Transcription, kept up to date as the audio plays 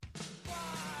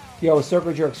Yo,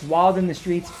 Circle Jerks Wild in the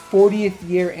Streets 40th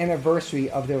year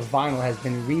anniversary of their vinyl has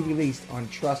been re-released on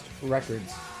Trust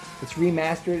Records. It's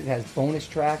remastered, it has bonus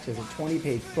tracks, there's a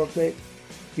 20-page booklet.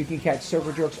 You can catch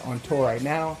Circle Jerks on tour right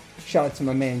now. Shout out to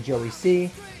my man Joey C.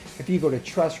 If you go to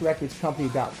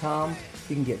trustrecordscompany.com,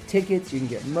 you can get tickets, you can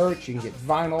get merch, you can get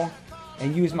vinyl,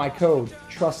 and use my code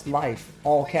TRUSTLIFE,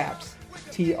 all caps,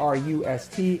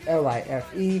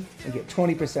 TRUSTLIFE, and get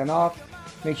 20% off.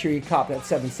 Make sure you cop that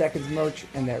 7 Seconds merch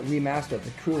and that remaster of The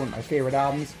Crew, one of my favorite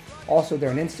albums. Also, they're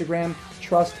on Instagram,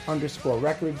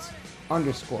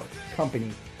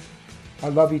 trust_records_company. I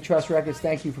love you, Trust Records.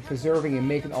 Thank you for preserving and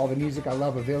making all the music I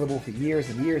love available for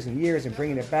years and years and years and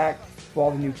bringing it back for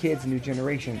all the new kids and new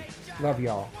generation. Love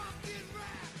y'all.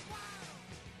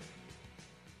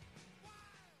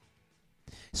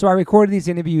 So I recorded these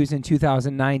interviews in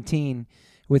 2019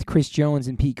 with Chris Jones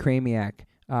and Pete Kramiak.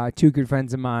 Two good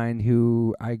friends of mine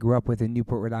who I grew up with in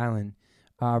Newport, Rhode Island.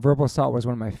 Verbal Assault was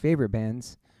one of my favorite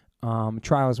bands.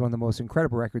 Trial is one of the most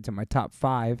incredible records in my top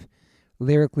 5.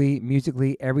 Lyrically,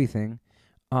 musically, everything.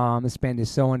 This band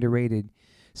is so underrated.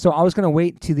 So I was going to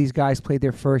wait till these guys played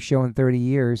their first show in 30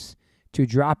 years to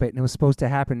drop it, and it was supposed to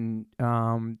happen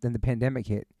then the pandemic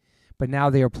hit. But now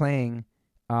they are playing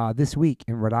this week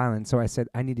in Rhode Island, so I said,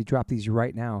 I need to drop these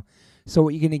right now. So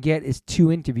what you're going to get is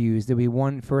 2 interviews. There'll be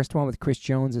first one with Chris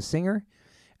Jones, a singer,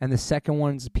 and the second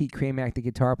one's Pete Kramiak, the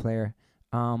guitar player.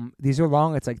 These are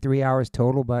long. It's like 3 hours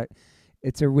total, but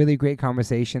it's a really great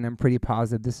conversation. I'm pretty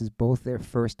positive this is both their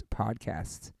first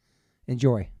podcasts.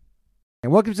 Enjoy.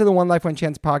 And welcome to the One Life, One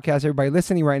Chance podcast. Everybody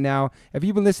listening right now, if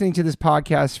you've been listening to this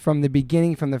podcast from the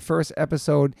beginning, from the first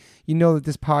episode, you know that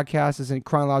this podcast is in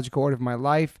chronological order of my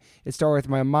life. It started with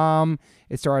my mom.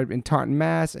 It started in Taunton,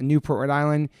 Mass, and Newport, Rhode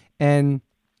Island. And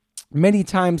many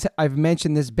times I've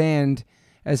mentioned this band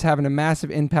as having a massive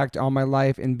impact on my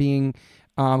life and being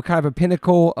kind of a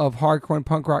pinnacle of hardcore and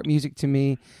punk rock music to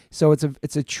me. So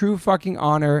it's a true fucking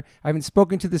honor. I haven't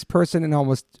spoken to this person in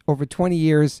almost over 20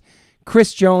 years.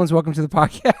 Chris Jones, welcome to the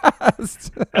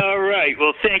podcast. All right.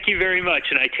 Well, thank you very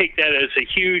much. And I take that as a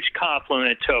huge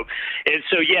compliment, Tobe. And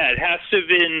so, yeah, it has to have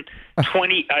been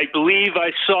 20. I believe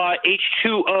I saw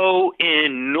H2O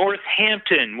in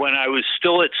Northampton when I was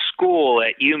still at school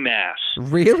at UMass.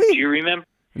 Really? Do you remember?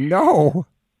 No.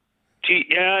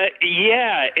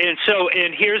 Yeah. And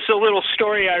here's a little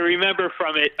story I remember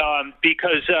from it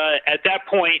because at that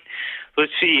point,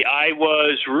 let's see, I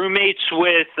was roommates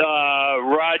with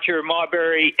Roger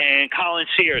Marbury and Colin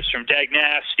Sears from Dag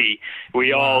Nasty.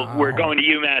 We all were going to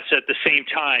UMass at the same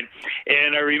time.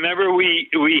 And I remember we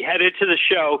headed to the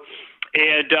show,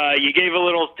 and you gave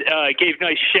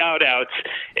nice shout-outs.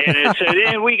 And it said,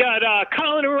 and we got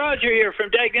Colin and Roger here from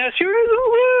Dag Nasty,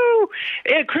 woo!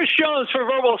 And Chris Jones for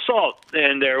Verbal Assault.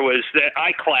 And there was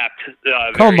I clapped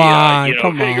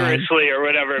vigorously or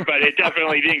whatever, but it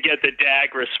definitely didn't get the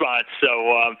Dag response.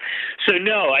 So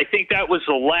no, I think that was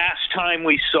the last time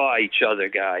we saw each other,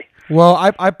 Guy. Well,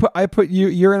 I put you.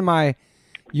 You're in my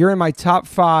top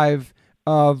 5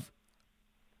 of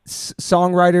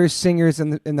songwriters, singers in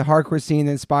the hardcore scene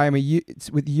that inspire me.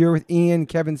 You're with Ian,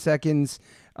 Kevin Seconds,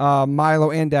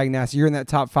 Milo, and Dag Nasty. You're in that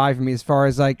top 5 for me as far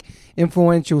as like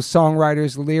influential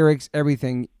songwriters, lyrics,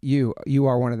 everything. You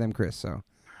are one of them, Chris. So.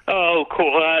 Oh,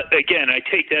 cool. Again, I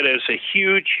take that as a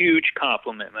huge, huge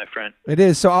compliment, my friend. It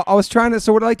is. So I was trying to.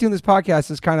 So what I like to do in this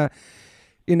podcast is kind of,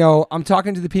 I'm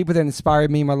talking to the people that inspired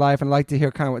me in my life, and I like to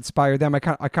hear kind of what inspired them. I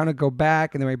kind of go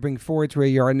back, and then I bring forward to where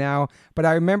you are now. But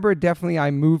I remember definitely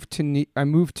I moved to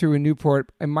Newport.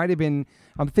 It might have been,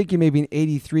 I'm thinking maybe in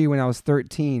 '83 when I was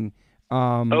 13.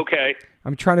 Okay.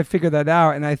 I'm trying to figure that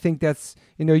out, and I think that's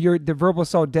the Verbal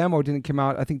Assault demo didn't come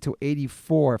out I think till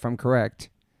 '84 if I'm correct.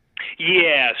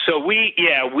 Yeah, so we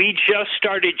just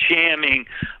started jamming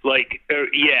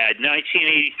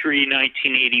 1983,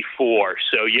 1984.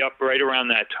 So yep, right around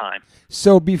that time.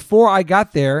 So before I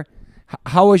got there,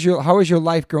 how was your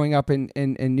life growing up in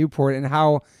Newport, and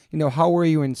how were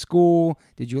you in school?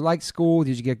 Did you like school?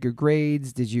 Did you get good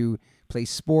grades? Did you play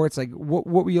sports? Like what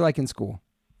were you like in school?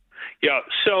 Yeah,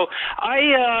 so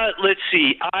let's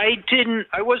see. I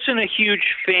wasn't a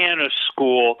huge fan of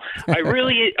school. I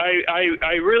really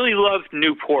loved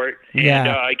Newport, and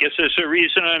I guess there's a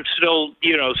reason I'm still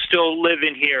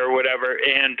living here or whatever.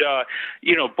 And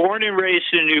born and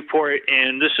raised in Newport,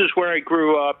 and this is where I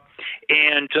grew up,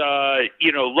 and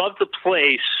loved the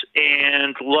place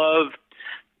and loved.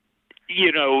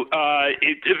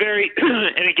 It's a very,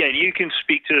 and again, you can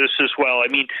speak to this as well. I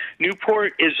mean,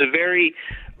 Newport is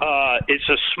it's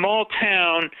a small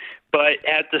town, but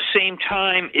at the same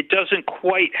time, it doesn't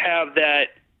quite have that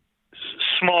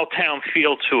small town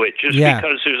feel to it, just Yeah.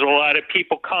 because there's a lot of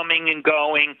people coming and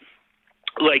going.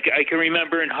 Like I can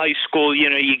remember in high school, you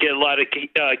know, you get a lot of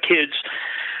kids,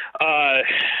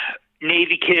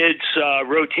 Navy kids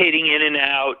rotating in and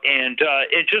out, and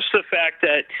just the fact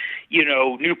that, you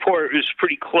know, Newport is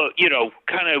pretty close, you know,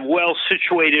 kind of well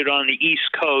situated on the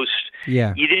East Coast.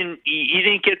 Yeah. You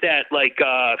didn't get that like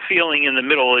feeling in the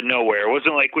middle of nowhere. It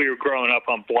wasn't like we were growing up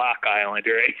on Block Island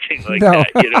or anything like No.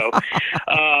 that, you know.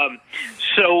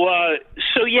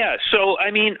 So I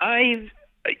mean, I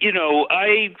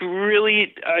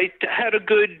had a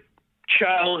good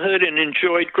childhood and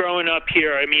enjoyed growing up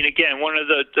here. I mean, again, one of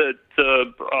the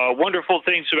wonderful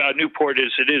things about Newport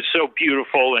is it is so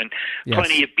beautiful, and Yes.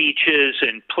 plenty of beaches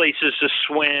and places to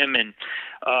swim and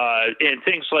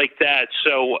things like that.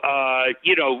 So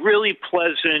you know, really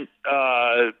pleasant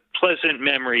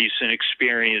memories and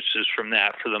experiences from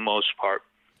that for the most part.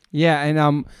 Yeah,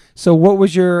 and so what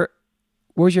was your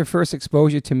first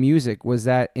exposure to music? Was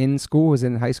that in school? Was it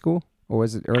in high school? Or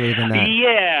was it earlier than that?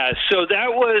 Yeah, so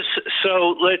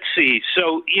let's see.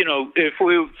 So, you know, if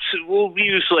we'll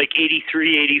use like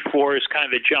 83, 84 as kind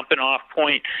of a jumping off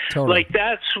point. Totally. Like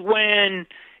that's when,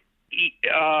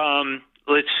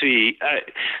 let's see.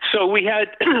 So we had,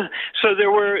 so there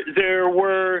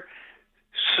were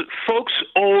folks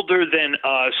older than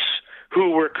us who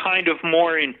were kind of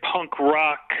more in punk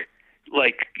rock,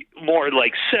 like more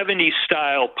like 70s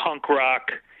style punk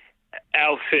rock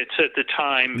outfits at the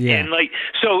time. Yeah. And like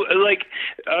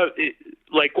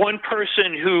one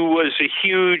person who was a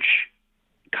huge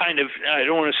kind of, I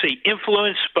don't want to say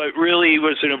influence, but really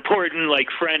was an important like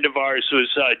friend of ours was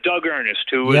Doug Ernest,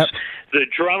 who was the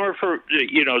drummer for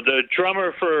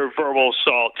Verbal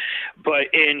Assault,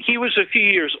 and he was a few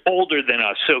years older than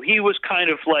us, so he was kind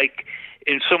of like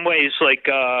in some ways like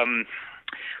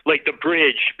the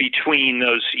bridge between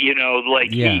those, you know,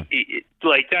 like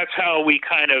like that's how we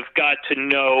kind of got to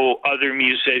know other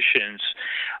musicians.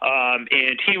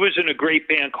 And he was in a great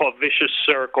band called Vicious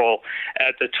Circle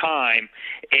at the time,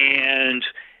 and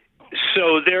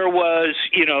so there was,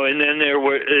 you know, and then there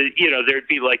were, you know, there'd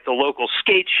be like the local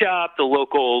skate shop, the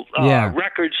local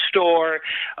record store,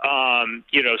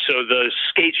 you know, so the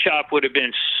skate shop would have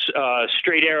been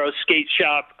Straight Arrow Skate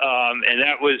Shop, and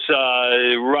that was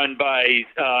run by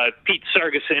Pete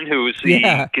Sergeson, who was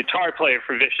the guitar player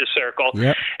for Vicious Circle,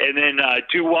 and then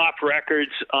Doo-Wop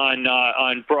Records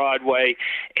on Broadway,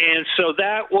 and so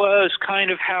that was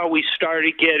kind of how we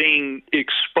started getting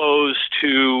exposed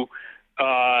to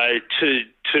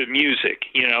music,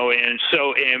 you know, and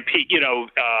you know,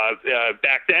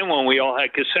 back then when we all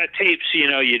had cassette tapes, you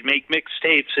know, you'd make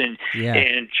mixtapes and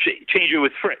change it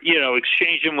with you know,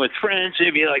 exchange them with friends,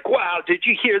 and be like, wow, did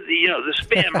you hear this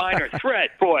band Minor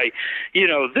Threat? Boy, you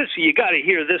know, this, you got to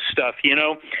hear this stuff, you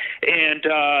know, and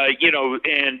you know,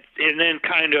 and then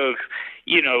kind of,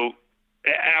 you know,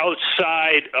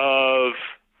 outside of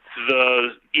the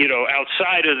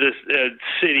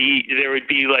city, there would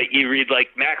be like, you read like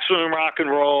Maximum Rock and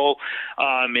Roll,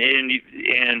 and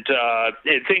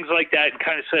things like that, and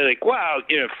kind of say like, wow,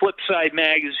 you know, Flipside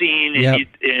magazine,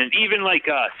 and even like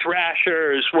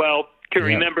Thrasher as well. Can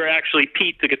remember actually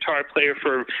Pete, the guitar player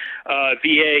for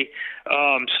VA,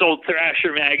 sold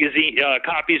Thrasher magazine,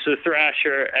 copies of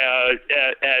Thrasher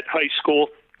at high school.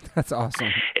 That's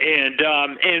awesome. And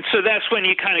so that's when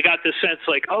you kind of got the sense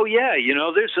like, oh yeah, you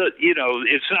know, there's a, you know,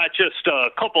 it's not just a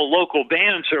couple local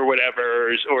bands or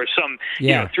whatever, or some, you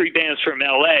know, 3 bands from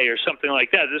LA or something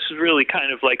like that. This is really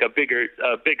kind of like a bigger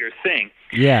thing.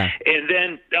 Yeah. And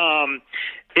then,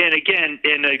 and again,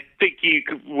 and I think you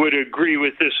would agree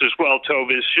with this as well,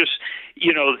 Tove, is just,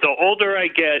 you know, the older I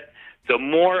get, the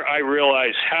more I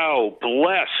realize how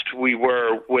blessed we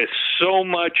were with so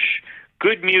much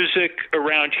good music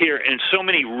around here and so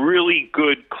many really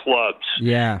good clubs.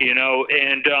 Yeah. You know,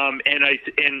 and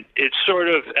it's sort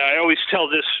of, I always tell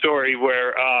this story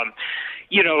where,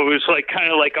 you know, it was like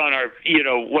kind of like on our, you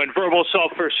know, when Verbal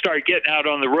Assault first started getting out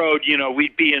on the road, you know,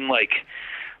 we'd be in like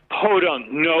Podunk,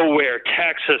 nowhere,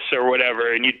 Texas or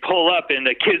whatever, and you'd pull up and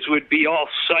the kids would be all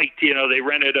psyched, you know, they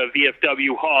rented a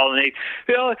VFW hall, and they,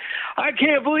 you know, I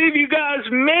can't believe you guys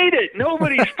made it.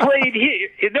 Nobody's played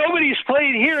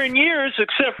here in years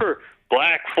except for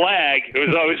Black Flag. It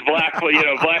was always Black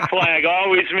Flag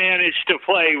always managed to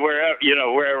play wherever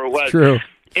it was. True.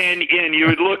 And you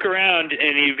would look around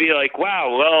and you'd be like,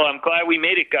 wow, well, I'm glad we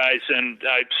made it, guys, and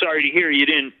I'm sorry to hear you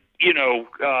didn't, you know,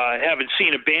 haven't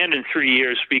seen a band in 3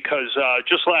 years, because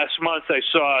just last month I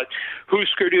saw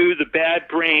Husker Du, the Bad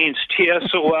Brains,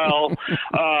 TSOL,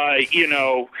 you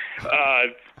know,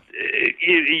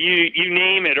 you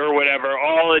name it or whatever,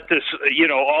 all at this,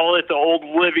 all at the old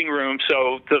living room.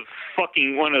 So the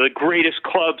fucking one of the greatest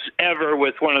clubs ever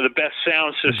with one of the best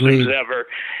sound systems ever,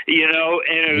 and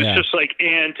it was just like,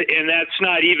 and that's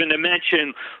not even to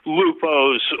mention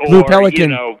Lupo's or, Blue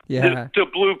Pelican. The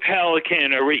Blue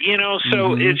Pelican or,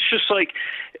 so it's just like,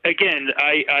 again,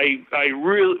 I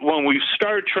really, when we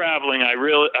started traveling, I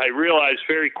realized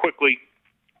very quickly,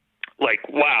 like,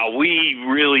 wow, we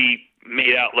really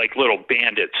made out like little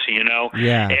bandits,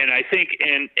 Yeah. And I think,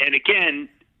 and again,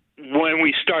 when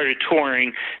we started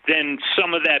touring, then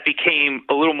some of that became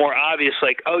a little more obvious,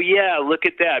 like, oh yeah, look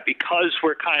at that, because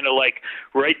we're kind of like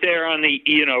right there on the,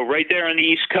 right there on the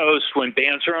East Coast. When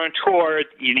bands are on tour,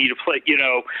 you need to play,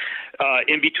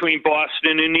 in between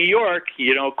Boston and New York,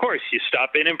 of course you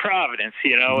stop in Providence,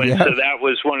 and so that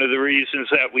was one of the reasons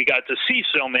that we got to see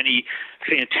so many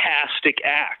fantastic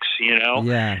acts,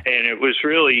 Yeah. And it was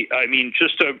really, I mean,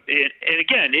 and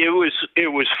again, it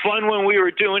was fun when we were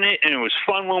doing it, and it was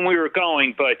fun when we were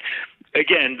going, but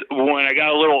again, when I got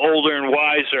a little older and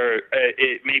wiser,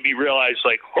 it made me realize,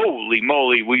 like, holy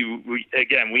moly,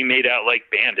 we made out like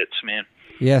bandits, man.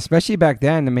 Yeah, especially back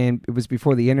then. I mean, it was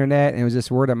before the internet, and it was just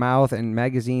word of mouth and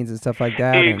magazines and stuff like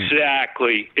that.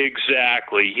 Exactly.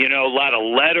 A lot of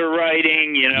letter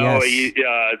writing.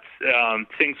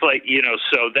 Things like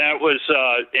So that was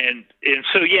So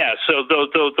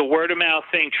the word of mouth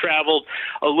thing traveled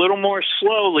a little more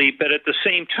slowly, but at the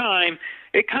same time,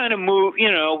 it kind of moved.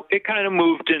 It kind of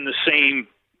moved in the same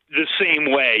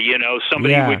way,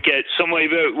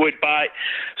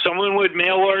 someone would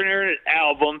mail order an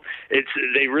album.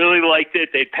 They really liked it.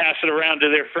 They'd pass it around to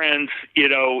their friends,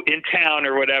 in town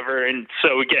or whatever. And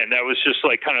so again, that was just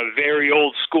like kind of very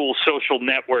old school social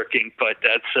networking, but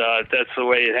that's the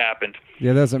way it happened.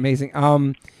 Yeah, that's amazing.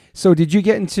 So did you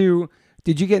get into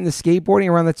skateboarding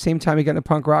around the same time you got into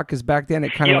punk rock? Because back then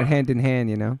it kind of went hand in hand,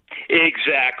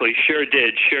 Exactly. Sure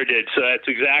did. So that's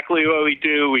exactly what we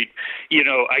do.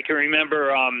 I can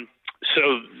remember,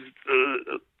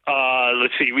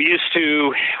 let's see, we used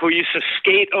to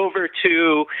skate over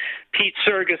to Pete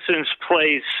Sergeson's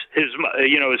place, his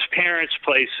parents'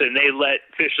 place, and they let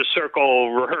Vicious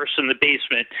Circle rehearse in the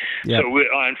basement. Yep. So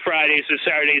on Fridays and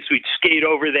Saturdays, we'd skate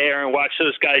over there and watch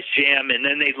those guys jam, and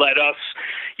then they'd let us,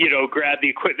 grab the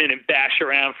equipment and bash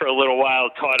around for a little while.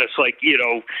 Taught us, like,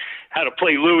 how to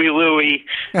play Louie Louie,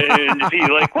 and be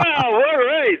like, wow, all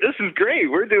right, this is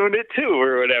great, we're doing it too,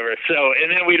 or whatever. So,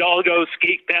 and then we'd all go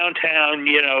skate downtown,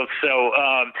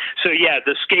 so yeah,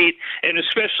 the skate, and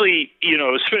especially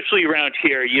around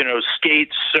here,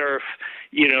 skate, surf,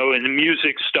 and the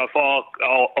music stuff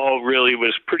all really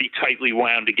was pretty tightly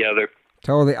wound together.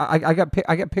 Totally. I got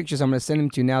pictures. I'm going to send them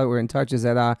to you now that we're in touch. Is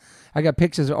that I got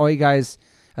pictures of all you guys.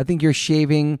 I think you're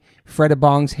shaving Fred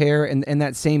Abong's hair in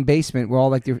that same basement where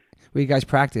where you guys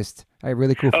practiced. I have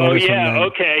really cool photos. Oh yeah, from that.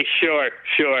 Okay, sure.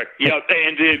 Yep,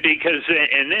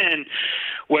 and then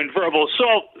when Verbal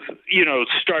Assault,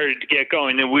 started to get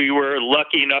going, and we were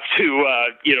lucky enough to,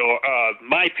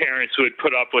 my parents would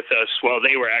put up with us while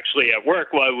they were actually at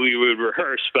work while we would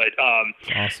rehearse. But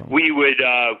awesome. We would,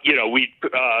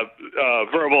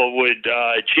 Verbal would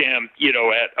jam,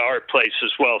 at our place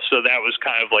as well. So that was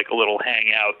kind of like a little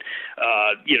hangout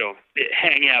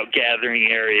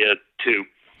gathering area too.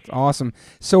 Awesome.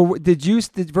 So did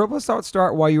Verbal Assault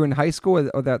start while you were in high school,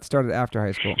 or that started after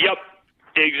high school? Yep.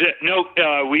 No,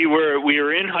 we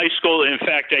were in high school. In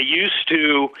fact, I used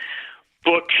to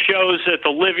book shows at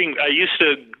I used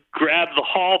to grab the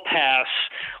hall pass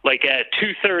like at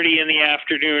 2:30 in the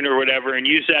afternoon or whatever, and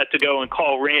use that to go and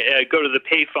call go to the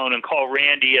payphone and call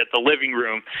Randy at the living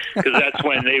room, because that's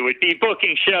when they would be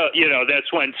booking show.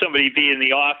 That's when somebody'd be in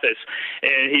the office,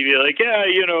 and he'd be like, yeah,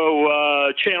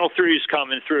 Channel 3's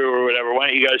coming through or whatever. Why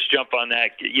don't you guys jump on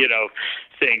that,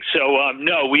 thing. So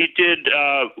no, we did.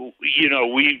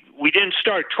 We didn't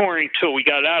start touring till we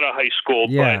got out of high school,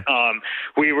 yeah. But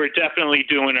we were definitely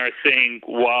doing our thing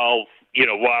while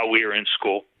we were in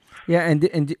school. Yeah,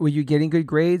 and were you getting good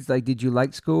grades? Like, did you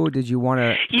like school? Did you want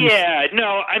to? Yeah,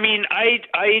 no, I mean, I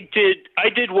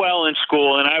did well in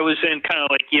school, and I was in kind of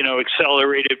like,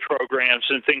 accelerated programs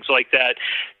and things like that.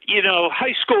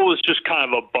 High school was just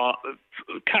kind of a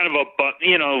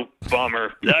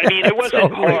bummer. I mean, it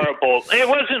wasn't horrible. It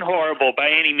wasn't horrible by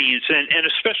any means, and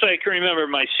especially I can remember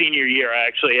my senior year. I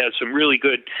actually had some really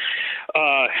good,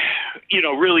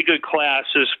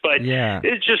 classes. But yeah.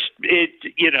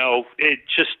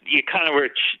 you kind of were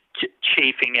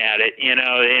chafing at it,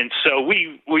 and so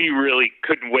we really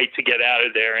couldn't wait to get out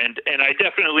of there, and I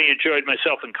definitely enjoyed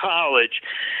myself in college,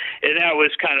 and that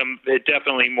was kind of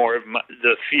definitely more of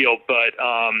the field, but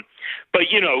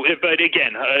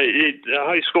again,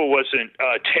 high school wasn't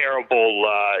a terrible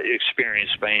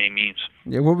experience by any means.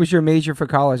 Yeah, what was your major for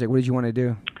college? Like, what did you want to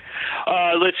do?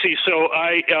 Let's see. So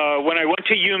when I went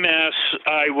to UMass,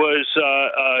 I was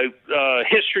a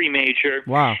history major.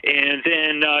 Wow. And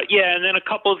then a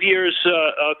couple of years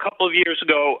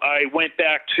ago, I went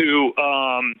back to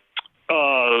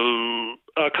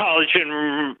a college in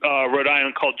Rhode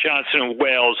Island called Johnson &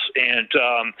 Wales, and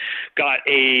got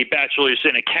a bachelor's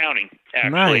in accounting,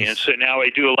 actually. Nice. And so now I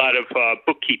do a lot of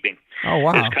bookkeeping. Oh,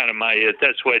 wow. It's kind of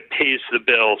that's what pays the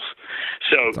bills.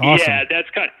 So awesome. Yeah,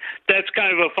 that's kind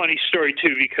of a funny story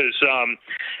too, because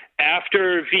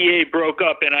after VA broke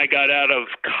up and I got out of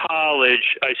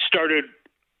college, I started.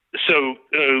 So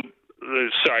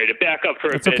sorry to back up for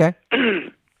a it's bit. Okay.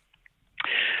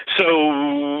 So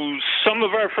some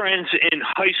of our friends in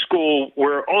high school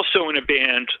were also in a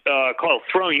band called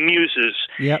Throwing Muses.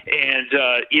 Yep. And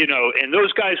and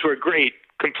those guys were great.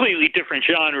 Completely different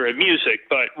genre of music,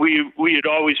 but we had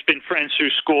always been friends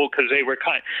through school because they were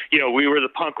we were the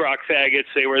punk rock faggots,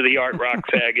 they were the art rock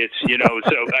faggots,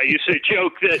 So I used to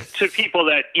joke that to people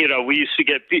that we used to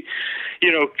get beat,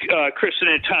 Kristen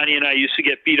and Tanya and I used to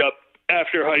get beat up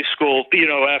after high school,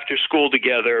 after school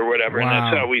together or whatever, wow. And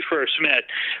that's how we first met.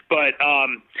 But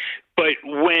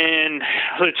when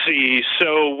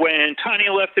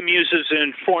Tanya left the Muses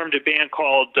and formed a band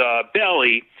called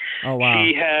Belly, oh, wow.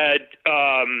 she had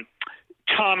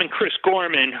Tom and Chris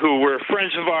Gorman, who were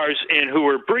friends of ours and who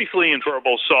were briefly in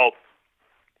Verbal Assault.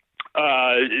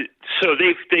 So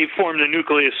they formed the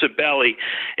nucleus of Belly,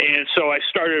 and so I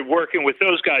started working with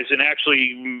those guys and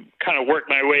actually kind of worked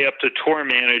my way up to tour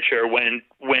manager when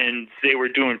they were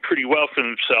doing pretty well for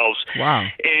themselves. Wow!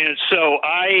 And so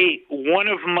one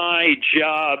of my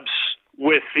jobs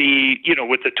with the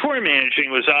tour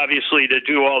managing was obviously to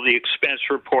do all the expense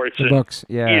reports the and books,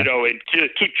 yeah, and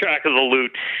just keep track of the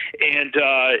loot, and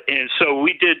so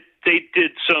they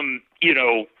did some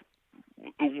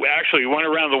actually went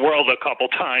around the world a couple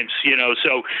times,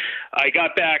 so I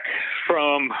got back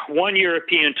from one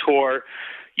European tour,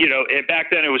 and back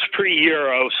then it was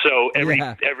pre-Euro, so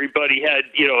everybody had,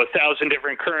 1,000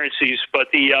 different currencies,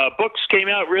 but the books came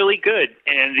out really good,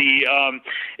 and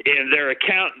and their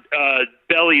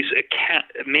Belly's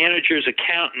manager's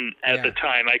accountant at the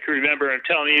time, I can remember him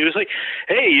telling me, he was like,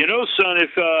 hey, son, if,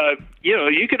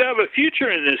 you could have a future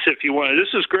in this if you wanted.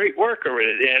 This is great work.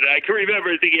 And I can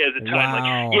remember thinking at the time,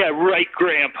 wow. like, yeah, right,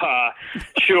 Grandpa.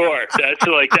 Sure. That's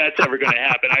ever going to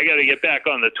happen. I got to get back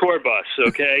on the tour bus.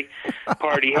 Okay.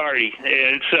 Party hardy.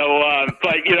 And so,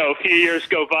 but, a few years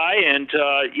go by and,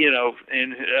 who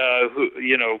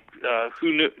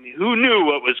knew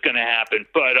what was going to happen?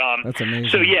 But, that's amazing.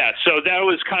 So, so that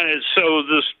was kind of, so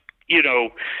this,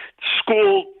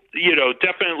 school,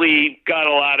 definitely got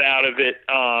a lot out of it.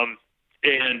 I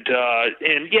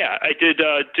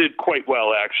did quite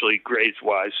well actually, grades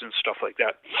wise and stuff like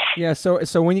that. Yeah.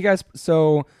 So when you guys,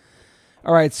 all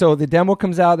right, so the demo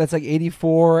comes out, that's like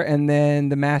 84, and then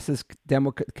the Masses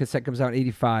demo cassette comes out in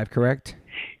 85, correct?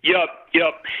 Yep.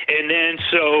 And then,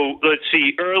 so let's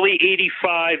see, early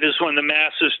 85 is when the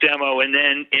Masses demo, and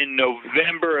then in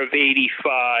November of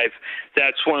 85,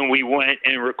 that's when we went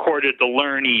and recorded the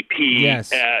Learn EP.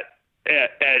 Yes. At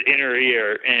Inner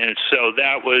Ear. And so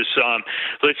that was,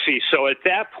 let's see, so at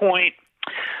that point,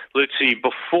 let's see,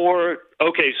 so it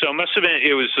must have been,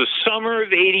 it was the summer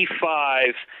of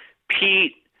 85,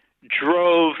 Pete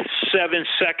drove 7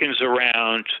 Seconds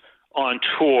around on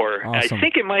tour. Awesome. I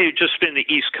think it might have just been the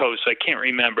East Coast. I can't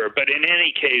remember. But in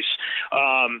any case,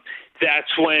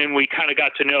 that's when we kind of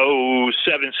got to know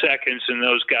 7 Seconds and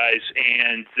those guys.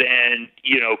 And then,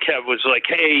 Kev was like,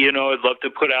 hey, I'd love to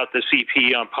put out this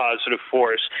EP on Positive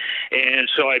Force. And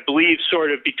so I believe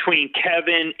sort of between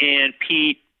Kevin and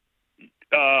Pete,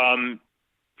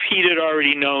 Pete had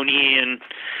already known Ian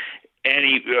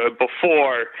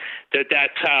before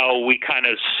that's how we kind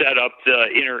of set up the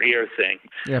Inner Ear thing.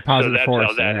 Yeah, Positive Force.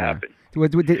 So that's how that happened.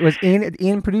 Was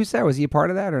Ian produce that? Was he a part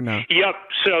of that or no? Yep.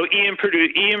 So Ian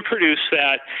produced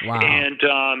that. Wow. And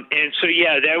so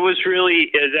that was really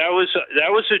that was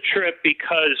a trip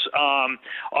because on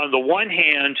the one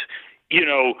hand,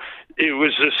 it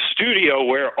was a studio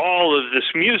where all of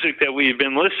this music that we had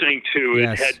been listening to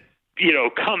yes. had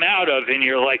come out of, and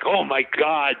you're like, oh my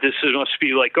God, this must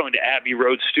be like going to Abbey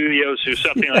Road Studios or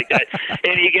something like that.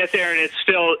 And you get there, and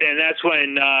that's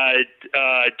when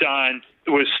Don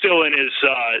was still in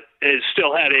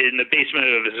still had it in the basement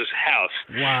of his house.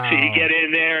 Wow. So you get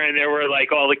in there, and there were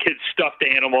like all the kids' stuffed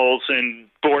animals and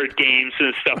board games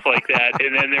and stuff like that.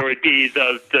 And then there would be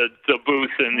the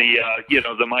booth and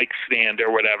the mic stand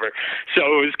or whatever.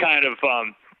 So it was kind of,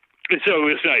 so it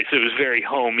was nice. It was very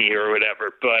homey or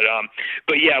whatever. But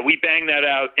yeah, we banged that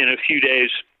out in a few days.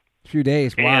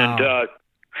 Wow. And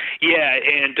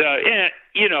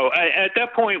at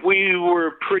that point we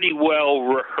were pretty well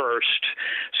rehearsed,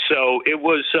 so it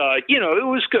was it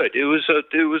was good. It was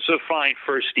a fine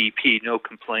first EP, no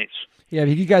complaints. Yeah,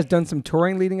 have you guys done some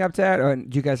touring leading up to that, or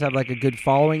do you guys have like a good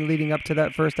following leading up to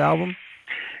that first album?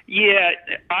 Yeah,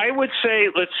 I would say,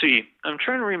 let's see, I'm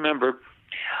trying to remember.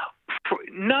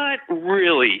 Not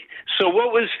really. So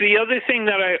what was the other thing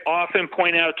that I often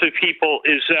point out to people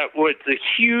is that what the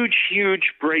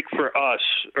huge break for us,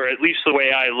 or at least the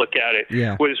way I look at it,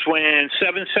 was when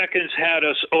 7 Seconds had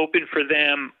us open for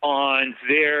them on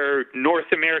their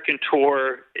North American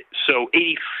tour. So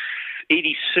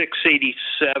 86,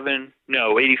 87,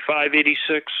 no, 85,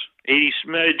 86, 80,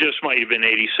 it just might have been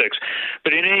 86.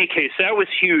 But in any case, that was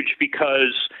huge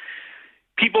because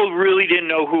people really didn't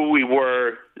know who we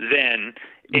were then,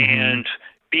 and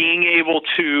being able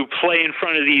to play in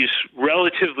front of these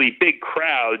relatively big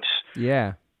crowds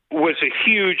was a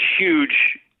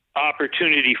huge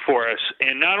opportunity for us.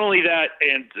 And not only that,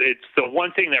 and it's the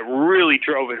one thing that really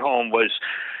drove it home was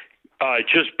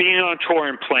just being on tour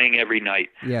and playing every night.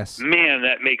 Yes. Man,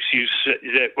 that makes you,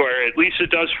 or at least it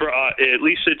does for us. At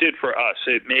least it did for us.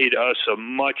 It made us a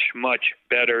much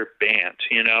better band.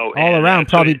 All around,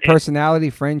 probably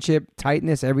personality, friendship,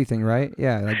 tightness, everything, right?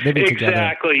 Yeah, like living together.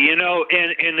 Exactly. And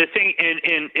the thing,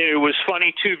 and it was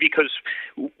funny too because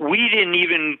we didn't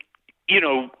even.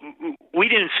 We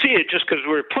didn't see it just because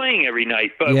we were playing every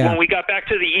night. But when we got back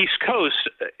to the East Coast,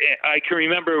 I can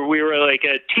remember we were like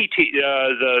at TT,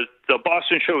 the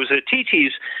Boston show was at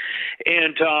TT's,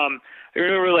 and I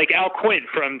remember like Al Quint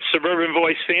from Suburban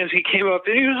Voice Fans, he came up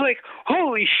and he was like,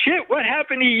 holy shit, what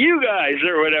happened to you guys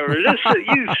or whatever?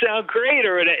 You sound great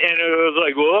or whatever. And it was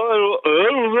like, well, I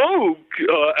don't know,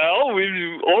 Al,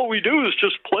 all we do is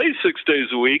just play 6 days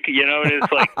a week, and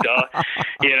it's like, duh,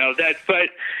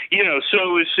 so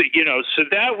it was, so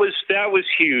that was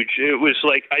huge. It was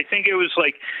like, I think it was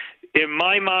like, in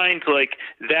my mind, like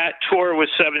that tour with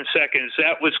 7 Seconds,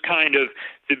 that was kind of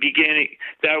the beginning.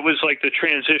 That was like the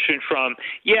transition from,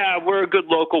 we're a good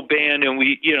local band and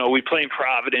we play in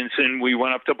Providence and we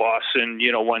went up to Boston,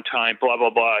 one time, blah,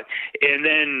 blah, blah. And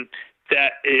then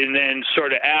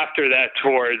sort of after that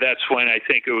tour, that's when I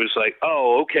think it was like,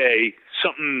 oh, okay,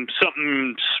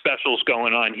 something special's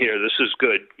going on here. This is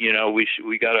good.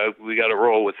 We gotta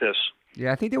roll with this.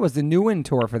 Yeah, I think there was the New One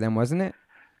tour for them, wasn't it?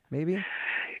 Maybe.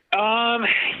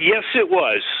 Yes, it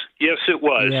was. Yeah,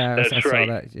 that's right.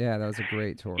 Saw that. Yeah, that was a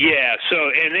great tour. Yeah. So,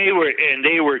 and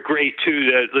they were great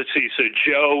too. Let's see. So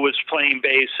Joe was playing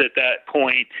bass at that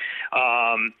point.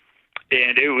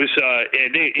 And it was,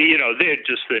 and they're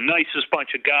just the nicest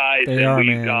bunch of guys. They are,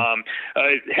 man.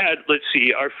 Had,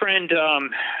 our friend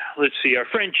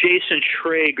Jason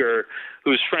Schrager,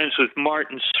 who's friends with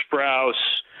Martin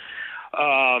Sprouse.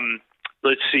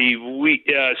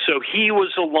 So he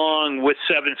was along with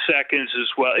 7 Seconds as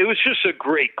well. It was just a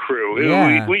great crew.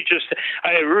 Yeah.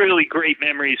 I had really great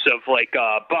memories of like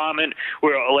bombing.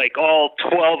 We're like all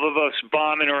 12 of us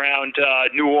bombing around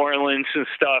New Orleans and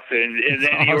stuff. And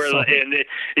then awesome.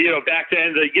 Back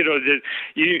then the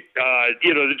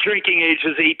drinking age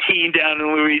was 18 down in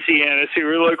Louisiana. So we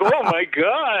were like, oh my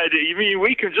God, you mean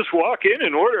we can just walk in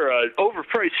and order a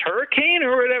overpriced Hurricane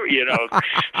or whatever,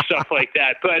 stuff like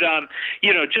that. But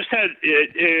just had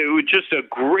it was just a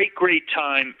great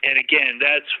time, and again,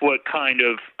 that's what kind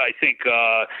of I think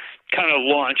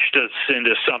launched us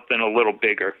into something a little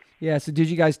bigger. Yeah. So did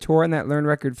you guys tour on that Learn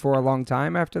record for a long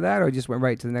time after that, or just went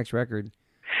right to the next record?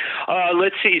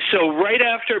 Let's see. So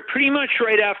pretty much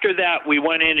right after that, we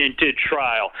went in and did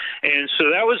Trial, and so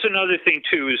that was another thing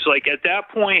too. Is like at that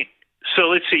point. So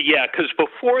let's see. Yeah, because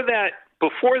before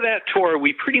that tour,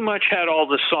 we pretty much had all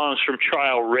the songs from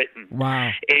Trial written.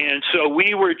 Wow. And so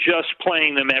we were just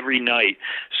playing them every night.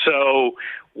 So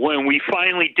when we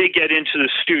finally did get into the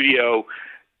studio,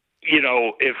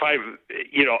 if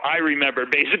I remember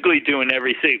basically doing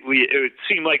everything. It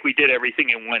seemed like we did everything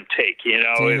in one take. Damn.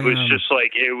 It was just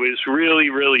like it was really,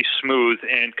 really smooth,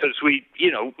 and because we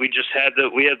just had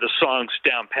the songs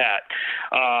down pat.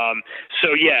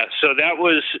 So that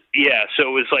was So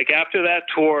it was like after that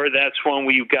tour, that's when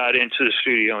we got into the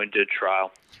studio and did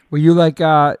Trial. Were you like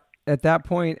at that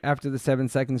point after the 7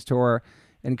 Seconds tour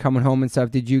and coming home and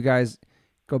stuff? Did you guys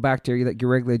go back to your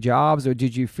regular jobs, or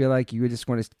did you feel like you just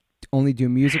want to only do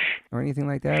music or anything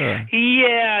like that? Or?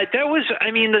 Yeah, that was.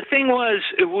 I mean, the thing was,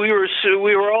 we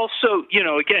were also,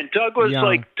 again,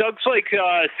 Doug's like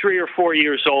 3 or 4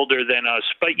 years older than us,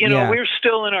 but we were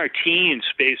still in our teens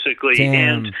basically.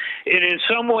 Damn. And in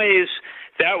some ways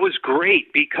that was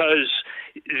great because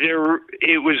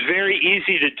it was very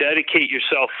easy to dedicate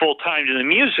yourself full time to the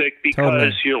music because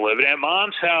Totally. you're living at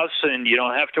mom's house and you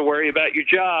don't have to worry about your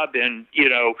job, and you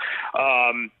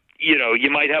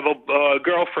might have a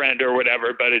girlfriend or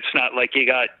whatever, but it's not like you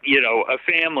got a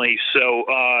family. So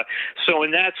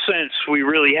in that sense, we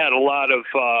really had a lot of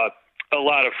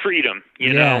freedom,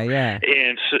 Yeah.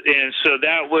 and so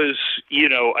that was,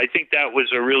 I think that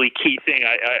was a really key thing.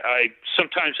 I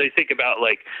sometimes I think about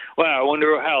like, wow, I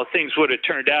wonder how things would have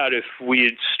turned out if we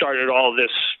had started all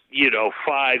this,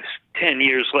 5-10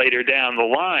 years later down the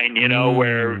line,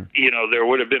 where, there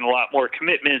would have been a lot more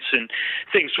commitments and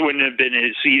things wouldn't have been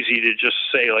as easy to just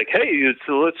say like, hey,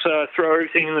 let's throw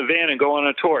everything in the van and go on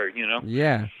a tour,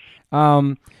 Yeah.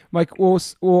 Mike,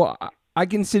 well, I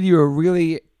consider you a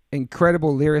really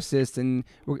incredible lyricist, and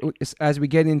as we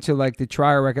get into like the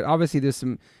Trial record, obviously there's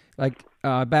some like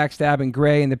Backstab and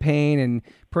Gray and The Pain and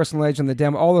Personal Edge on the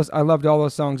demo. All those, I loved all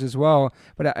those songs as well.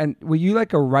 But and were you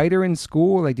like a writer in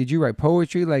school? Like, did you write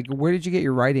poetry? Like, where did you get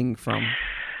your writing from?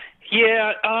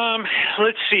 Yeah,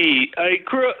 let's see. I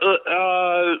grew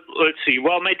let's see.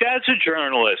 Well, my dad's a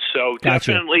journalist, so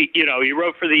Gotcha. definitely, he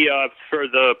wrote for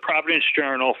the Providence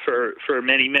Journal for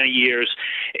many, many years.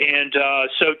 And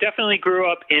so definitely grew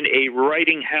up in a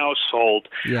writing household.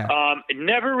 Yeah.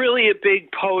 Never really a big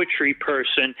poetry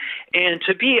person. And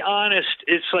to be honest,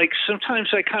 it's like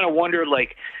sometimes I kind of wonder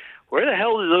like, where the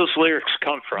hell did those lyrics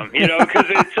come from? Because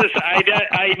it's just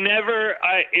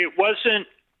it wasn't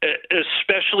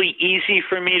especially easy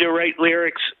for me to write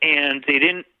lyrics, and they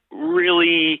didn't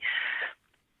really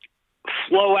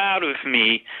flow out of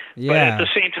me. Yeah. But at the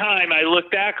same time, I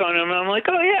look back on them and I'm like,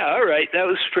 oh yeah, all right,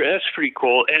 that's pretty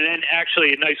cool. And then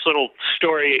actually a nice little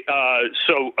story.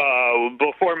 So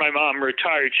before my mom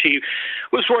retired, she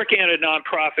was working at a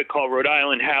nonprofit called Rhode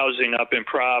Island Housing up in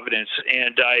Providence.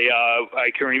 And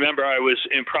I can remember I was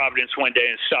in Providence one day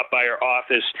and stopped by her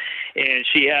office, and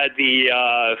she had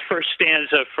the first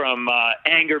stanza from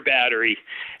Anger Battery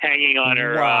hanging on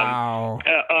her Wow.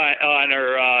 on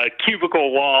her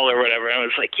cubicle wall or whatever. And I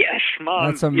was like, yes, Mom.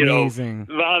 That's amazing.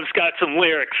 Mom's got some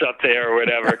lyrics up there or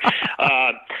whatever.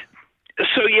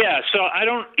 So I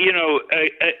don't,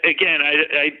 again,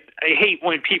 I hate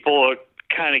when people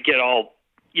kind of get all,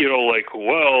 like,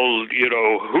 well,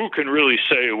 who can really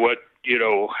say what,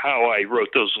 how I wrote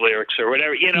those lyrics or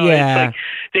whatever, Yeah.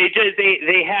 It's like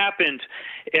they happened,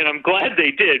 and I'm glad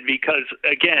they did because,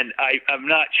 again, I'm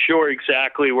not sure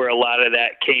exactly where a lot of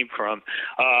that came from.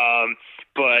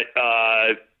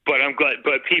 But I'm glad,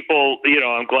 but people,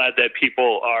 I'm glad that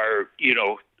people are,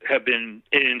 have been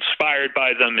inspired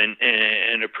by them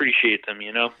and appreciate them,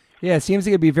 Yeah, it seems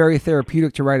like it'd be very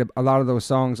therapeutic to write a lot of those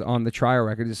songs on the Trial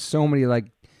record. There's so many like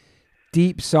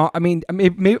deep songs. I mean,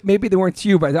 maybe they weren't to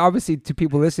you, but obviously to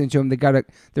people listening to them, they got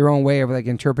their own way of like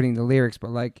interpreting the lyrics. But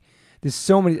like, there's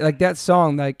so many, like that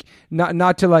song, like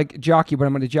not to like jock you, but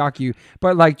I'm going to jock you.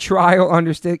 But like Trial,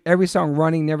 Understand, every song,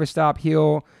 Running, Never Stop,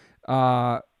 Heal,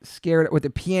 Scared, with the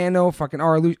piano, fucking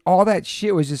all that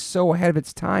shit was just so ahead of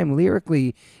its time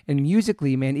lyrically and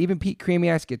musically, man. Even Pete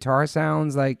Cremiac's guitar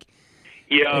sounds like,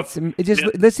 yeah, it just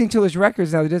listening to his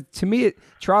records now. To me,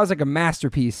 Trial's like a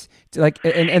masterpiece, like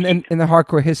in the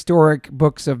hardcore historic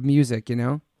books of music,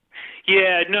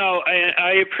 Yeah, no,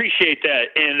 I appreciate that,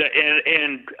 and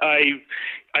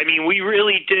I mean, we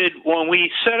really did when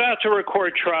we set out to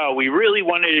record Trial. We really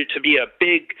wanted it to be a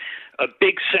big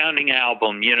sounding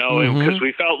album, because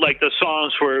we felt like the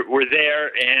songs were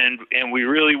there, and we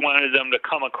really wanted them to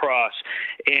come across,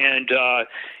 and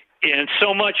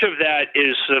so much of that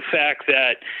is the fact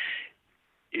that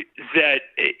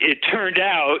it turned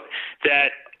out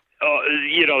that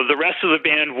the rest of the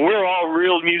band, we're all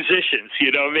real musicians.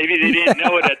 Maybe they didn't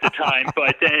know it at the time,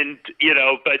 but then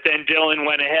Dylan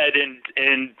went ahead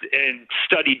and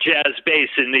studied jazz bass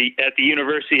at the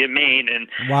University of Maine, and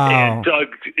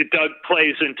Doug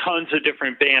plays in tons of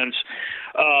different bands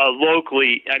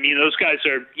locally. I mean, those guys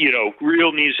are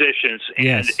real musicians,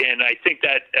 and I think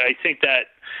that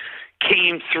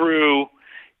came through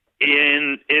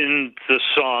in the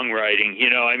songwriting.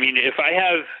 I mean, I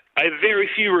have very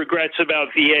few regrets about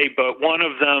VA, but one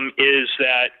of them is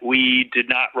that we did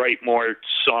not write more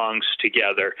songs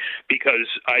together, because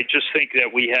I just think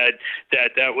that we had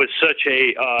that was such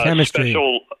a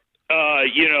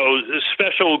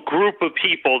special group of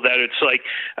people that it's like,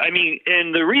 I mean,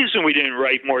 and the reason we didn't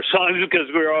write more songs is because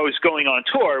we were always going on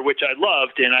tour, which I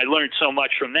loved, and I learned so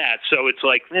much from that. So it's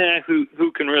like,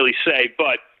 who can really say?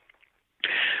 But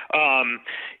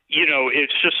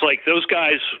it's just like those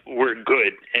guys were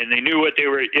good, and they knew what they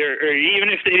were, or even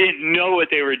if they didn't know what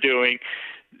they were doing,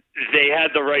 they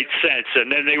had the right sense.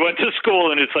 And then they went to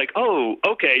school, and it's like, oh,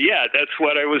 okay, yeah, that's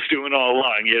what I was doing all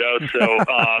along, So,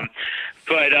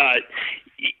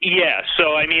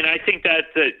 so I mean, I think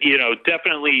that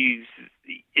definitely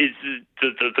is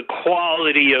the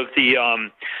quality of the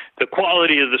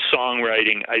quality of the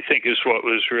songwriting, I think, is what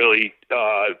was really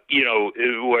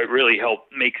what really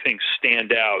helped make things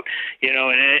stand out.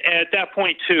 And at that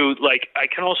point too, like, I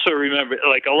can also remember,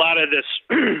 like, a lot of this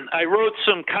I wrote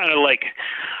some kind of like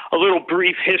a little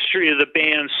brief history of the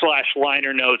band /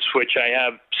 liner notes, which I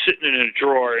have sitting in a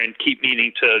drawer and keep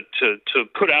meaning to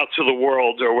put out to the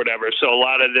world or whatever. So a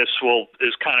lot of this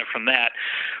is kind of from that.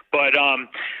 But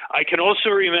I can also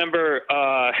remember,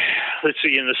 let's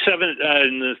see,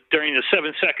 during the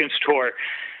 7 Seconds tour,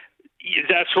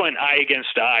 that's when Eye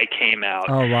Against Eye came out.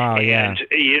 Oh wow! And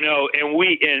and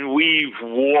we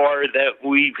wore that.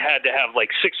 We had to have like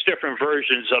 6 different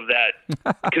versions of that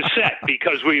cassette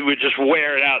because we would just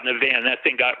wear it out in the van. That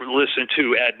thing got listened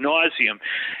to ad nauseum.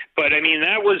 But I mean,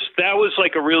 that was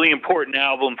like a really important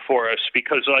album for us,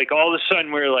 because like all of a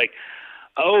sudden we were like,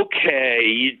 okay,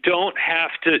 you don't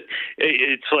have to.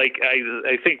 It's like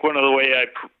I think one of the way I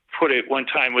put it one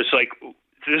time was like,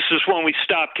 this is when we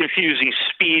stop confusing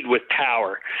speed with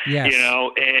power. Yes.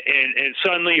 And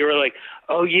suddenly you're like,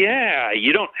 oh yeah,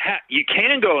 you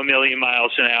can go 1,000,000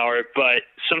 miles an hour, but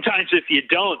sometimes if you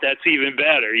don't, that's even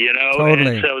better,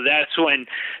 Totally. And so that's when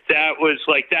that was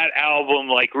like, that album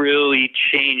like really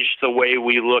changed the way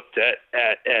we looked at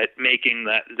making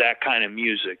that kind of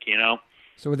music,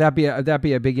 So would that be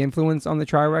a big influence on the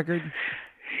Try record?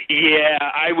 Yeah,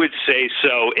 I would say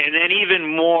so. And then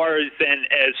even more than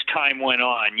as time went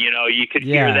on, you could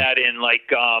hear that in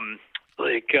like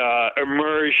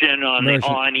Immersion on the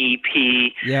On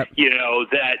EP. Yep.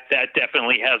 That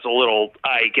definitely has a little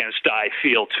Eye Against Eye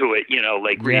feel to it,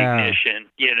 like Reignition,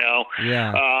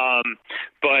 Yeah.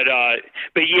 But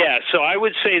yeah, so I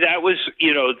would say that was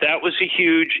a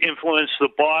huge influence. The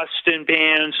Boston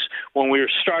bands, when we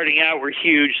were starting out, were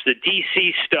huge. The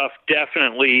DC stuff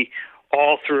definitely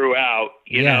all throughout,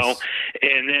 you know,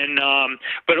 and then,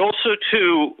 but also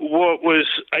too, what was,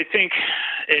 I think,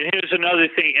 and here's another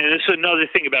thing, and this is another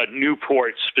thing about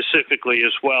Newport specifically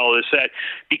as well, is that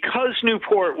because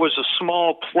Newport was a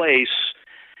small place,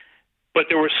 but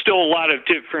there were still a lot of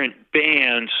different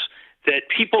bands, that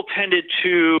people tended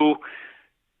to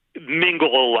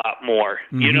mingle a lot more,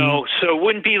 so it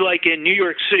wouldn't be like in New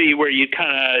York City where you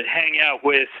kind of hang out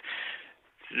with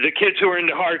the kids who were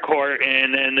into hardcore,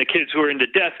 and then the kids who were into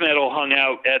death metal hung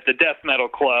out at the death metal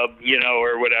club,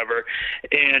 or whatever.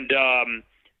 And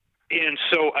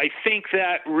so I think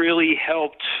that really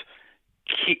helped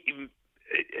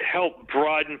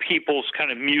broaden people's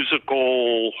kind of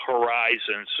musical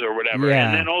horizons or whatever. Yeah.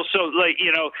 And then also, like,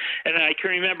 and I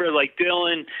can remember, like,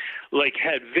 Dylan, like,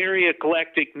 had very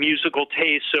eclectic musical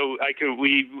taste. So I can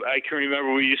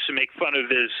remember we used to make fun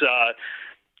of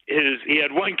he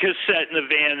had one cassette in the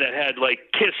van that had like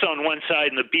Kiss on one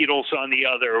side and the Beatles on the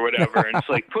other or whatever. And it's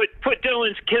like, put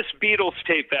Dylan's Kiss Beatles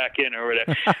tape back in or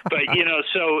whatever. But,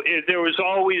 so there was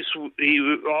he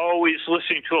was always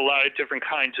listening to a lot of different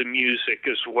kinds of music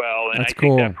as well. And That's I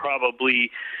think cool.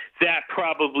 that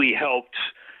probably helped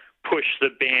push the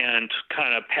band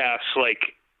kind of past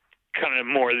like kind of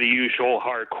more the usual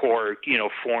hardcore,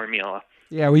 formula.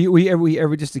 Yeah, we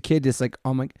ever just a kid just like,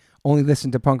 oh only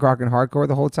listened to punk rock and hardcore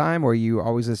the whole time, or you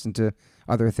always listened to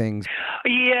other things?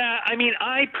 Yeah, I mean,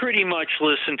 I pretty much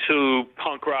listened to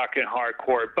punk rock and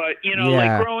hardcore, but like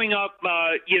Yeah. growing up,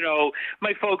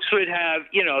 my folks would have,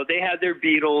 they had their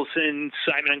Beatles and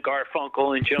Simon and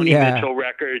Garfunkel and Joni Yeah. Mitchell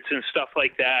records and stuff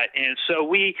like that, and so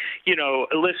we,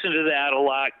 listened to that a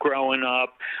lot growing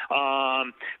up.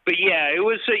 But yeah, it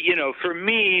was, for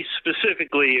me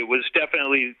specifically, it was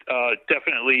definitely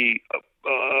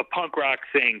a punk rock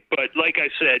thing. But like I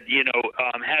said,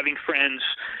 having friends,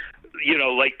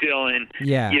 like Dylan,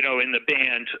 Yeah. in the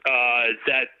band,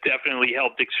 that definitely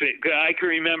helped expand. I can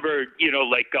remember,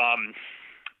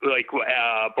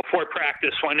 before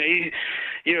practice one day,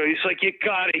 he's like, you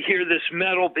gotta hear this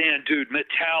metal band, dude,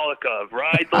 Metallica,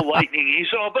 Ride the Lightning.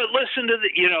 He's all, but listen to the,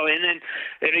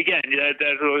 and again,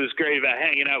 that was great about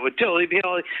hanging out with Dylan. He'd be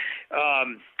all,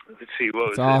 let's see, what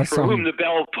was it? Awesome. For Whom the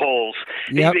Bell Tolls.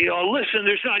 Yep. He'd be all, listen,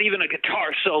 there's not even a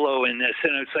guitar solo in this,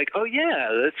 and it's like, oh yeah,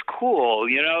 that's cool,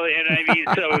 and I mean,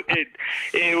 so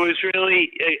it was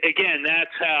really, again,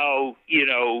 that's how,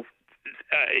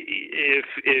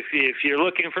 if you're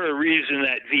looking for a reason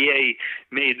that VA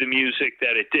made the music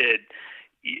that it did,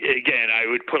 again, I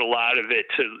would put a lot of it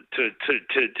to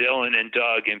Dylan and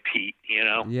Doug and Pete.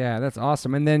 Yeah, that's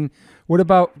awesome. And then what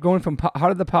about going from how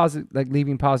did the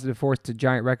leaving Positive Force to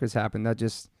Giant Records happen? That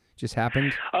just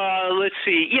happened? Let's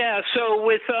see. Yeah, so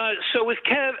with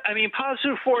Kev, I mean,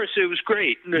 Positive Force, it was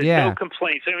great. There's no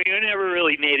complaints. I mean, I never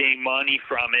really made any money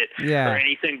from it or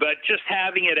anything, but just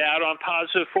having it out on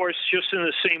Positive Force, just in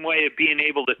the same way of being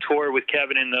able to tour with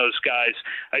Kevin and those guys,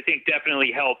 I think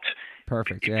definitely helped.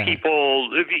 Perfect. Yeah. People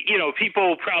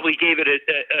probably gave it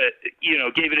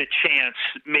a chance,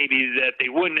 maybe that they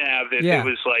wouldn't have if it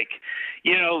was like,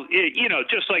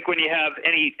 just like when you have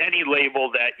any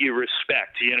label that you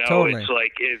respect, Totally. It's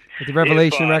like with the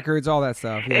Revelation Records, all that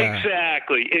stuff. Yeah.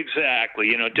 Exactly.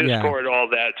 Discord, all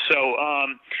that. So,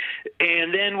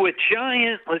 and then with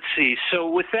Giant, let's see.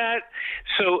 So at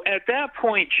that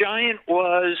point, Giant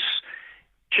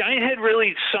had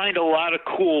really signed a lot of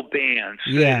cool bands.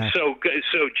 Yeah. So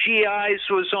GIs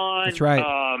was on. That's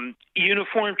right.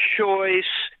 Uniform Choice,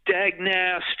 Dag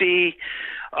Nasty.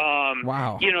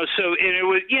 Wow. So it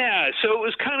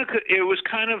was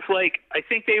kind of like, I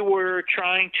think they were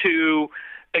trying to,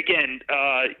 again,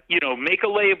 make a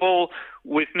label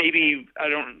with maybe,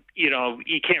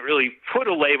 you can't really put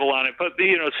a label on it, but,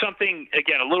 something,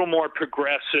 again, a little more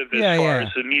progressive as far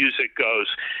as the music goes,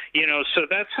 so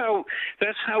that's how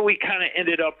we kind of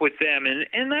ended up with them. And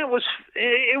it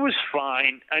was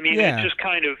fine. I mean, it just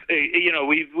kind of,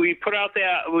 we put out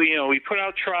we put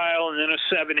out Trial and then a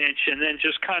 7-inch and then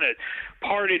just kind of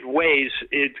parted ways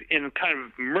in kind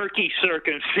of murky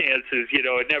circumstances,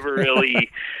 it never really,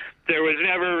 there was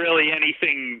never really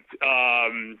anything,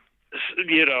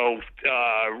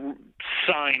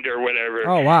 signed or whatever.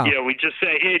 Oh, wow. We just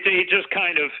say they just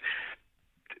kind of,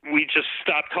 we just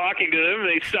stopped talking to them.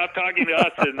 They stopped talking to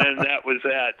us, and then that was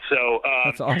that. So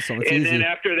that's awesome. It's and easy. then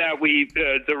after that,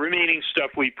 the remaining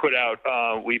stuff we put out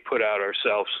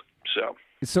ourselves.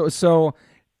 So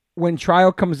when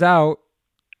Trial comes out,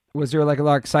 was there like a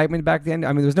lot of excitement back then? I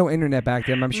mean, there was no internet back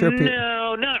then. I'm sure.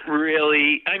 No, not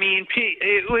really. I mean,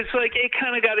 it was like it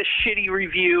kind of got a shitty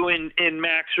review in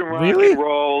Maximum Rock and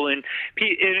Roll, and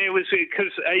it was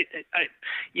because I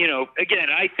again,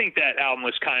 I think that album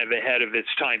was kind of ahead of its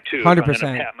time too. 100%.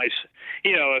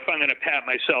 If I'm going to pat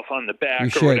myself on the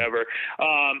back you or whatever.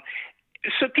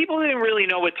 So people didn't really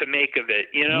know what to make of it.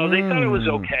 They thought it was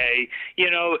okay.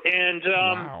 And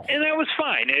that was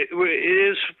fine. It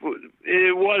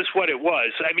was what it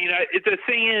was. I mean, the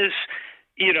thing is,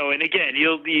 and again,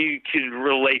 you can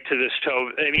relate to this,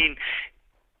 Tove. I mean,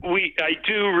 I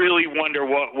do really wonder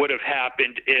what would have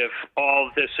happened if all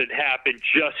of this had happened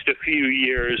just a few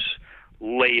years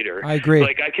later. I agree.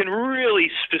 Like, I can really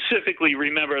specifically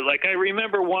remember, like, I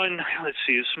remember one, let's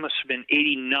see, this must have been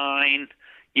 89.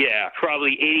 Yeah,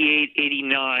 probably 88,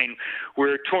 89.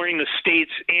 We're touring the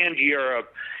States and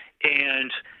Europe, and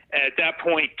at that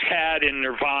point, Tad and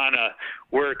Nirvana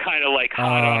were kind of like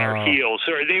hot on our heels,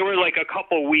 or they were like a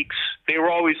couple weeks. They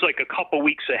were always like a couple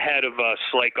weeks ahead of us,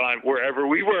 like on wherever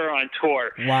we were on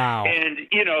tour. Wow. And and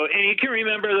you can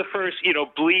remember the first,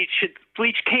 Bleach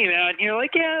came out, and you're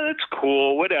like, yeah, that's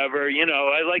cool, whatever.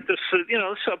 I like this,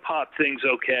 Sub Pop thing's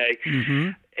okay.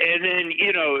 Mm-hmm. And then,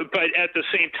 but at the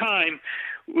same time,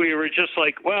 we were just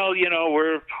like, well,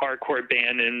 we're a hardcore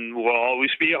band and we'll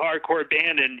always be a hardcore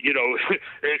band. And,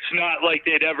 it's not like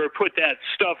they'd ever put that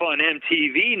stuff on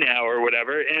MTV now or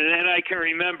whatever. And then I can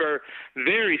remember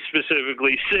very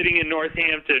specifically sitting in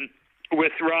Northampton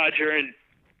with Roger and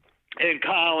and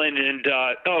Colin and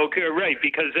okay, right,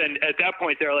 because then at that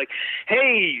point they're like,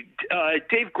 hey,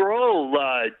 Dave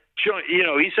Grohl,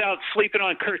 he's out sleeping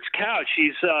on Kurt's couch.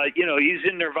 He's he's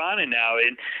in Nirvana now.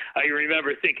 And I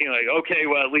remember thinking like, okay,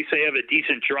 well at least they have a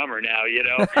decent drummer now,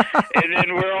 and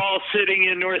then we're all sitting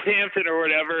in Northampton or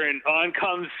whatever, and on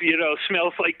comes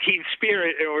Smells Like Teen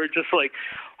Spirit, and we're just like,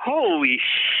 holy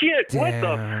shit, Damn. what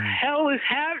the hell is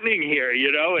happening here,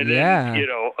 and Yeah. then,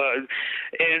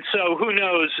 and so who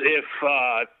knows if,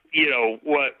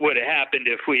 what would have happened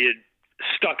if we had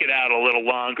stuck it out a little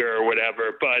longer or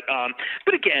whatever. But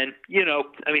again,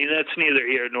 I mean, that's neither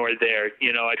here nor there.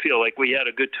 I feel like we had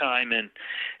a good time and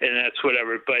that's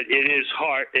whatever, but it is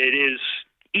hard. It is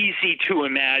easy to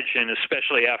imagine,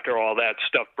 especially after all that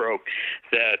stuff broke,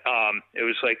 that it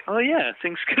was like, oh yeah,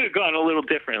 things could have gone a little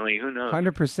differently. Who knows?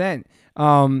 100%.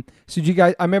 So did you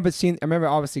guys? I remember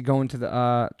obviously going to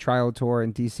the trial tour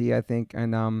in DC, I think,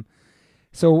 and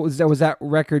so was that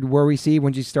record Were We See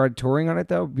when you started touring on it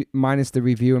though, minus the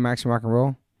review and Maximum Rock and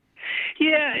Roll?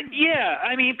 Yeah.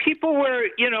 I mean, people were,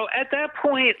 at that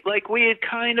point, like we had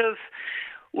kind of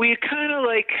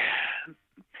like.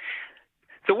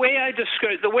 The way I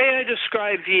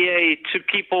describe VA to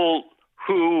people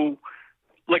who,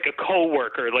 like a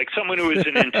coworker, like someone who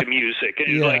isn't into music,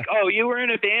 and Yeah. like, oh, you were in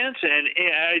a band, and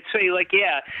I'd say like,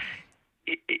 yeah,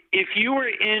 if you were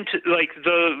into like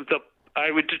I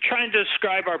would try and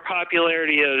describe our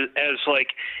popularity as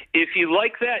like, if you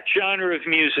like that genre of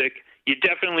music, you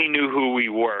definitely knew who we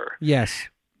were. Yes.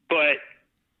 But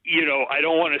I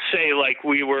don't want to say like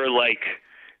we were like.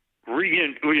 We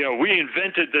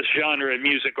invented this genre of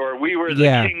music, or we were the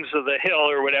kings of the hill,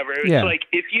 or whatever. It's like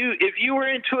if you were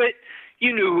into it,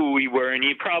 you knew who we were, and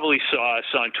you probably saw us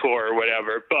on tour or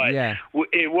whatever. But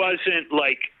it wasn't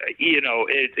like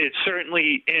it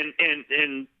certainly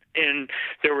and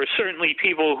there were certainly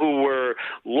people who were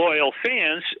loyal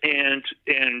fans, and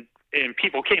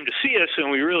people came to see us, and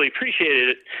we really appreciated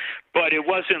it. But it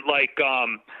wasn't like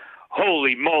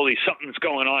holy moly, something's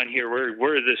going on here.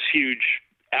 We're this huge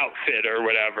outfit or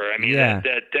whatever. I mean,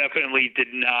 that definitely did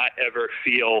not ever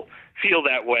feel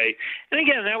that way. And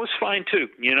again, that was fine too.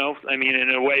 I mean, in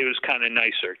a way, it was kind of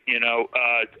nicer.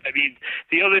 I mean,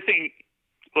 the other thing,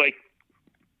 like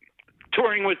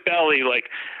touring with Belly, like.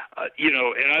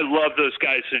 And I love those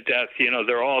guys to death.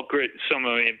 They're all great. Some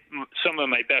of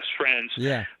my best friends.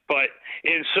 Yeah. But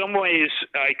in some ways,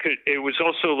 it was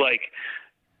also like.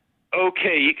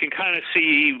 Okay, you can kind of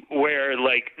see where,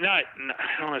 like, I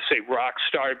don't want to say rock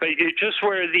star, but just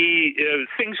where the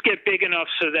things get big enough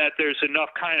so that there's enough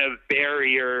kind of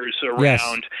barriers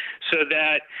around, so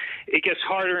that it gets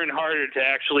harder and harder to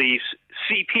actually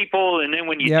see people. And then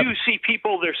when you do see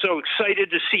people, they're so excited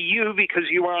to see you because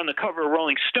you are on the cover of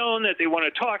Rolling Stone that they want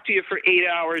to talk to you for 8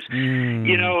 hours.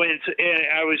 And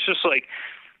I was just like,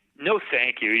 no,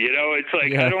 thank you. It's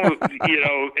like I don't.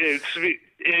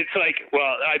 It's like,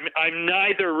 well, I'm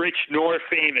neither rich nor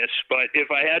famous, but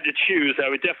if I had to choose, I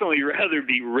would definitely rather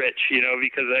be rich,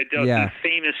 because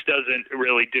famous doesn't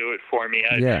really do it for me.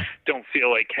 I don't feel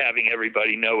like having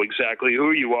everybody know exactly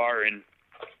who you are and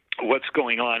what's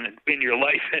going on in your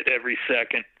life at every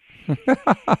second.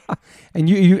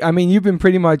 And I mean, you've been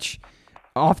pretty much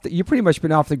you've pretty much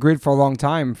been off the grid for a long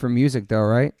time for music, though,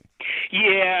 right?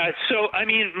 Yeah. So, I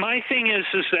mean, my thing is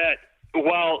that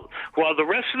while the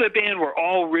rest of the band were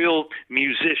all real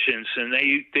musicians, and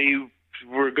they'll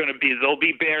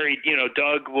be buried,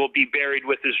 Doug will be buried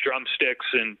with his drumsticks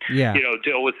and,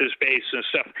 Dill with his bass and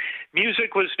stuff.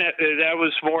 Music that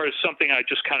was more something I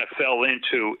just kind of fell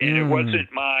into, and it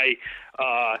wasn't my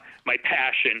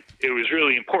passion. It was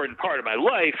really important part of my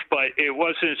life, but it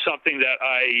wasn't something that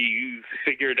I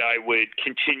figured I would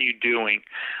continue doing.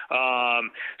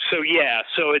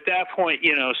 So at that point,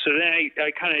 so then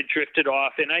I kind of drifted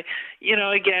off, and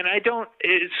again,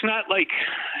 it's not like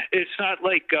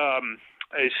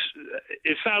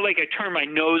I turn my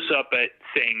nose up at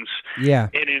things. Yeah.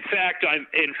 And in fact,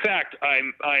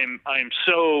 I'm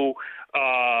so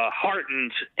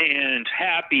heartened and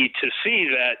happy to see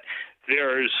that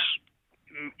there's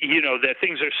that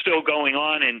things are still going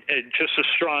on and just as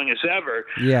strong as ever.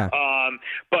 Yeah.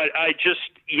 But I just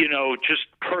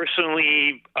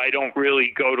personally, I don't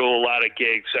really go to a lot of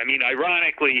gigs. I mean,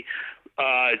 ironically,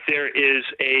 there is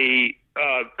a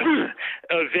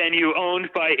venue owned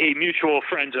by a mutual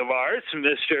friend of ours,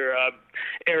 Mr.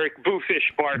 Eric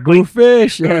Boofish Barkley.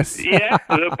 Boofish, yes. Yeah,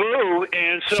 the Boo.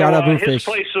 And so Shout out his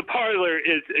place, the Parlor,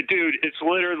 it's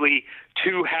literally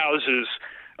 2 houses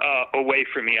away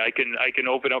from me. I can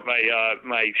open up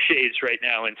my shades right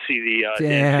now and see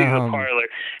the Parlor.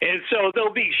 And so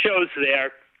there'll be shows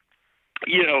there.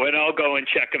 and I'll go and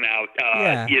check them out,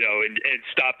 Yeah. and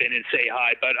stop in and say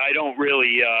hi. But I don't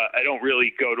really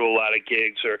go to a lot of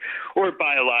gigs or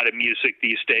buy a lot of music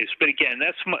these days. But again,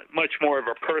 that's much more of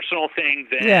a personal thing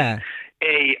than Yeah.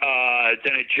 a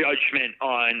judgment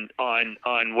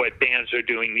on what bands are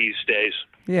doing these days.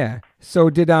 Yeah. So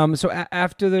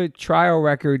after the trial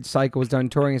record cycle was done,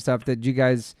 touring and stuff, did you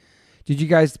guys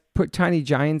put Tiny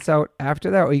Giants out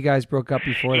after that, or you guys broke up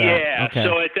before that? Yeah. Okay.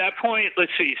 So at that point,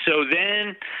 let's see. So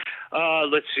then,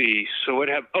 let's see. So what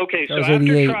happened? Okay. So was after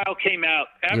 88. Trial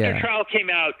came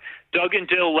out, Doug and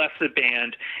Dill left the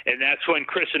band, and that's when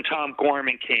Chris and Tom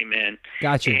Gorman came in.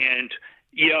 Gotcha. And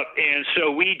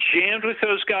so we jammed with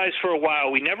those guys for a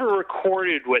while. We never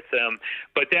recorded with them,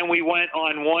 but then we went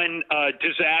on one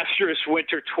disastrous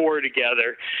winter tour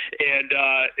together, and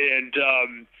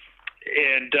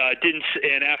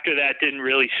after that didn't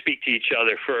really speak to each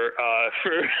other for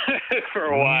for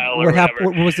a while. What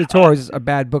happened? What was the tour? Was it a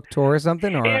bad book tour or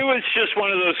something? Or it was just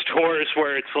one of those tours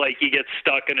where it's like you get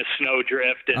stuck in a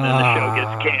snowdrift and then the show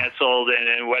gets canceled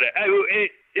and whatever.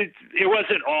 It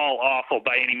wasn't all awful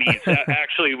by any means.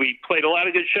 Actually, we played a lot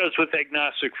of good shows with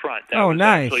Agnostic Front. That was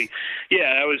nice.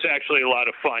 That was actually a lot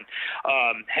of fun,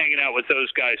 hanging out with those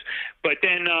guys. But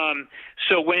then,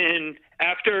 so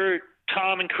after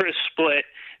Tom and Chris split,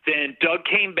 then Doug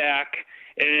came back,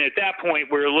 and at that point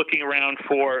we were looking around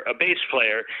for a bass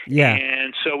player. Yeah.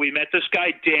 And so we met this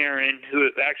guy Darren, who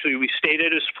actually we stayed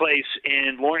at his place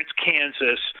in Lawrence,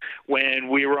 Kansas when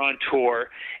we were on tour,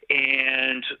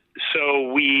 and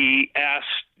so we asked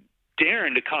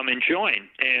Darren to come and join.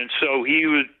 And so he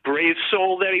was brave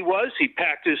soul that he was. He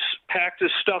packed his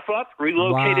stuff up,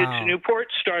 relocated to Newport,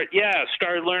 started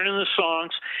learning the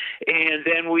songs, and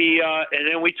then we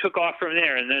took off from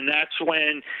there. And then that's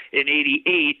when in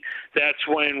 '88, that's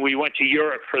when we went to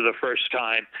Europe for the first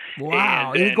time.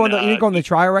 Wow. And You didn't go on the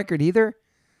trial record either?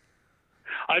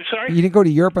 I'm sorry? You didn't go to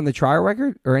Europe on the trial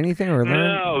record or anything? Or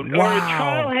No. Wow. Our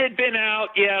trial had been out.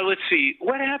 Yeah, let's see.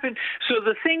 What happened? So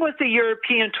the thing with the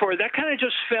European tour, that kind of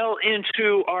just fell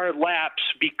into our laps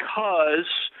because,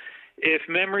 if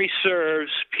memory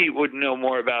serves, Pete would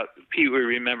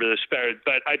remember this better,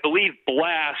 but I believe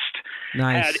Blast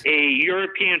had a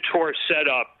European tour set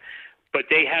up, but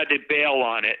they had to bail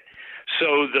on it.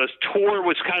 So the tour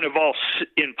was kind of all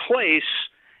in place.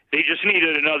 They just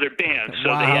needed another band, so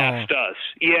they asked us.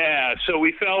 Yeah, so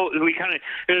it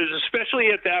was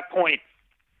especially at that point,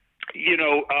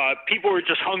 people were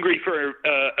just hungry for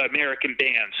American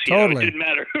bands. Totally. It didn't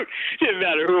matter who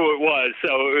it was. So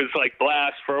it was like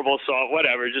Blast, Verbal Assault,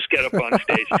 whatever. Just get up on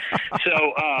stage.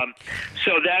 So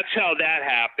that's how that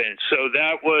happened. So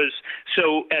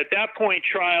at that point,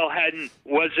 Trial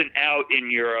wasn't out in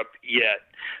Europe yet.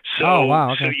 So,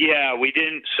 okay. So yeah, we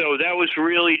didn't. So that was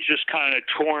really just kind of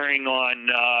touring on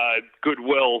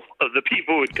goodwill of the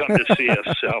people who would come to see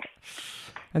us. So,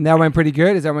 and that went pretty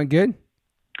good. Is that went good?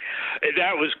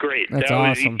 That was great. That's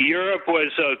awesome. Europe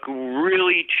was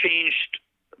really changed.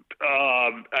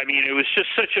 It was just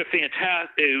such a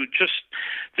fantastic. Just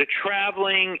the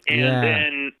traveling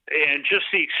and just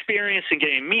the experience and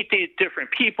getting to meet the different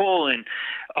people and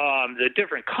the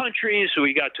different countries.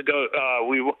 We got to go.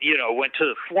 We went to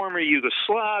the former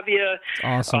Yugoslavia.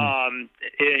 Awesome. And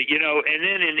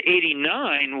then in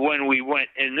 '89 when we went,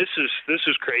 and this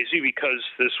is crazy because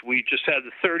we just had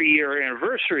the 30-year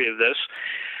anniversary of this.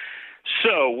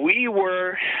 So we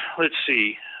were, let's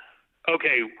see.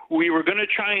 Okay, we were going to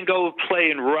try and go play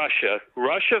in Russia.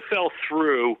 Russia fell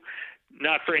through,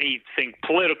 not for anything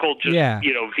political, just,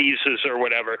 visas or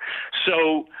whatever.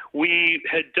 So we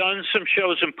had done some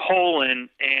shows in Poland,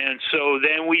 and so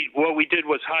then what we did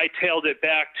was hightailed it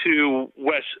back to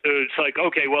West. It's like,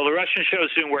 okay, well, the Russian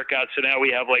shows didn't work out, so now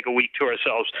we have like a week to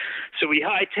ourselves. So we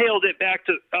hightailed it back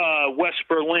to West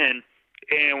Berlin.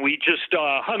 And we just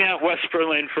hung out in West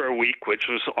Berlin for a week, which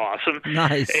was awesome.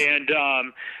 Nice. And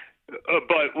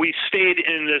but we stayed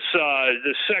in this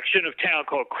section of town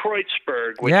called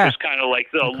Kreuzberg, which is kind of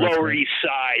like the Lower East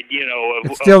Side,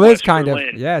 it still is West kind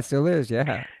Berlin. of. Yeah, it still is.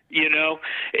 Yeah.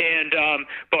 And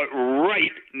but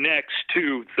right next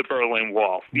to the Berlin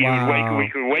Wall. We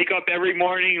could wake up every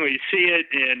morning, we see it,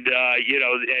 and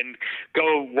and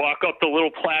go walk up the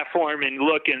little platform and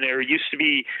look, and there used to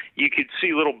be, you could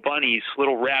see little bunnies,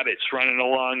 little rabbits running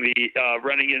along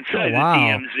running inside the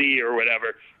DMZ or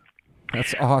whatever.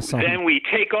 That's awesome. Then we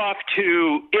take off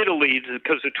to Italy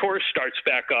because the tour starts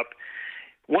back up.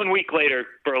 1 week later,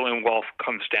 Berlin Wall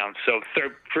comes down. So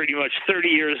pretty much 30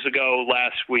 years ago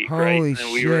last week, Holy right?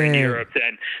 And we were in shit. Europe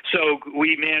then. So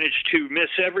we managed to miss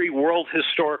every world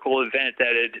historical event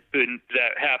that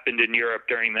happened in Europe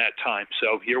during that time.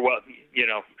 So you're welcome.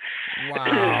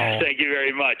 Wow. Thank you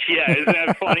very much. Yeah, isn't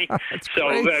that funny? So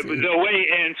crazy. the way,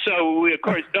 and so we, of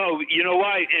course, you know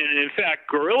why? And in fact,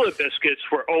 Gorilla Biscuits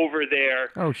were over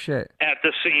there Oh shit. at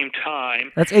the same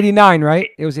time. That's 89,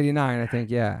 right? It was 89, I think.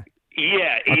 Yeah.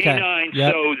 Yeah, Okay. 89.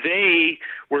 Yep. So they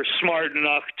were smart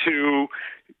enough to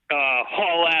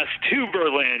haul ass to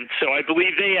Berlin. So I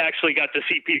believe they actually got to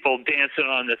see people dancing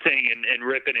on the thing and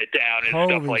ripping it down and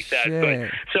stuff Holy like that. shit.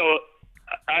 But so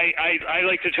I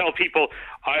like to tell people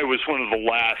I was one of the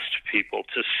last people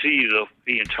to see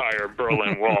the entire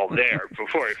Berlin Wall there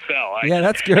before it fell. Yeah,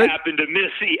 that's good. Happened to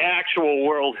miss the actual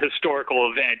world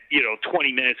historical event,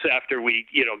 20 minutes after we,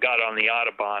 got on the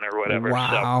Autobahn or whatever.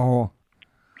 Wow. So,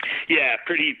 yeah,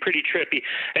 pretty trippy.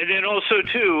 And then also,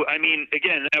 too, I mean,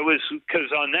 again, that was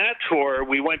because on that tour,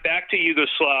 we went back to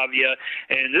Yugoslavia,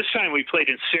 and this time we played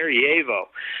in Sarajevo.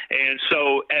 And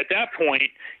so at that point,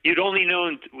 you'd only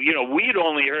known, we'd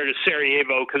only heard of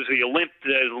Sarajevo because the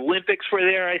Olympics were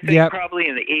there, I think, probably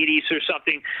in the 80s or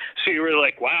something. So you were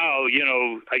like, wow,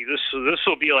 like this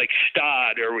will be like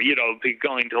Stade or, be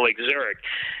going to like Zurich.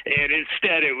 And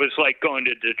instead, it was like going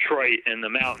to Detroit in the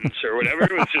mountains or whatever.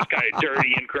 It was just kind of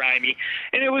dirty and grimy,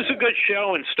 and it was a good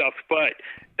show and stuff. But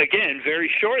again, very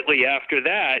shortly after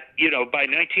that, by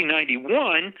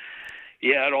 1991,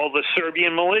 you had all the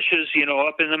Serbian militias,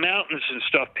 up in the mountains and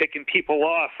stuff, picking people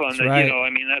off on the, right. I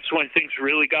mean, that's when things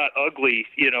really got ugly,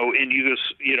 in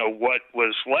what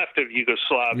was left of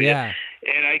Yugoslavia. Yeah.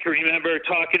 And I can remember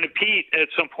talking to Pete at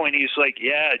some point. He's like,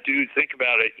 "Yeah, dude, think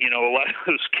about it. A lot of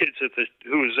those kids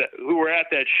who were at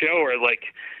that show are like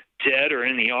dead or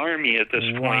in the army at this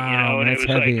point, and that's it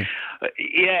was heavy. like,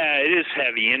 yeah, it is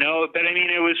heavy, but I mean,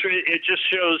 it just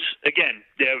shows, again,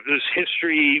 this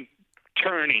history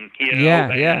turning, and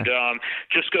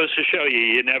just goes to show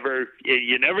you never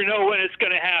know when it's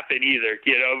going to happen either,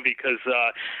 because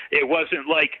it wasn't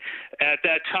like at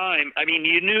that time, I mean,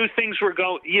 you knew things were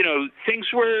things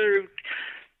were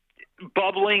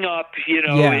bubbling up,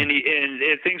 and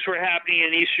things were happening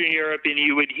in Eastern Europe, and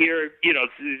you would hear,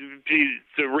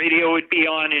 the radio would be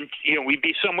on, and we'd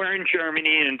be somewhere in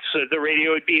Germany, and so the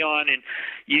radio would be on, and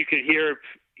you could hear,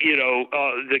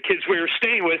 the kids we were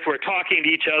staying with were talking to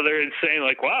each other and saying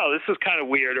like, "Wow, this is kind of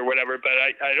weird" or whatever. But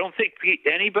I don't think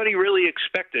anybody really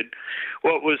expected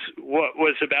what was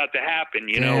about to happen,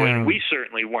 and we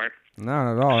certainly weren't.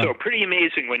 Not at all. So pretty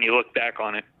amazing when you look back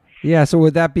on it. Yeah, so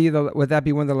would that be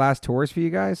one of the last tours for you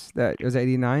guys? That was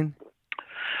 89?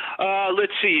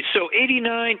 Let's see. So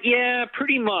 89, yeah,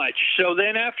 pretty much. So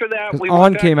then after that, we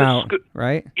On came out,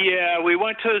 right? Yeah, we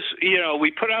went to, we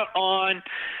put out On.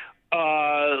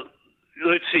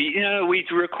 Let's see. We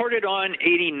recorded On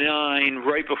 89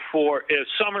 right before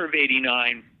summer of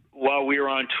 89 while we were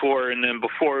on tour, and then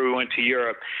before we went to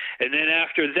Europe. And then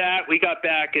after that, we got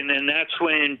back, and then that's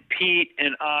when Pete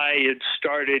and I had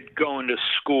started going to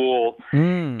school.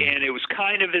 And it was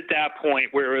kind of at that point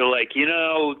where we were like,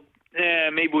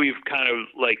 maybe we've kind of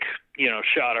like,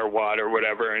 shot our wad or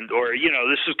whatever. Or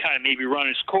this is kind of maybe run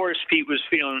its course. Pete was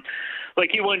feeling like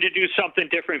he wanted to do something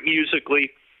different musically.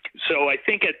 So I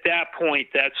think at that point,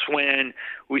 that's when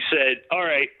we said, all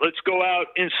right, let's go out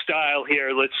in style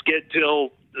here. Let's get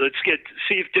Dill.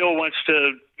 See if Dill wants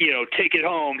to, take it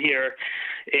home here.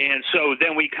 And so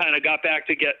then we kind of got back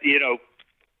to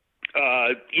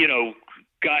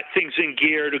got things in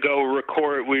gear to go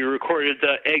record. We recorded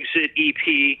the Exit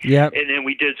EP. Yep. And then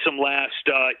we did some last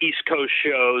East Coast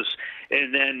shows.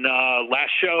 And then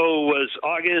last show was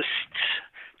August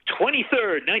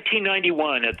 23rd,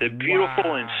 1991, at the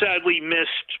beautiful and sadly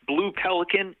missed Blue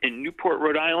Pelican in Newport,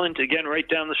 Rhode Island. Again, right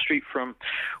down the street from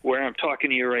where I'm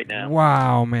talking to you right now.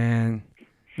 Wow, man.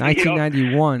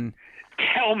 1991.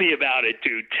 Tell me about it,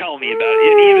 dude. Tell me about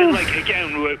it. And even like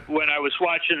again, when I was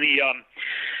watching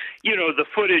the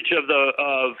footage of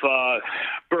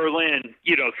Berlin,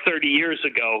 30 years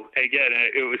ago. Again,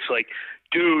 it was like,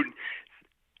 dude,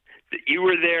 you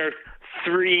were there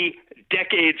 3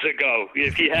 decades ago.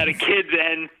 If you had a kid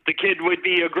then, the kid would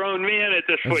be a grown man at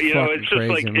this point. It's just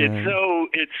crazy, like man.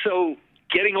 it's so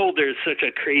getting older is such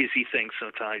a crazy thing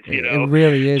sometimes. It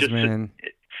really is, just, man.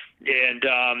 And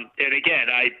again,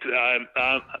 I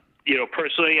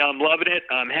personally, I'm loving it.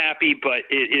 I'm happy, but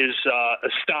it is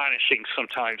astonishing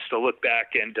sometimes to look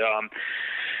back and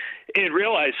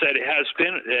realize that it has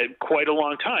been quite a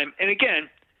long time. And again,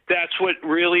 that's what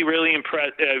really, really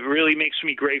really makes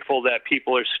me grateful that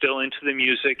people are still into the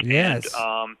music. Yes.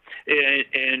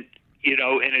 And you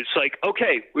know, and it's like,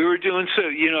 okay, we were doing so,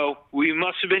 you know, we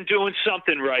must have been doing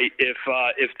something right if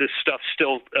this stuff's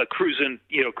still cruising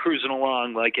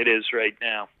along like it is right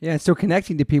now. Yeah, and still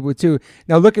connecting to people too.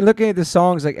 Now looking at the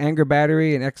songs like Anger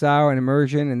Battery and Exile and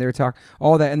Immersion, and they're talking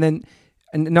all that, and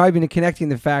now even connecting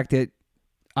the fact that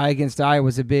Eye Against Eye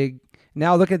was a big.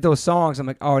 Now looking at those songs, I'm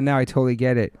like, oh, now I totally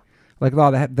get it. Like a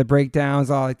lot of the breakdowns,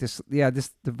 all like this,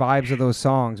 just the vibes of those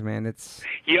songs, man.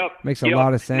 Makes a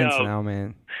lot of sense now,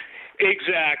 man.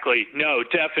 Exactly. No,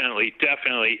 definitely.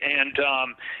 And,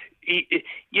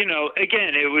 you know,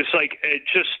 again, it was like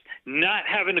just not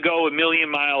having to go a million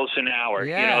miles an hour.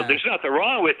 Yeah. You know, there's nothing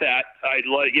wrong with that. Hey,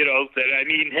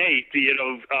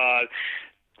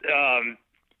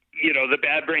 you know, the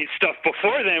Bad Brains stuff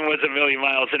before then was a million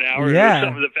miles an hour. Yeah. It was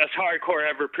some of the best hardcore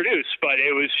ever produced, but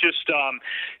it was just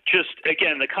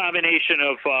again, the combination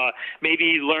of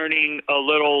maybe learning a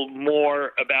little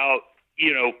more about,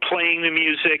 you know, playing the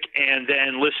music and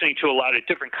then listening to a lot of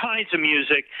different kinds of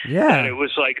music. Yeah. And it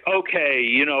was like, okay,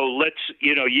 you know,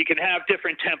 you can have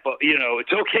different tempo, you know,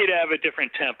 it's okay to have a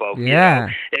different tempo. Yeah. You know?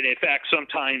 And in fact,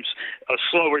 sometimes a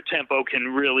slower tempo can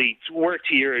really work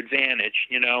to your advantage,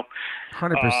 you know.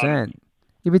 100%.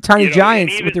 Even Tiny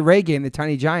Giants with the reggae and the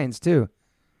Tiny Giants too.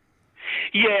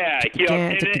 Yeah,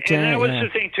 and that was the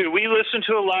thing too. We listened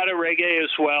to a lot of reggae as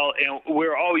well, and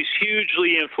we're always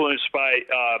hugely influenced by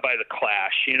the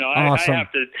Clash. You know, awesome. I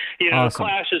have to. You know, the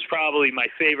Clash is probably my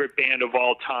favorite band of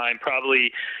all time.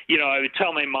 Probably, you know, I would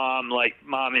tell my mom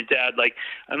and dad, like,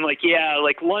 I'm like, yeah,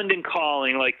 like London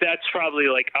Calling, like that's probably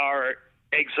like our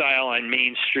Exile on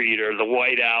Main Street or the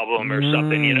White Album or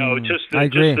something. You know, just the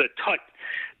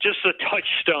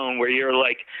touchstone where you're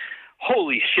like,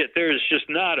 holy shit, there is just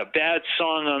not a bad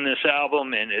song on this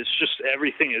album, and it's just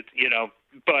everything, you know.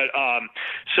 But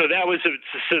so that was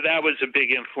a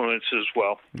big influence as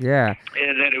well. Yeah.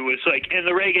 And then it was like, and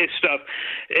the reggae stuff,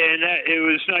 and that it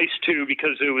was nice too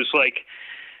because it was like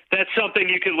that's something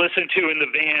you could listen to in the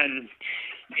van,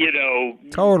 you know,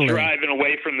 totally. Driving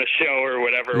away from the show or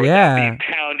whatever, without being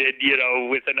pounded, you know,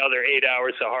 with another 8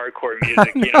 hours of hardcore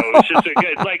music. You know, it's just a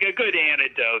good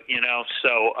antidote, you know.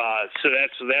 So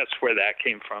that's where that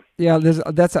came from. Yeah,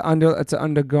 that's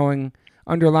an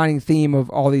underlining theme of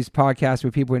all these podcasts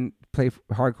where people play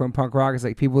hardcore and punk rock. Is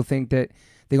like people think that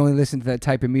they only listen to that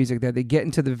type of music, that they get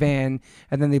into the van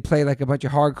and then they play like a bunch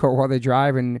of hardcore while they're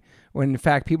driving, when in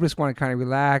fact people just want to kind of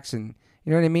relax and,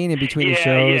 you know what I mean, in between the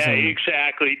shows. Yeah,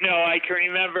 exactly. No, I can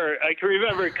remember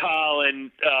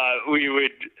Colin. I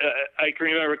can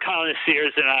remember Colin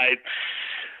Sears and I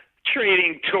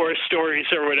trading tour stories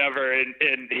or whatever, and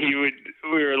we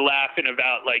were laughing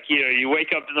about, like, you know, you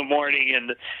wake up in the morning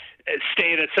and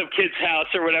staying at some kid's house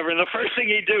or whatever, and the first thing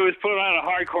you do is put on a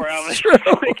hardcore album.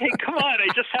 Like, hey, come on, I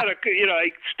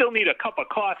still need a cup of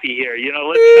coffee here, you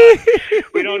know.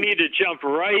 We don't need to jump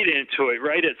right into it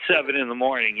right at 7 in the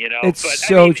morning, you know. It's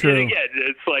true. Again,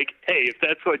 it's like, hey, if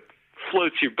that's what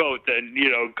floats your boat, then,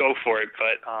 you know, go for it.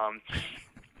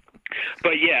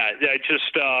 But yeah, I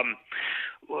just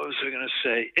what was I going to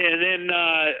say? And then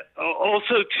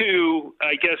also, too,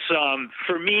 I guess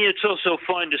for me, it's also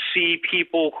fun to see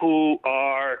people who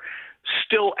are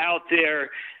still out there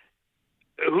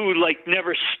who, like,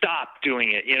 never stopped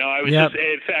doing it. You know, I was just,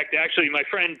 in fact, actually, my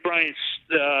friend Brian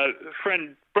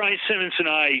Simmons and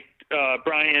I,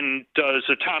 Brian does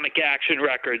Atomic Action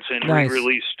Records, and we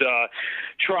released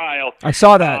Trial. I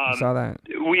saw that.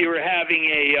 We were having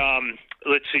a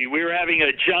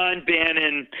John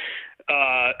Bannon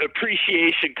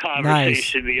appreciation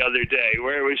conversation the other day,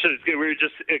 where it was just, we were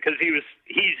just, because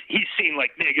he's seen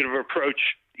like Negative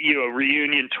Approach, you know,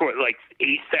 reunion tour, like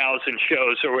 8,000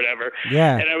 shows or whatever.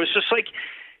 Yeah. And I was just like,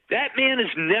 that man has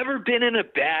never been in a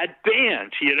bad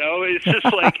band, you know. It's just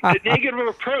like the Negative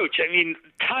Approach. I mean,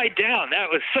 Tied Down, that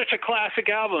was such a classic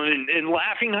album, and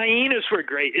Laughing Hyenas were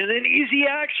great, and then Easy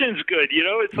Action's good, you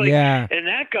know. It's like, and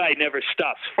that guy never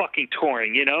stops fucking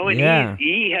touring, you know. And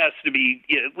he has to be,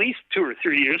 you know, at least 2 or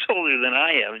 3 years older than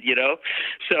I am, you know.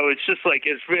 So it's just like,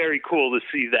 it's very cool to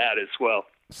see that as well.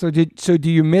 Do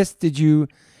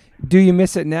you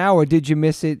miss it now, or did you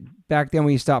miss it back then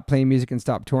when you stopped playing music and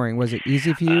stopped touring? Was it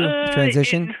easy for you to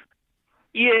transition?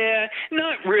 Yeah,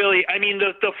 not really. I mean,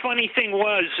 the funny thing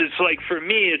was, it's like, for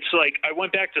me, it's like I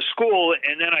went back to school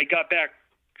and then I got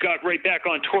right back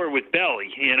on tour with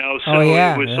Belly, you know. So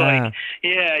it was like,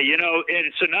 you know,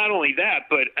 and so not only that,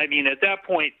 but I mean, at that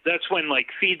point, that's when like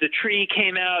Feed the Tree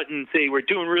came out and they were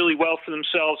doing really well for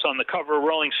themselves on the cover of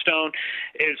Rolling Stone.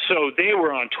 And so they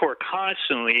were on tour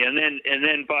constantly. And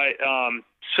then by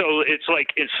So it's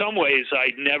like in some ways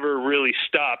I never really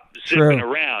stopped zipping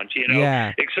True. around,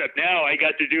 Yeah. except now I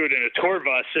got to do it in a tour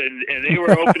bus, and they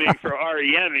were opening for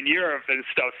REM in Europe and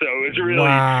stuff. So it was really,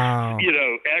 Wow.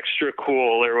 extra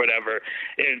cool or whatever.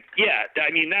 And yeah,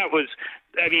 I mean, I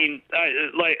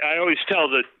always tell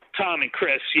Tom and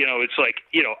Chris, it's like,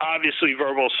 obviously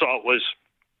Verbal Assault was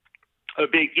a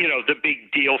big, the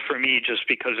big deal for me just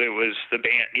because it was the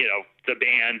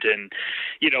band and,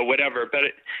 whatever.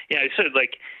 But, I said,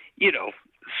 like,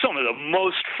 some of the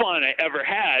most fun I ever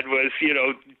had was,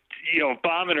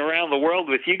 bombing around the world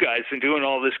with you guys and doing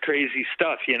all this crazy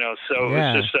stuff, so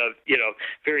Yeah. it was just a,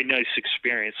 very nice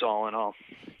experience all in all.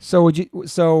 So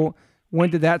when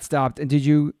did that stop? And did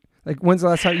you, like, when's the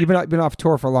last time you've been off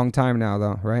tour for a long time now,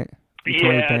 though, right?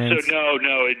 Yeah, so no,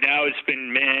 now it's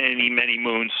been many, many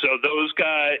moons. So those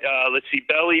guys, let's see,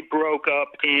 Belly broke up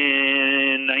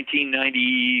in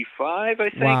 1995, I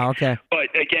think. Wow, okay.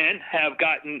 But again,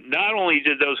 not only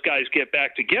did those guys get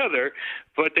back together,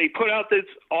 but they put out this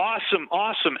awesome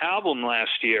album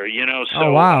last year, So,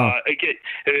 oh, wow. Again,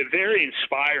 very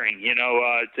inspiring,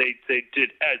 they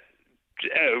did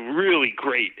really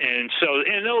great, and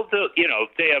they'll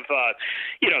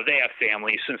they have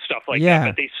families and stuff like Yeah.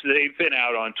 that, but they've been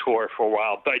out on tour for a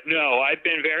while. But no, I've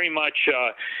been very much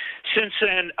since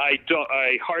then. I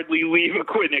hardly leave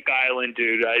Aquidneck Island,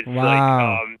 dude.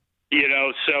 Wow.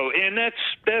 So and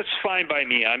that's fine by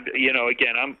me. I'm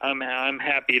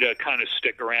happy to kind of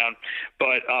stick around,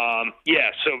 but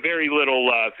so very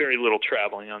little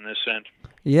traveling on this end.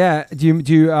 Yeah. Do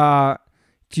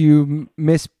you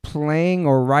miss playing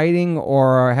or writing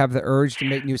or have the urge to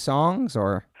make new songs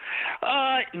or?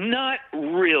 Not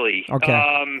really. Okay.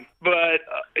 But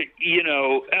I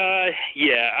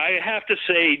have to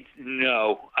say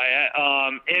no.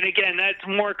 And again, that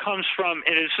more comes from,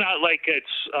 and it's not like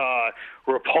it's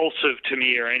repulsive to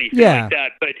me or anything like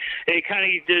that. But it kind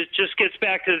of just gets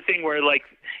back to the thing where, like,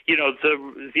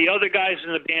 the other guys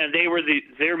in the band,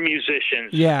 they're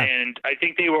musicians, and I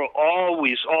think they will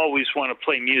always want to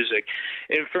play music.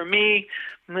 And for me,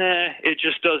 it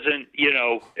just doesn't.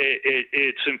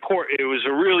 It's important. It was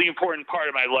a really important part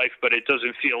of my life, but it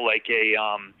doesn't feel like a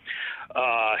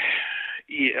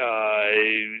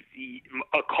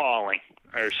calling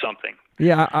or something.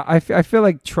 Yeah, I feel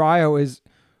like Trio is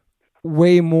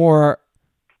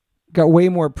got way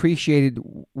more appreciated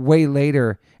way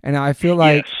later, and I feel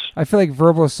like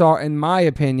Verbal Assault, in my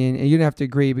opinion, and you don't have to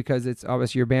agree because it's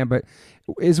obviously your band, but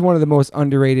is one of the most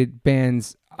underrated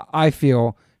bands I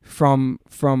feel from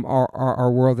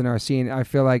our world and our scene. I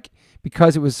feel like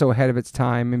because it was so ahead of its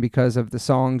time, and because of the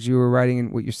songs you were writing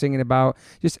and what you're singing about,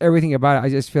 just everything about it, I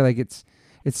just feel like it's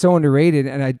so underrated.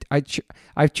 And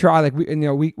I've tried, like, we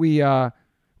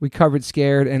covered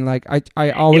Scared, and like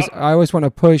I always want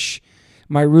to push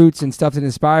my roots and stuff that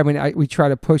inspired me. We try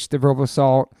to push the Verbal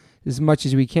Assault as much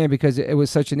as we can because it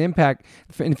was such an impact.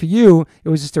 And for you, it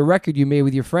was just a record you made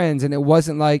with your friends, and it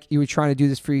wasn't like you were trying to do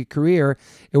this for your career.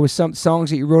 It was some songs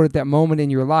that you wrote at that moment in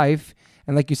your life,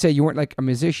 and like you said, you weren't like a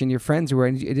musician, your friends were,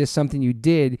 and it is something you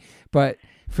did. But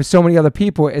for so many other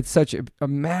people, it's such a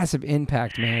massive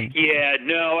impact, man. Yeah,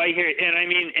 no, I hear it. And I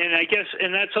mean, and I guess,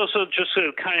 and that's also just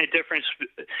a kind of difference.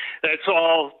 That's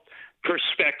all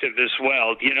perspective as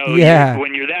well.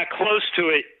 When you're that close to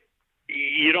it,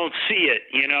 you don't see it,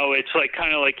 it's like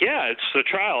kind of like, it's the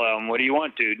Trial album. What do you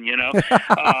want, dude?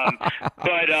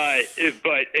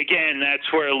 But again, that's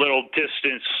where a little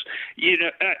distance,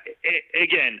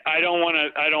 again, I don't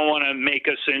want to make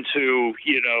us into,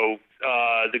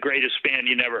 the greatest band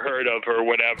you never heard of or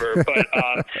whatever.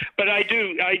 But I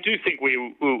do think we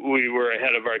were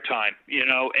ahead of our time, and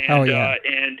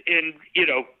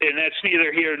that's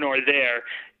neither here nor there.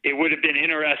 It would have been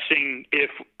interesting if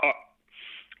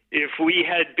we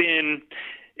had been,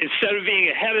 instead of being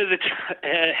ahead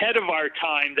of our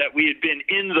time, that we had been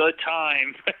in the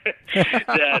time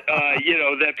that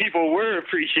that people were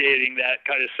appreciating that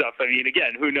kind of stuff. I mean,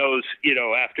 again, who knows?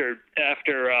 After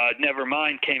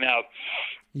Nevermind came out,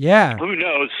 who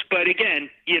knows? But again,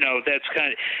 that's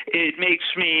kind of, it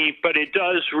makes me, but it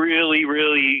does really,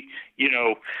 really,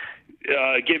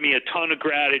 give me a ton of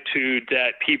gratitude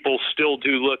that people still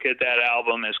do look at that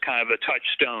album as kind of a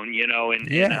touchstone, and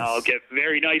I'll get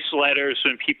very nice letters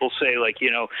when people say, like,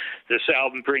 this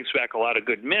album brings back a lot of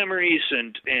good memories,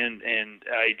 and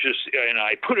I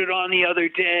put it on the other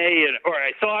day, or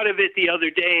I thought of it the other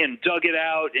day and dug it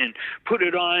out and put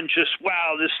it on, just,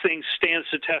 wow, this thing stands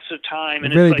the test of time.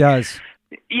 And it really does.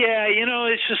 Yeah,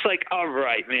 it's just like, all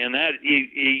right, man. That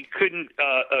you couldn't.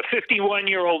 A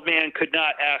 51-year-old man could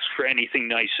not ask for anything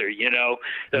nicer.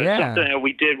 That's Yeah. something that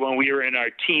we did when we were in our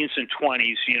teens and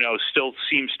 20s. Still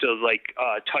seems to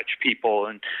touch people,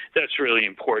 and that's really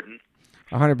important.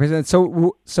 100%.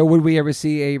 So would we ever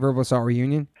see a Verbal Assault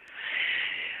reunion?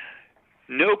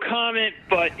 No comment,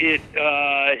 but it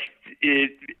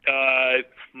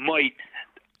might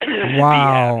be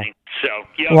Wow. happening. So,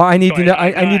 yep. Well, I need to know.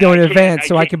 I need to know in advance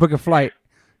so I can't- can book a flight.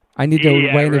 I need to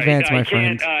Yeah, way in right. advance, my I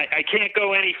friend. can't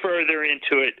go any further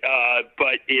into it,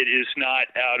 but it is not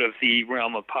out of the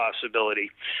realm of possibility.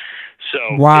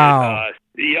 So, Wow.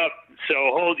 yep.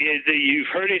 So you've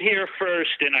heard it here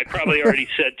first, and I probably already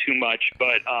said too much,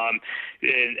 but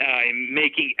and I'm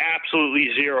making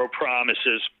absolutely zero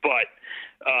promises, but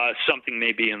something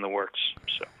may be in the works.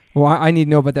 So. Well, I need to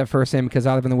know about that first, Sam, because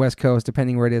I live on the West Coast.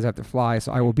 Depending where it is, I have to fly,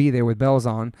 so I will be there with bells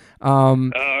on. All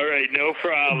right, no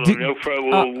problem. No problem.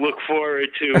 We'll look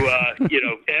forward to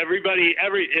everybody.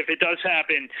 If it does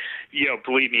happen,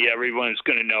 believe me, everyone's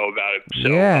going to know about it.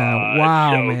 So, yeah.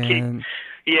 Wow, man.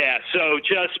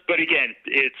 But again,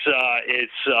 it's.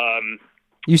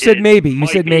 You said maybe. You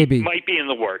said maybe. Might be in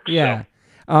the works. Yeah.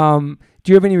 So.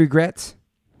 Do you have any regrets?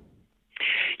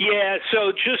 Yeah,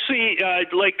 so just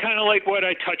kind of like what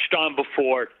I touched on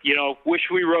before.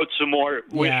 Wish we wrote some more.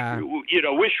 Yeah.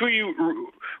 Wish we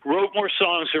wrote more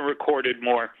songs and recorded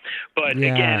more. But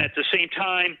again, at the same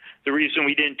time, the reason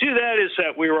we didn't do that is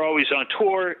that we were always on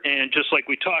tour, and just like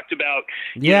we talked about,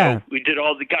 we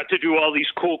got to do all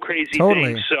these cool, crazy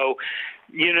things. So.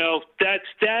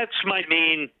 That's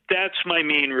my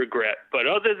main regret. But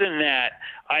other than that,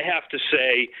 I have to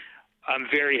say I'm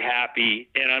very happy,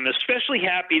 and I'm especially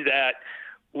happy that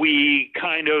we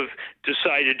kind of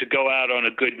decided to go out on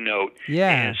a good note. Yeah.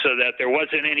 And so that there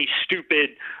wasn't any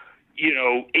stupid,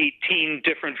 18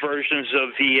 different versions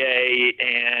of VA,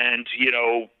 and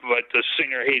but the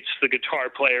singer hates the guitar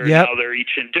player. Yep. Now they're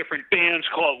each in different bands.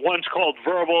 One's called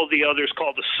Verbal, the other's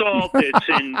called Assault. It's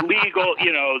in legal.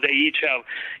 They each have.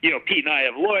 Pete and I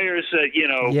have lawyers.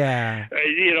 Yeah.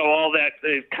 All that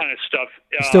kind of stuff.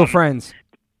 Still friends.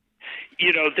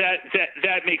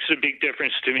 That makes a big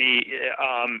difference to me,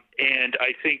 and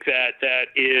I think that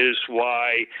is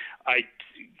why I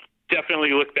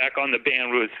definitely look back on the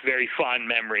band with very fond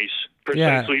memories,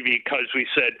 precisely because we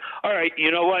said, all right, you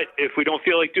know what, if we don't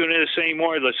feel like doing this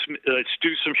anymore, let's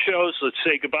do some shows, let's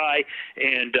say goodbye,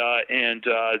 and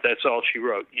that's all she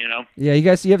wrote. Yeah,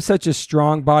 you have such a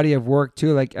strong body of work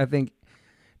too. Like, I think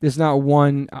there's not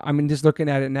one. I mean, just looking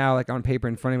at it now, like on paper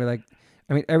in front of me, like.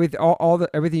 I mean,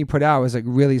 everything you put out was like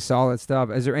really solid stuff.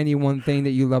 Is there any one thing that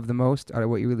you love the most out of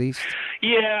what you released?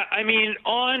 Yeah, I mean,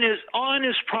 On is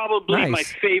probably my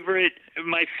favorite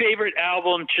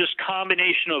album, just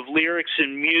combination of lyrics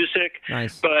and music.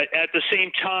 Nice. But at the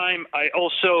same time, I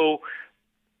also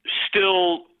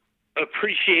still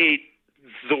appreciate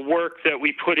the work that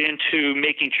we put into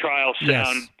making Trial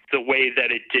sound the way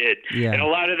that it did. Yeah. And a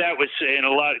lot of that was, and a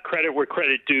lot of credit where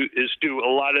credit is due, a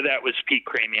lot of that was Pete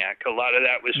Kramiak. A lot of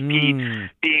that was Pete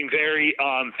being very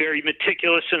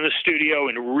meticulous in the studio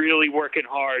and really working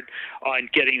hard on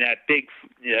getting that big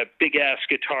ass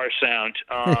guitar sound.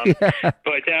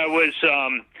 But that was,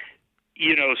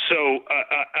 so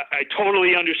I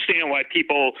totally understand why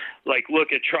people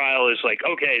look at Trial as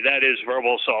okay, that is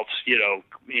Verbal Assault's,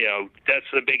 that's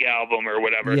the big album or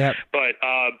whatever. Yep. But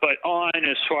On,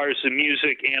 as far as the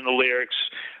music and the lyrics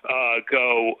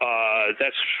go,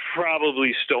 that's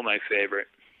probably still my favorite.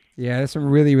 Yeah, there's some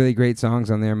really, really great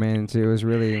songs on there, man, too. It was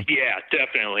really... Yeah,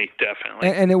 definitely.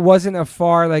 And it wasn't a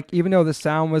far, even though the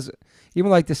sound was... Even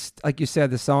this, like you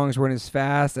said, the songs weren't as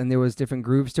fast and there was different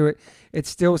grooves to it, it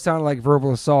still sounded like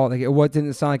Verbal Assault. It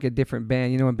didn't sound like a different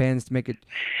band. When bands try different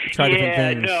things.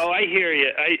 Yeah, no, I hear you.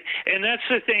 And that's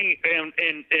the thing.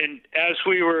 And as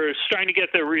we were starting to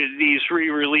get these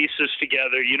re-releases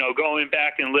together, going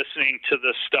back and listening to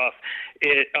the stuff,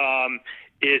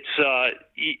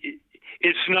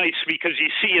 it's nice because you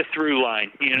see a through line,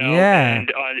 Yeah.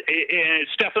 and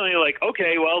it's definitely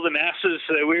okay, well, the masses,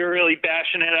 we were really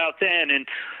bashing it out then, and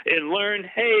learn,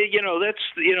 hey,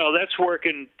 that's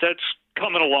working, that's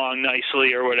coming along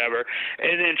nicely or whatever,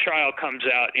 and then Trial comes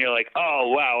out and you're like, oh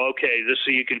wow, okay,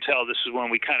 so you can tell this is when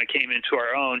we kind of came into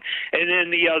our own, and then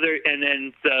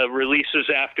the releases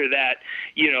after that,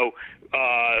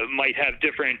 might have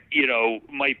different,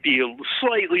 might be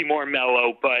slightly more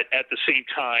mellow, but at the same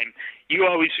time, you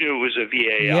always knew it was a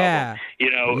VA album,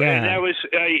 and that was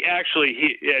I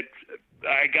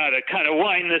got to kind of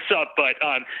wind this up, but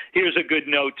here's a good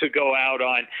note to go out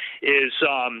on is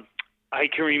I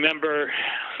can remember,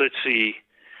 let's see,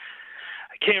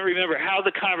 I can't remember how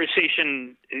the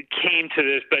conversation came to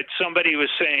this, but somebody was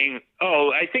saying,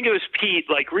 "Oh, I think it was Pete,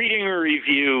 like reading a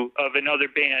review of another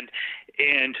band,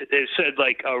 and it said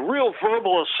like a real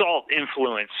verbal assault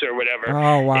influence or whatever."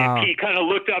 Oh, wow. And Pete kind of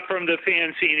looked up from the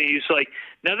fan scene, and he's like,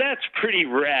 "Now that's pretty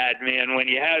rad, man. When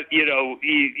you have, you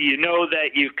know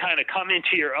that you've kind of come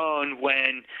into your own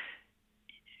when."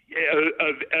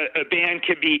 A band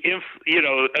can be,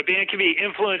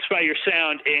 influenced by your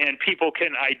sound, and people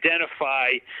can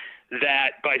identify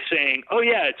that by saying, "Oh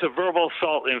yeah, it's a verbal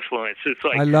assault influence." It's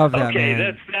like, I love that, okay,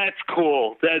 man. that's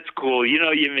cool. That's cool. You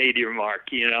know, you made your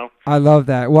mark. You know. I love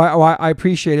that. Well, I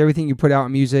appreciate everything you put out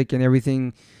in music and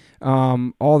everything,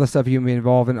 all the stuff you've been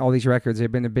involved in. All these records,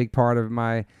 they've been a big part of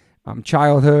my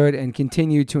childhood and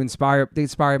continue to inspire. They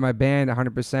inspire my band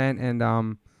 100%.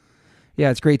 And yeah,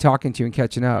 it's great talking to you and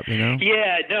catching up, you know?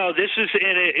 Yeah, no, this is,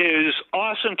 and it is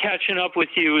awesome catching up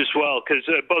with you as well, because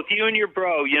both you and your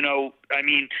bro, you know, I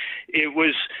mean, it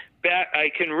was back, I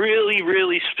can really,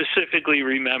 really specifically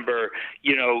remember,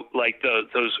 you know, like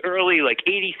those early, like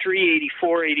 83,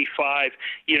 84, 85,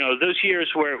 you know, those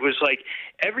years where it was like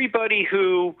everybody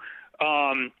who,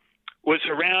 was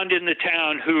around in the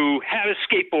town who had a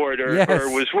skateboard or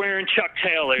was wearing Chuck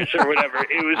Taylors or whatever.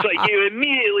 It was like you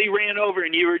immediately ran over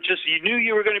and you knew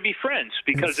you were going to be friends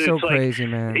because it's so like, crazy,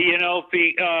 man. You know,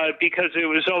 because it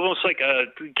was almost like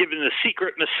giving the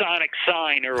secret Masonic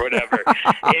sign or whatever.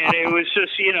 And it was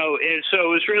just, you know, and so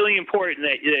it was really important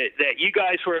that you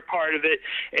guys were a part of it.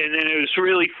 And then it was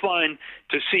really fun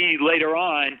to see later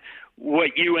on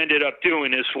what you ended up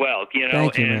doing as well, you know.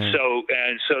 Thank you, and man. so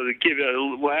to give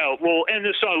we'll end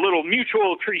this on a little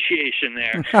mutual appreciation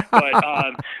there.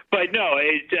 But no,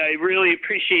 I really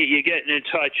appreciate you getting in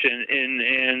touch,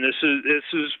 and this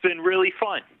has been really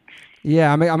fun.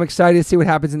 Yeah, I'm excited to see what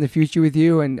happens in the future with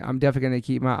you, and I'm definitely going to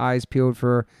keep my eyes peeled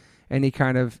for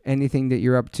anything that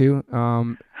you're up to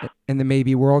in the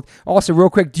maybe world. Also, real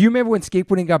quick, do you remember when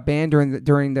skateboarding got banned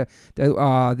during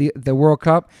the World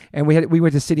Cup, and we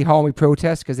went to City Hall and we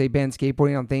protested because they banned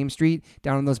skateboarding on Thames Street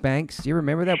down on those banks? Do you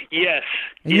remember that? Yes.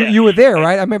 And you were there,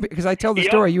 right? I remember because I tell the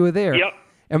story. You were there. Yep.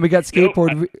 And we got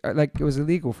skateboard like it was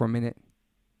illegal for a minute.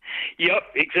 Yep,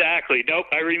 exactly. Nope,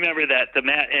 I remember that.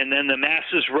 And then the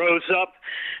masses rose up,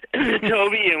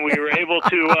 Toby, and we were able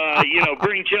to,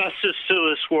 bring justice to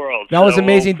this world. That was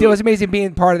amazing. It was amazing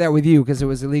being part of that with you because it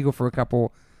was illegal for a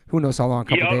couple, who knows how long,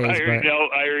 days.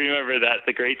 I remember that,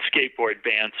 the great skateboard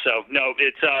band. So no,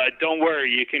 it's don't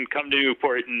worry, you can come to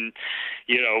Newport and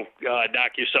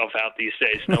knock yourself out these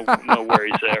days. No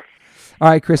worries there. All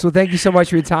right, Chris. Well, thank you so much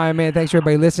for your time, man. Thanks for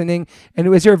everybody listening.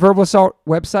 And is there a Verbal Assault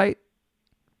website?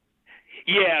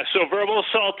 Yeah, so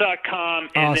verbalassault.com,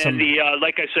 and awesome. Then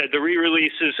like I said, the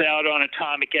re-release is out on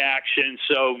Atomic Action,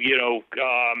 so,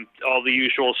 all the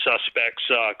usual suspects,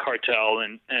 Cartel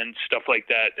and stuff like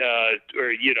that,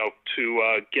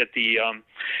 to get the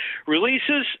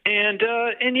releases, and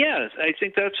yeah, I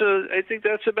think that's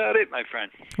about it, my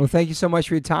friend. Well, thank you so much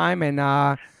for your time, and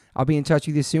I'll be in touch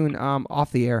with you soon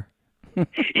off the air.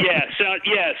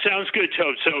 Sounds good,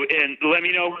 Tobe. So, and let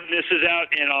me know when this is out,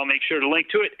 and I'll make sure to link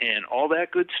to it and all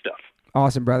that good stuff.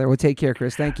 Awesome, brother. Well, take care,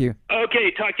 Chris. Thank you. Okay,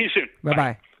 talk to you soon.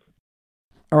 Bye-bye.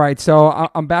 All right, so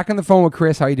I'm back on the phone with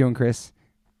Chris. How you doing, Chris?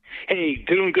 Hey,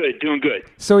 doing good.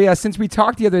 So, yeah, since we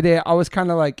talked the other day, I was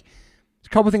kind of like, a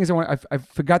couple of things I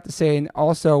forgot to say, and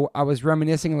also I was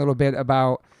reminiscing a little bit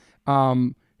about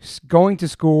going to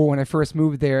school when I first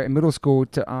moved there in middle school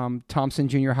to Thompson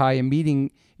Junior High and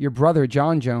meeting your brother,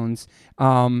 John Jones.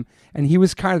 And he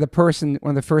was kind of one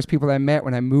of the first people I met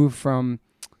when I moved from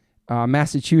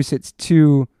Massachusetts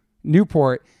to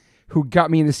Newport, who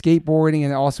got me into skateboarding,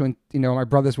 and also, my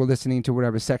brothers were listening to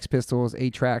whatever, Sex Pistols,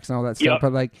 8-Tracks and all that stuff.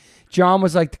 But like, John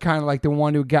was like the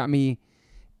one who got me,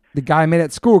 the guy I met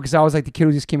at school, because I was like the kid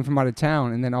who just came from out of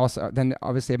town. And then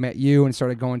obviously I met you and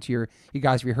started going to you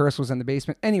guys' rehearsals in the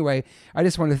basement. Anyway, I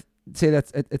just want to say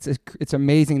that it's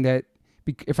amazing that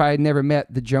if I had never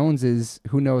met the Joneses,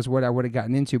 who knows what I would have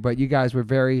gotten into. But you guys were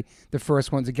the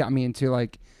first ones that got me into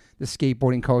like the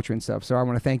skateboarding culture and stuff. So I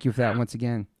want to thank you for that once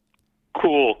again.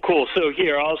 Cool. So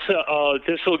here, also,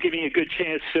 this will give me a good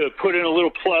chance to put in a little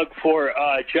plug for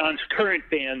John's current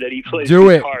band that he plays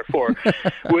guitar for,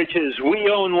 which is We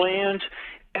Own Land.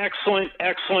 Excellent,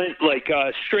 like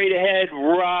straight ahead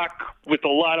rock, with a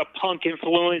lot of punk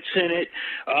influence in it.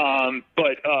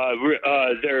 But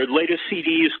their latest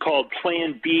CD is called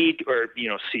Plan B, or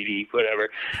CD, whatever.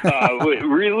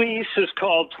 Release is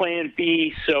called Plan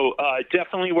B, so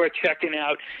definitely worth checking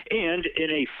out. And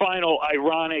in a final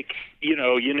ironic, you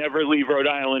never leave Rhode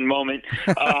Island moment,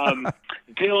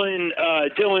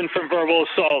 Dylan from Verbal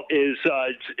Assault is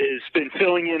been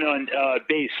filling in on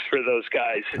bass for those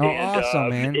guys. Oh, awesome,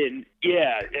 man.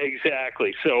 Yeah,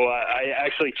 exactly. So I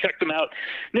actually checked them out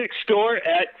next door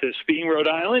at this being Rhode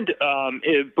Island,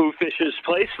 in Boo Fish's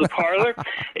place, the parlor,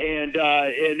 and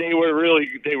they were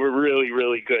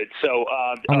really good. So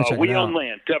We Own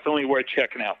Land, definitely worth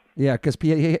checking out. Yeah, because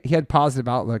he had Positive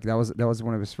Outlook. That was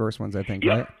one of his first ones, I think.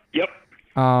 Yep. Right? Yep.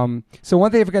 So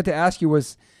one thing I forgot to ask you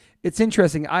was, it's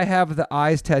interesting. I have the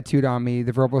eyes tattooed on me,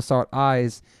 the Verbal Assault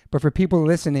eyes, but for people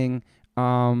listening,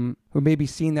 who maybe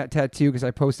seen that tattoo, because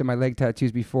I posted my leg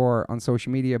tattoos before on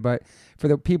social media, but for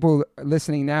the people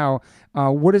listening now,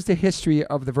 what is the history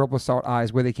of the Verbal Assault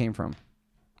eyes, where they came from,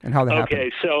 and how they happened?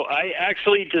 Okay, so I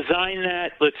actually designed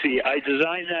that. Let's see, I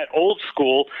designed that old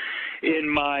school in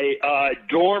my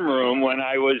dorm room when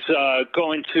I was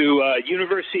going to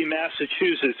University of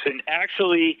Massachusetts, and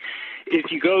actually,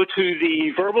 if you go to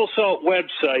the Verbal Assault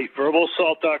website,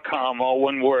 verbalassault.com, all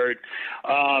one word.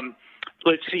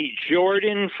 Let's see,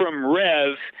 Jordan from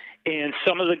Rev and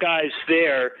some of the guys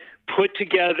there put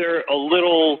together a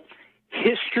little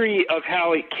history of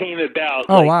how it came about.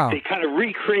 Oh, wow. They kind of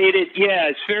recreated. Yeah,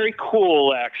 it's very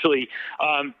cool, actually,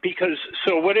 because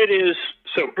what it is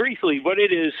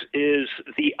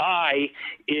the eye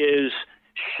is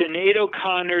Sinead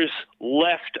O'Connor's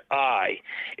left eye.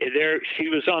 She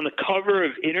was on the cover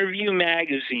of Interview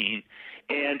magazine,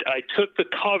 and I took the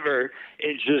cover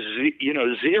and just,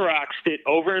 Xeroxed it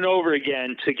over and over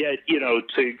again to get,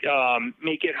 to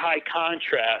make it high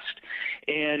contrast.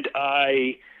 And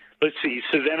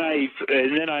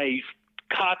then I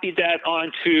copied that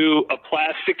onto a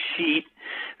plastic sheet,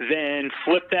 then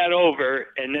flipped that over,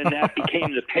 and then that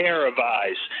became the pair of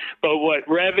eyes. But what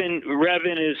Rev and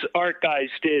his art guys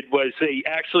did was they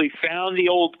actually found the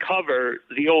old cover,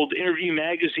 the old Interview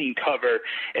magazine cover,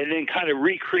 and then kind of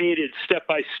recreated step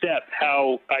by step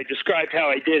how I described how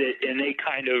I did it, and they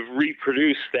kind of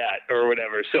reproduced that or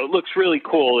whatever. So it looks really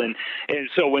cool. And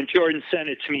so when Jordan sent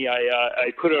it to me,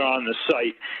 I put it on the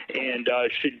site, and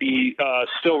should be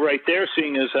still right there,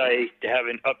 seeing as I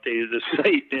haven't updated the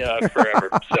site forever.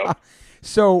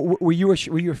 So were you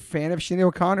a fan of Sinead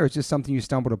O'Connor, or is this something you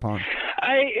stumbled upon?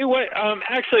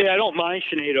 Actually, I don't mind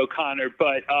Sinead O'Connor,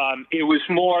 but it was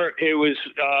more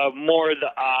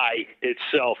the eye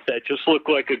itself that just looked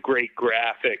like a great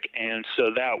graphic, and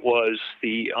so that was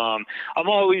the. I've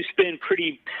always been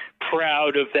pretty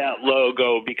proud of that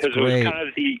logo because it was kind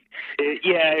of it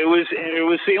was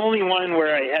the only one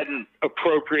where I hadn't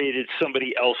appropriated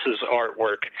somebody else's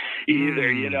artwork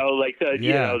either. Like the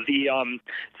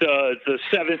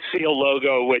Seventh Seal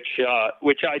logo, which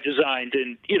I designed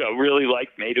and really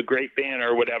liked, made a great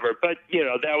banner or whatever. But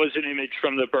that was an image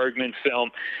from the Bergman film,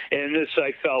 and this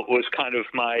I felt was kind of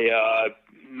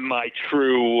my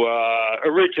true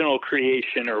original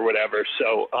creation or whatever.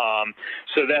 So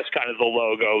that's kind of the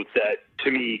logo that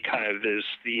to me kind of is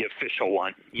the official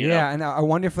one. You know? And I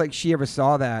wonder if she ever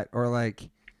saw that or like.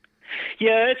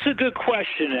 Yeah, it's a good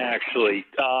question, actually.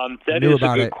 That is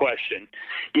a good question.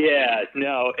 Yeah,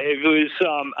 no, it was.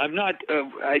 I'm not.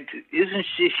 Isn't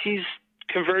she? She's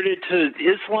converted to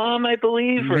Islam, I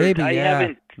believe.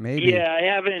 Maybe. I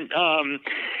haven't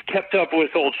kept up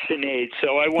with old Sinead,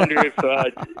 so I wonder if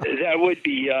that would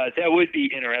be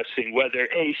interesting. Whether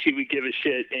A, she would give a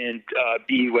shit, and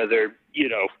B, whether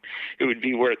it would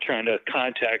be worth trying to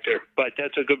contact her. But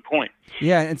that's a good point.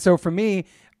 Yeah, and so for me,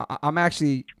 I'm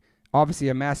actually obviously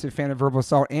a massive fan of Verbal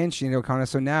Assault and Sinead O'Connor,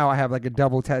 so now I have like a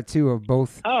double tattoo of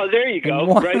both. Oh, there you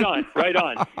go. Right on.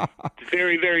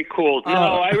 Very, very cool. No,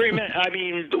 I remember,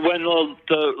 when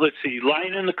the let's see,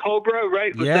 Lion and the Cobra,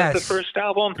 right? Was that the first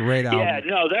album? Great album. Yeah,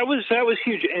 no, that was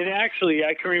huge. And actually,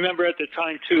 I can remember at the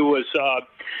time, too, was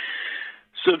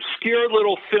this obscure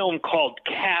little film called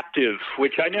Captive,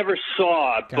 which I never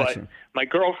saw, Gotcha. But my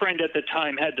girlfriend at the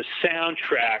time had the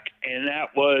soundtrack, and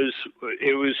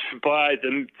it was by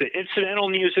the incidental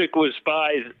music was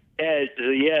by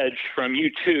The Edge from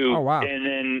U2. Oh, wow. And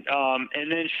then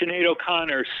Sinead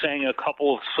O'Connor sang a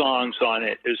couple of songs on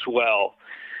it as well.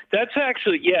 That's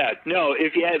actually,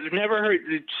 if you have never heard,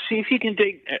 see if you can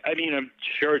dig, I'm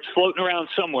sure it's floating around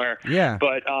somewhere. Yeah.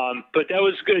 But that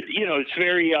was good. It's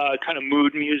very kind of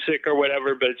mood music or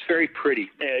whatever, but it's very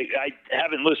pretty. I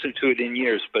haven't listened to it in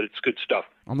years, but it's good stuff.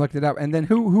 I'm looking it up. And then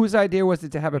whose idea was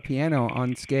it to have a piano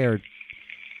on Scared?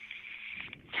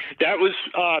 That was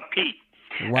Pete.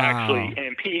 Wow. Actually,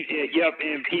 and Pete,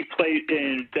 and Pete played,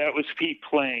 and that was Pete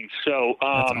playing. So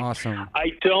That's awesome. I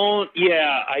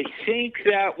think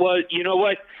that was, you know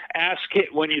what? Ask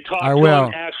it when you talk to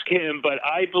him. Ask him. But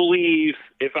I believe,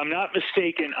 if I'm not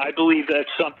mistaken, I believe that's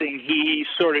something he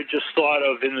sort of just thought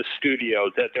of in the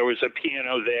studio, that there was a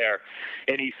piano there,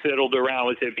 and he fiddled around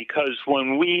with it. Because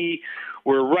when we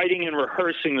were writing and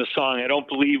rehearsing the song, I don't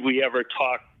believe we ever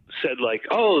said like,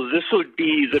 oh, this would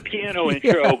be the piano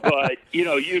intro, but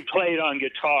you play it on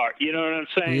guitar. You know what I'm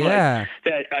saying? Yeah. Like,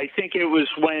 that I think it was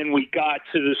when we got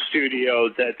to the studio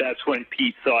that's when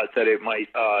Pete thought that it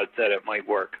might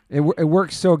work. It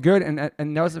works so good, and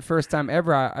that was the first time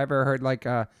ever I ever heard like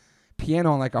a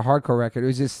piano on like a hardcore record.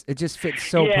 It just fits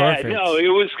so perfect. Yeah, no, it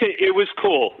was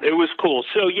cool. It was cool.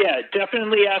 So yeah,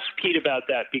 definitely ask Pete about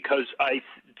that, because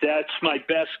that's my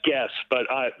best guess, but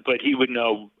he would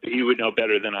know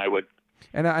better than I would.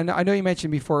 And I know you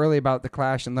mentioned before earlier about the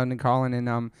Clash and London Calling,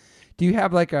 and do you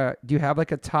have like a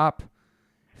top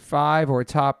 5 or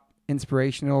top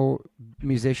inspirational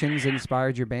musicians that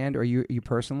inspired your band, or you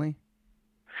personally?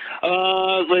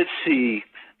 Let's see.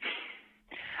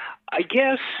 I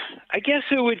guess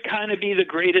it would kind of be the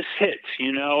greatest hits,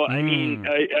 I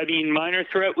mean, Minor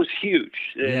Threat was huge.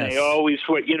 And yes. They always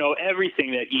were,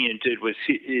 everything that Ian did was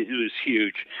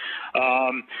huge.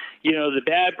 The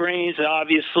Bad Brains,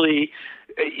 obviously,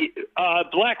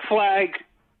 Black Flag,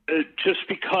 just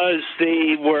because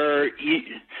they were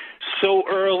so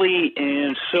early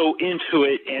and so into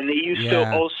it, and they used to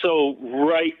also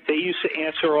they used to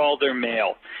answer all their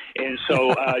mail. And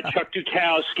so Chuck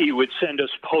Dukowski would send us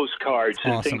postcards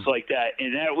and things like that.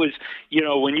 And that was,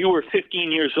 when you were 15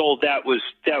 years old, that was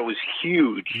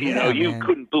huge. You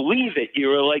couldn't believe it. You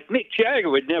were like, Mick Jagger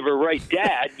would never write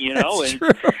Dad,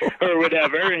 or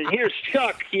whatever. And here's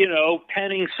Chuck,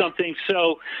 penning something.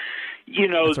 So,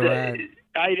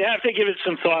 I'd have to give it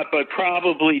some thought, but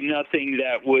probably nothing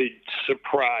that would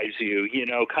surprise you.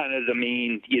 Kind of the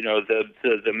main,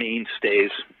 the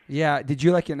mainstays. Yeah. Did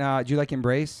you like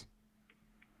Embrace?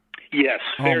 Yes,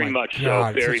 very much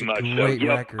so. Very much so. Great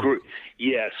record.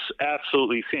 Yes,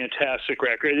 absolutely fantastic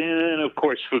record. And then, of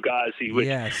course, Fugazi, which,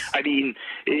 I mean,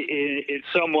 in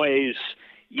some ways,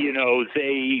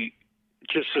 they,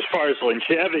 just as far as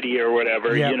longevity or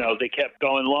whatever, they kept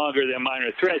going longer than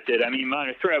Minor Threat did. I mean,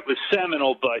 Minor Threat was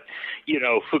seminal, but,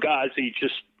 Fugazi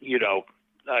just,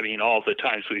 all the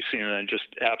times we've seen them, just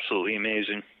absolutely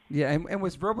amazing. Yeah, and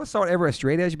was Verbal Assault ever a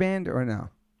straight edge band or no?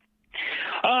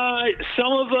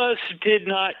 Some of us did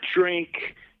not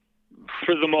drink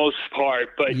for the most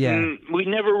part, but we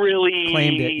never really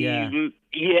claimed it.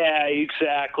 Yeah,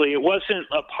 exactly. It wasn't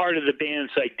a part of the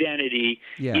band's identity,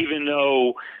 even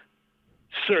though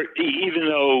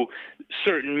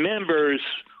certain members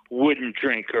wouldn't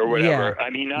drink or whatever. I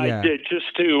mean, I did,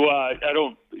 just to I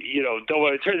don't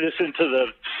want to turn this into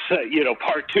the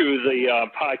part 2 of the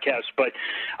podcast, but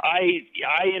I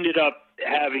ended up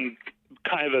having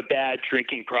kind of a bad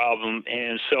drinking problem,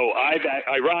 and so I've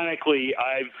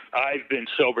been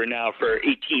sober now for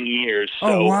 18 years. So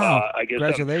oh wow! I guess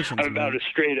Congratulations, I'm about as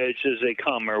straight edge as they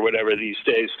come, or whatever these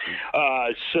days.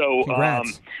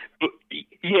 Congrats.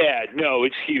 No,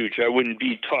 it's huge. I wouldn't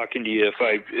be talking to you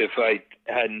if I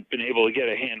hadn't been able to get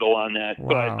a handle on that.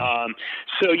 Wow.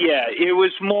 But it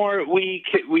was more. We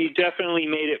definitely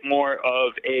made it more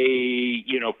of a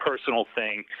personal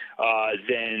thing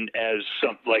than as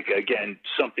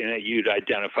something that you'd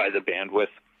identify the band with.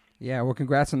 Yeah. Well,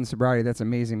 congrats on the sobriety. That's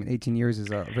amazing. 18 years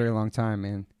is a very long time,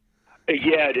 man.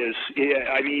 Yeah, it is. Yeah,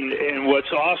 I mean, and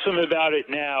what's awesome about it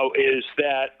now is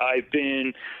that I've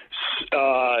been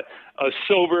a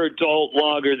sober adult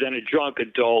longer than a drunk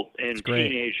adult and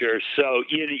teenager. So,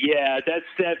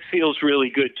 that feels really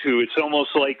good too. It's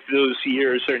almost like those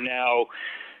years are now.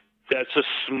 That's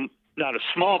not a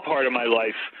small part of my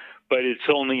life, but it's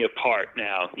only a part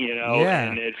now.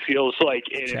 And it feels like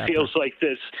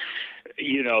this.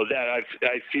 That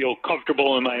I feel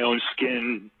comfortable in my own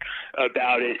skin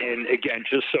about it, and again,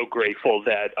 just so grateful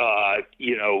that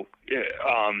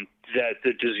that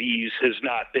the disease has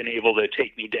not been able to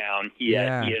take me down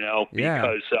yet.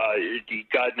 Because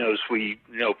God knows we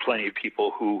know plenty of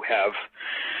people who have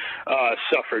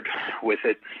suffered with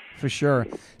it. For sure.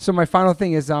 So my final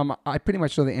thing is, I pretty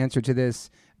much know the answer to this.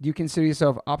 Do you consider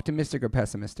yourself optimistic or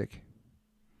pessimistic?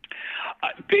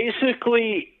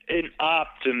 Basically, an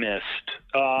optimist.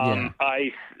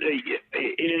 I,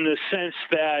 in the sense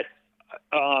that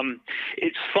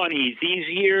it's funny. These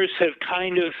years have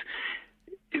kind of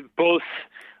both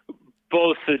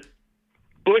the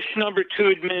Bush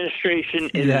 #2 administration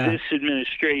and this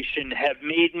administration have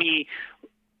made me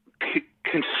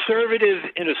conservative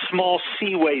in a small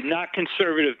C way, not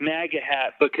conservative MAGA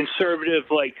hat, but conservative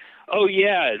like, oh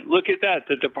yeah, look at that.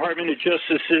 The Department of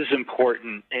Justice is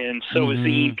important, and so is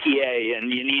the EPA,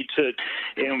 and you need to,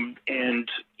 and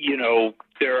you know,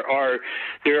 there are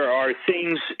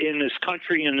things in this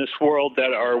country, in this world,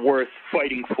 that are worth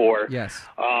fighting for. Yes.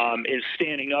 And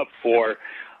standing up for,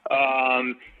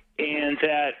 and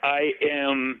that I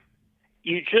am.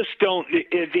 You just don't.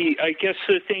 I guess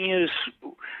the thing is,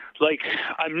 like,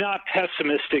 I'm not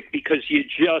pessimistic because you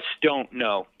just don't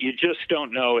know. You just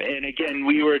don't know. And again,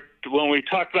 when we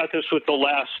talked about this with the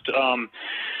last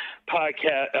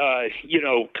podcast,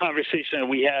 conversation that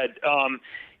we had,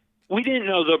 we didn't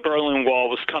know the Berlin Wall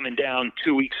was coming down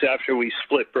 2 weeks after we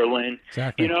split Berlin.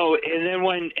 Exactly. You know, and then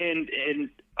when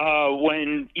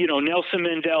Nelson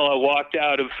Mandela walked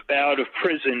out of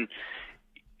prison.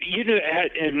 You know,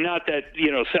 and not that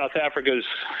South Africa's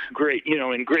great,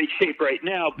 in great shape right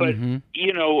now, but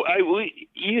you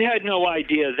had no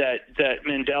idea that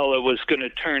Mandela was going to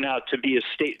turn out to be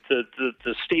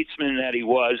the statesman that he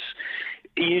was.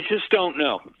 You just don't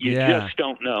know. You just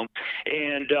don't know,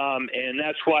 and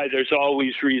that's why there's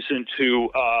always reason to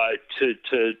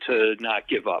not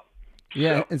give up.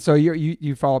 Yeah, so. And so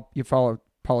you follow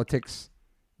politics.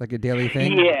 Like a daily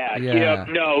thing? Yeah.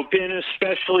 No, been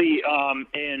especially,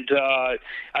 and I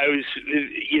was,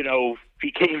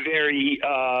 became very,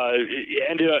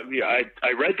 ended up,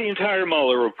 I read the entire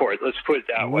Mueller report, let's put it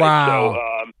that way. Wow.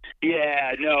 So,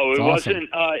 it awesome.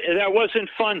 wasn't, that wasn't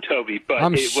fun, Toby, but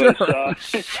I'm it sure. was,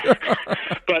 Sure.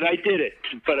 but I did it,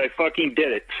 I fucking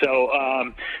did it. So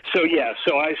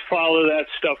I follow that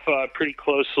stuff pretty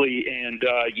closely, and,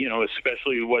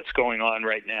 especially what's going on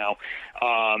right now.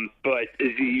 But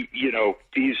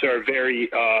these are very,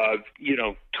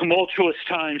 tumultuous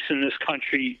times in this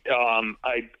country.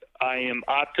 I am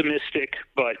optimistic,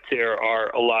 but there are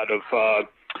a lot of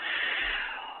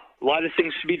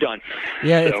things to be done.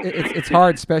 Yeah, so. it's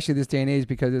hard, especially this day and age,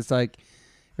 because it's like,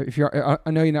 if I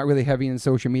know you're not really heavy in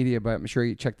social media, but I'm sure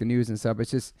you check the news and stuff.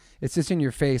 It's just in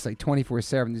your face, like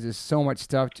 24/7. There's just so much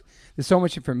stuff. There's so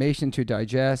much information to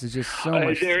digest. It's just so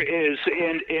much. There is,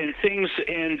 and things,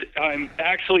 and I'm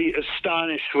actually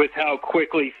astonished with how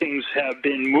quickly things have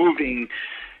been moving.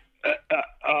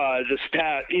 This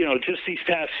past, just these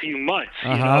past few months,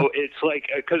 it's like,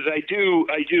 because I do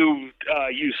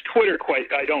use Twitter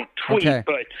quite. I don't tweet,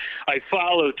 but I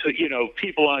follow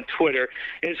people on Twitter,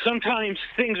 and sometimes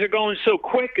things are going so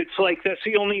quick. It's like that's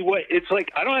the only way. It's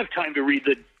like I don't have time to read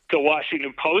the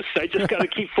Washington Post. I just got to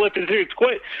keep flipping through,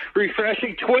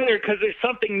 refreshing Twitter because there's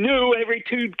something new every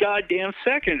 2 goddamn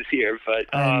seconds here. But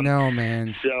I know,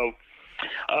 man. So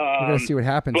we're gonna see what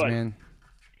happens, man.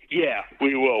 Yeah,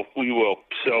 we will.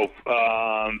 So,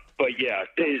 but yeah,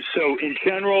 so in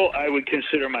general, I would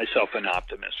consider myself an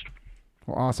optimist.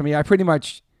 Well, awesome. Yeah, I pretty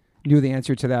much knew the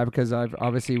answer to that because I've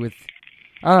obviously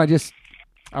I'm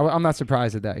not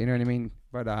surprised at that. You know what I mean?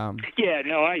 But yeah,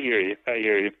 no, I hear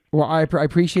you. Well, I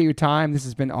appreciate your time. This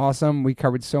has been awesome. We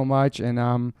covered so much, and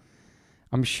I'm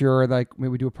sure like maybe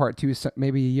we do a part 2,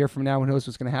 maybe a year from now. Who knows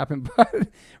what's going to happen? But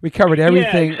we covered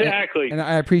everything. Yeah, exactly. And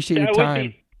I appreciate your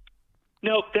time.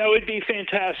 No, that would be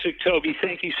fantastic, Toby.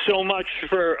 Thank you so much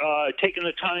for taking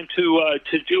the time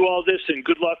to do all this, and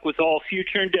good luck with all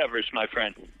future endeavors, my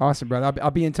friend. Awesome, brother.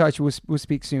 I'll be in touch. We'll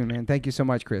speak soon, man. Thank you so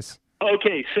much, Chris.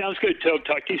 Okay, sounds good, Toby.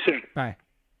 Talk to you soon. Bye.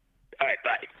 All right,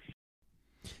 bye.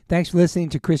 Thanks for listening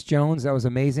to Chris Jones. That was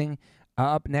amazing.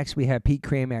 Up next, we have Pete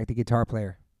Kramiak, the guitar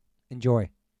player. Enjoy.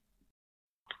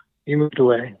 You moved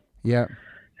away. Yeah.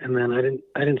 And then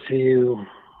I didn't see you.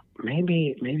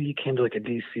 Maybe you came to like a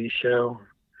DC show,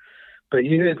 but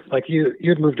you'd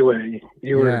moved away.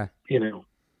 You were, you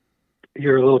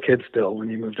were a little kid still when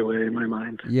you moved away in my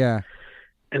mind. Yeah.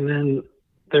 And then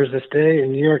there's this day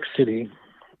in New York City.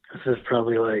 This is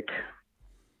probably like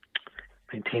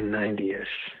 1990-ish.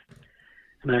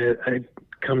 And I'd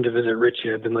come to visit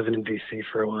Richie. I'd been living in DC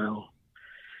for a while.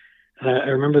 And I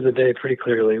remember the day pretty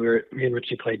clearly. Me and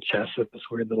Richie played chess at this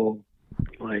weird little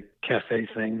like cafe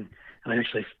thing. And I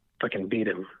actually fucking beat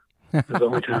him. It was the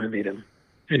only time I beat him.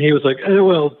 And he was like, oh,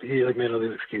 well, he like made all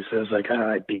these excuses. Like,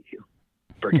 I beat you.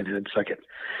 Birkenhead, suck it.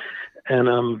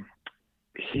 And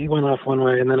he went off one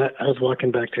way. And then I was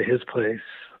walking back to his place.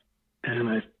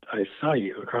 And I saw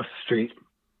you across the street.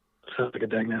 Sounds like a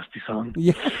Dag Nasty song.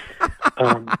 Yeah.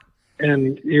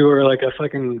 And you were like a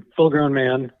fucking full-grown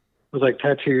man with like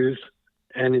tattoos.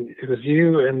 And it was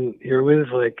you, and you're with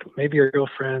like maybe your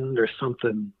girlfriend or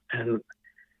something. And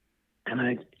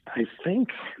I think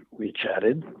we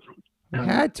chatted. We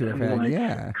had to have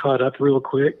had, caught up real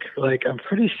quick. Like, I'm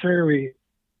pretty sure we,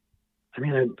 I don't know, maybe we were like, I don't know, 20 or 30 minutes. And then I was like, oh, I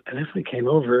mean, I definitely came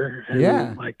over, and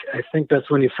Yeah. like I think that's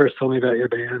when you first told me about your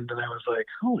band, and I was like,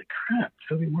 holy crap,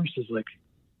 Toby Morse is like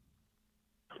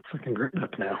fucking grown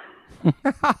up now.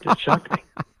 Just shocked me.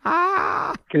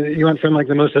 'Cause you went from like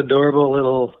the most adorable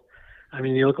little, I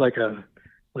mean, you look like just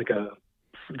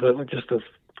the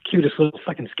cutest little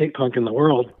fucking skate punk in the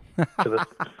world to this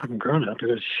fucking grown up. It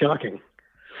was shocking.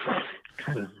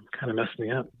 Kind of messed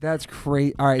me up. That's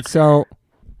great. All right, so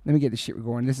let me get this shit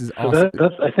going. This is So awesome.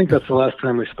 I think that's the last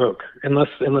time we spoke, unless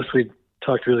we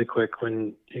talked really quick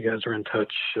when you guys were in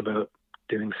touch about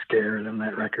doing Scared and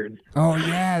that record. Oh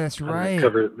yeah, that's right.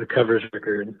 The covers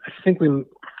record. I think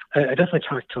I definitely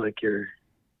talked to like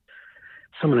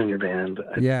someone in your band.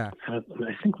 Yeah. I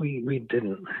think we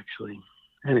didn't actually.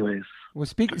 Anyways. Well,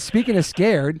 speaking of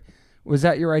Scared, was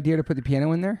that your idea to put the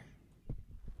piano in there?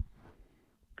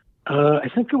 I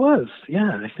think it was.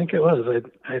 Yeah, I think it was.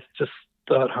 I just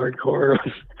thought hardcore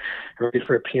was ready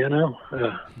for a piano.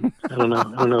 I don't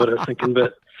know what I was thinking,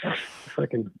 but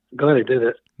fucking glad I did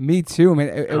it. Me too,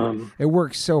 man. It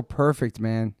works so perfect,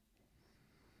 man.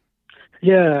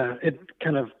 Yeah, it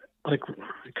kind of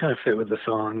fit with the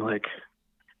song. Like,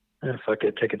 fuck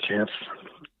it, take a chance,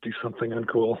 do something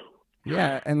uncool.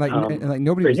 Yeah, and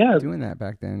nobody was doing that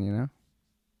back then, you know.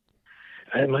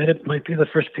 It might be the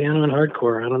first piano in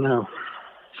hardcore. I don't know.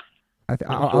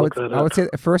 I would say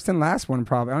the first and last one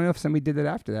probably. I don't know if somebody did it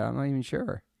after that. I'm not even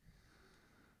sure.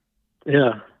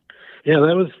 Yeah,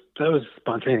 that was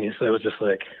spontaneous. I was just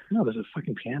like, no, there's a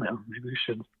fucking piano. Maybe we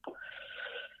should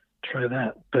try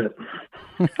that. But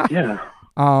yeah.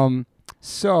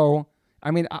 So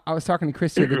I mean, I was talking to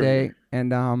Chris the other day,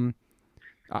 and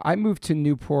I moved to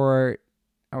Newport.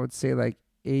 I would say like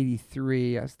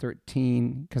 83. I was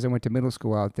 13 because I went to middle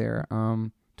school out there,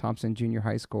 Thompson Junior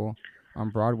High School on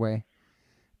Broadway.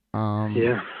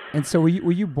 Yeah. And so were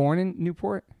you born in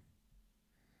Newport?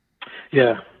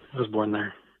 Yeah, I was born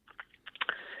there.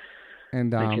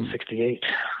 And 1968.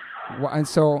 Well, and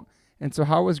so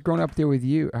how was growing up there with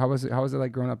you? How was it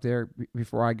like growing up there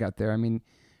before I got there? I mean,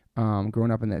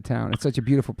 growing up in that town. It's such a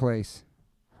beautiful place.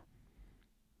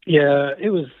 Yeah, it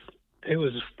was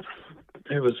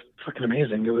fucking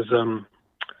amazing. It was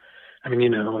I mean, you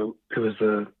know, it was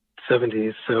the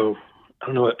 70s, so I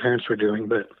don't know what parents were doing,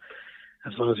 but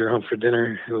as long as you're home for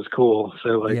dinner, it was cool. So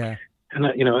like, yeah. And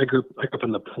I grew up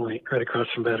in the Point, right across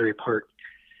from Battery Park,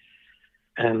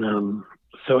 and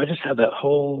so I just had that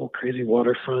whole crazy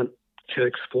waterfront to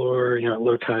explore. You know, at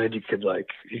low tide, you could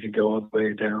go all the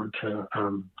way down to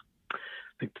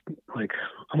like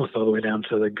almost all the way down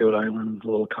to the Goat Island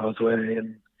little causeway,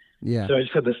 and yeah. So I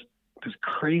just had this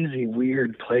crazy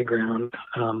weird playground,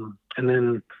 and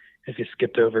then if you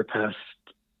skipped over past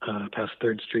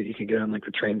 3rd Street, you could get on like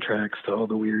the train tracks to all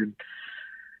the weird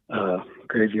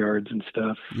graveyards and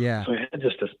stuff. Yeah. So I had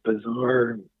just this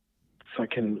bizarre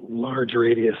fucking large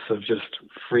radius of just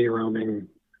free roaming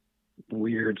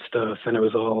weird stuff, and it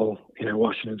was all, you know,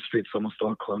 Washington Street's almost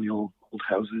all colonial old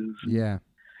houses. Yeah.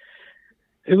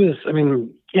 It was, I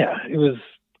mean, yeah, it was,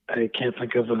 I can't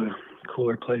think of a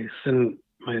cooler place. And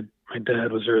my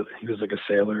dad was like a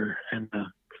sailor, and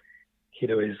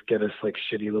he'd always get us like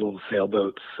shitty little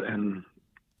sailboats, and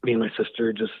me and my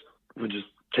sister would just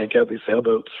take out these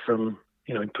sailboats from,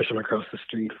 you know, and push them across the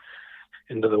street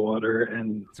into the water.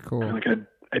 And it's cool. Like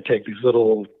I'd take these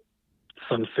little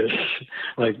sunfish,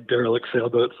 like derelict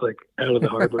sailboats, like out of the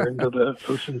harbor into the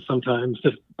ocean sometimes,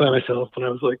 just by myself when I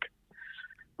was like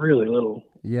really little.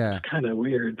 Yeah. It's kind of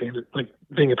weird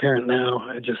being a parent now.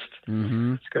 I just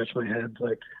scratch my head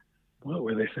like, what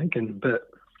were they thinking? But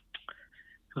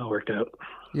it all worked out.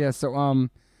 Yeah.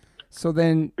 So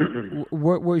then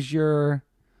what was your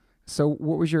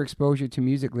exposure to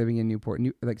music living in Newport?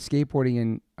 Like skateboarding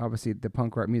and obviously the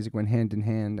punk rock music went hand in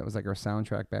hand. That was like our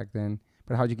soundtrack back then.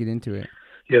 But how'd you get into it?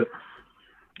 Yep.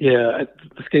 Yeah.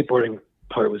 The skateboarding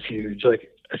part was huge.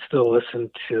 Like I still listen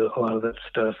to a lot of that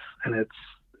stuff, and it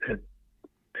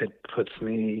puts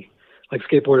me, like,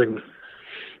 skateboarding,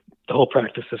 the whole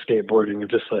practice of skateboarding of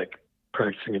just like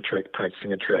practicing a trick,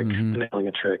 nailing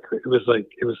a trick. It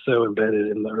was so embedded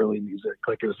in the early music.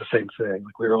 Like it was the same thing.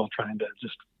 Like we were all trying to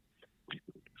just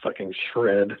fucking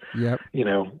shred. Yep. You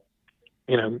know,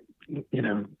 it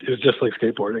was just like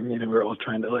skateboarding. You know, we were all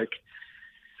trying to like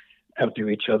outdo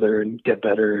each other and get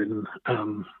better. And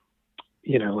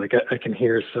you know, like I can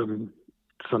hear some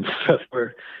stuff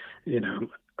where, you know,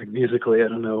 like musically, I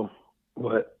don't know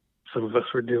what some of us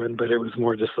were doing, but it was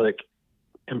more just like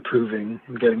improving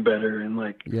and getting better and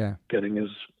like getting as,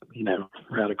 you know,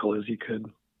 radical as you could.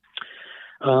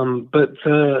 But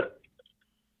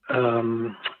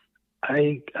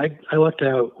I lucked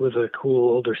out with a cool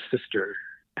older sister,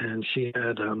 and she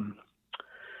had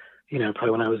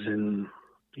probably when I was in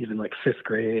even like 5th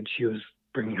grade, she was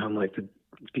bringing home like the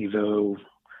Devo,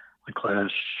 like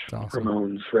Clash, awesome.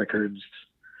 Ramones records,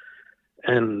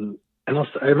 and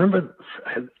also I remember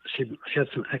she had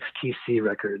some XTC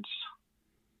records,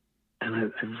 and I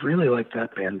really liked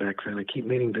that band back then. I keep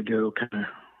meaning to go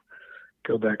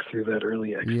back through that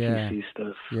early XTC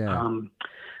stuff. Yeah.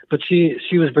 But she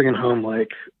was bringing home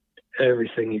like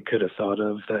everything you could have thought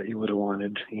of that you would have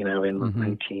wanted, in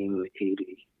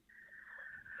 1980.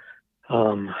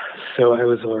 So I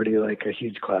was already like a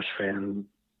huge Clash fan.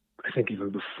 I think even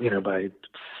before,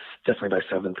 definitely by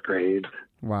 7th grade.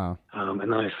 Wow. And then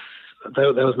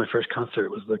that was my first concert,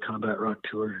 was the Combat Rock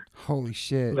Tour. Holy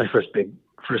shit. My first big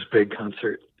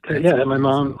concert. That's and my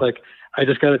mom, amazing. I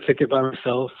just got a ticket by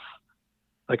myself.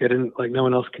 I didn't, no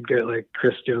one else could go,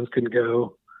 Chris Jones couldn't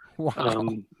go.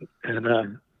 Wow.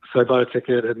 So I bought a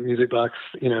ticket at Music Box,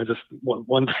 just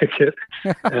one ticket,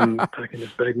 and I can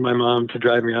just beg my mom to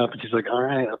drive me up, and she's like, "All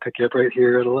right, I'll pick you up right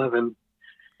here at 11."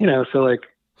 So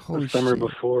Holy the summer shit.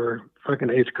 before fucking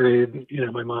 8th grade,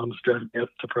 my mom's driving me up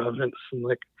to Providence, and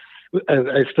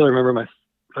I still remember my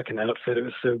fucking outfit. It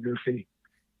was so goofy.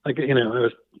 I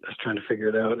was trying to figure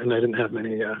it out, and I didn't have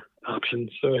many options,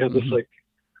 so I had this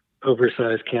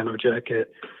oversized camo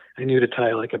jacket. I knew to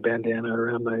tie like a bandana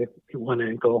around my one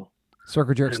ankle.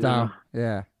 Circle jerk style.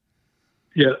 Yeah.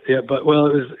 Yeah. But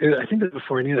I think that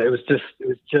before I knew that, it was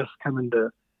just coming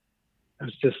to. I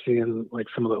was just seeing like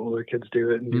some of the older kids do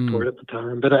it in Newport at the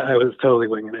time, but I was totally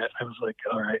winging it. I was like,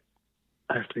 all right,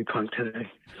 I have to be punk today.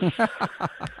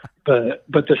 but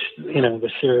the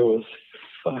show was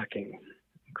fucking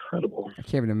incredible. I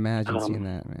can't even imagine seeing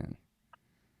that, man.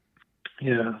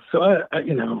 Yeah. So I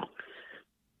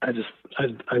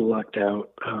lucked out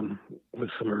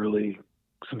with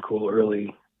some cool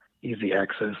early easy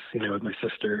access, with my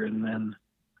sister, and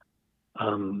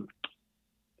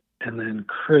then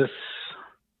Chris.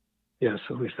 Yeah,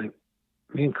 so we think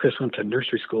me and Chris went to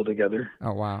nursery school together.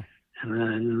 Oh wow! And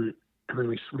then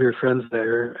we were friends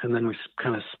there, and then we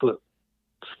kind of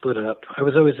split up. I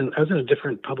was in a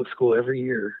different public school every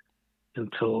year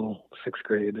until 6th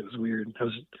grade. It was weird. I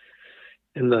was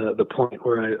in the point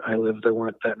where I lived. There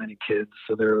weren't that many kids,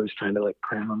 so they were always trying to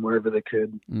cram them wherever they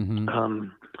could. Mm-hmm.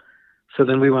 So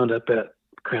then we wound up at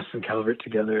Cranston Calvert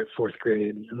together at 4th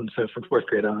grade, and so from 4th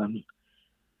grade on,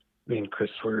 me and Chris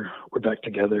were back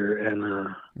together,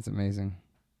 and that's amazing.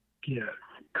 Yeah,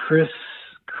 Chris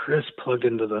plugged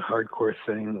into the hardcore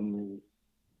thing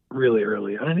really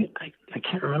early. I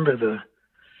can't remember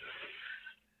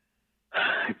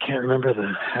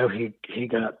how he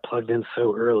got plugged in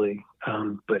so early,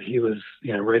 but he was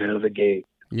right out of the gate.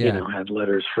 Yeah. Had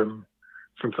letters from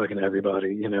fucking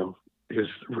everybody. He was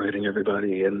writing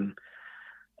everybody, and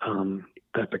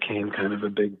that became kind of a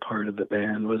big part of the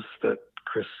band, was that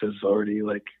Chris is already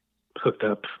hooked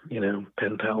up,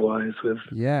 pen pal wise with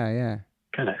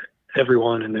kind of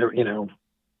everyone, and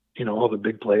all the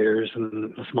big players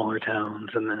in the smaller towns.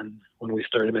 And then when we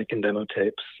started making demo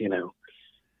tapes,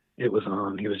 it was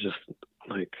on. He was just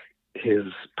his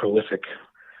prolific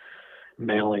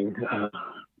mailing,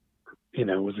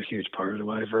 was a huge part of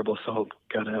why Verbal Assault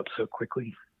got out so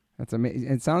quickly. That's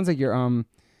amazing. It sounds like your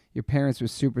parents were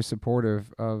super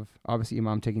supportive of, obviously your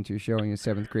mom taking to your show in your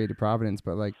 7th grade to Providence,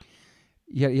 but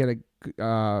you had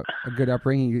a good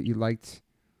upbringing. You liked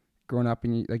growing up,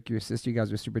 and your sister, you guys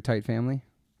were a super tight family.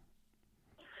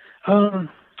 Kind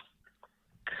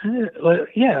of,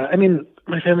 yeah. I mean,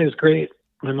 my family was great.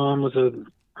 My mom was a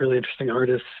really interesting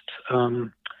artist.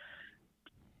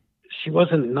 She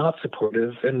wasn't not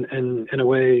supportive, and in a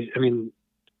way, I mean,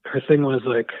 her thing was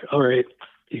all right,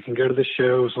 you can go to the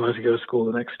show as long as you go to school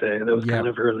the next day. That was kind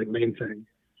of her main thing.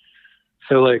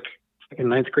 So in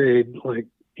 9th grade,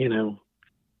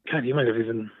 God, you might have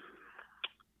even,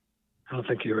 I don't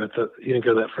think you didn't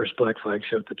go to that first Black Flag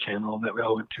show at the Channel that we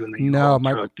all went to in the No,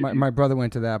 my brother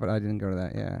went to that, but I didn't go to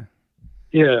that.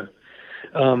 Yeah.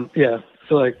 Yeah.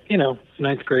 So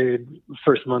 9th grade,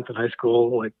 first month in high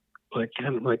school,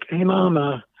 hey mom,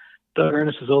 Doug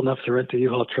Ernest is old enough to rent a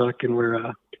U-Haul truck, and we're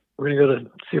gonna go to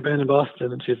see a band in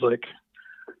Boston. And she's like,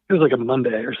 it was a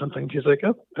Monday or something. She's like,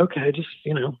 oh, okay, just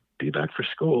be back for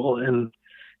school. And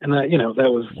that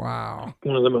that was wow,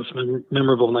 one of the most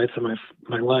memorable nights of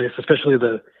my life, especially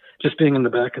just being in the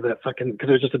back of that fucking, because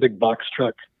there's just a big box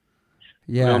truck.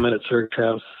 Yeah. We all met at Serg's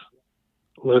house,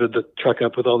 loaded the truck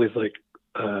up with all these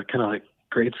kind of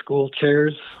grade school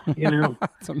chairs,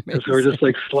 That's amazing. So we're just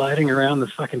sliding around the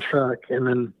fucking truck, and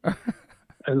then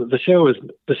and the show was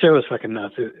fucking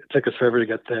nuts. It took us forever to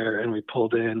get there, and we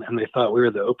pulled in, and they thought we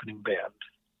were the opening band.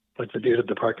 like the dude at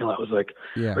the parking lot was like,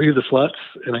 Yeah. "Are you the sluts?"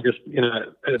 And I guess,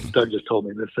 Doug just told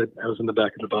me this. I was in the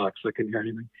back of the box. I couldn't hear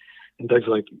anything. And Doug's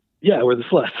like, "Yeah, we're the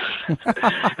sluts."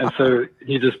 And so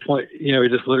he just he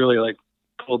just literally like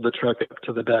pulled the truck up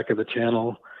to the back of the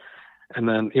channel. And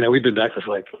then, we'd been back there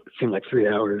for like, it seemed like 3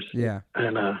 hours. Yeah.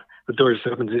 And the door just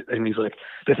opened and he's like,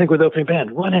 "They think we're the opening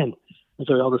band, run in." And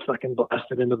so we all just fucking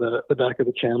blasted into the back of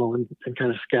the channel and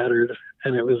kind of scattered.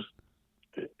 And it was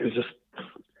just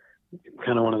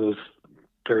kind of one of those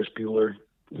Ferris Bueller,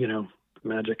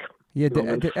 magic. Yeah.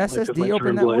 Did SSD like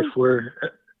open that one?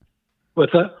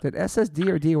 What's that? Did SSD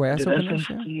or DOS open that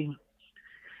show?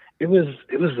 It was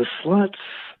the Sluts,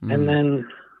 and then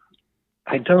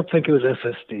I don't think it was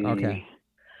SSD. Okay.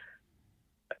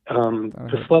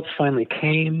 The Sluts finally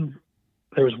came.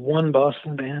 There was one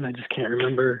Boston band. I just can't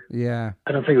remember. Yeah.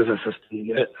 I don't think it was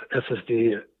SSD.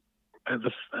 SSD. I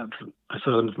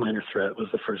saw them as Minor Threat was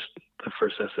the first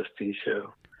SSD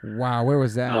show. Wow, where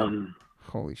was that?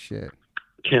 Holy shit.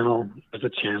 Channel. It was a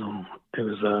channel. It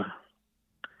was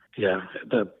yeah.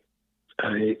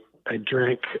 I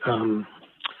drank.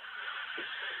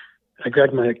 I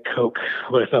grabbed my Coke,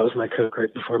 what I thought was my Coke,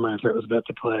 right before Minor Threat was about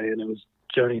to play, and it was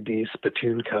Johnny D's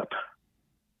Spittoon Cup.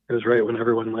 It was right when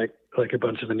everyone like a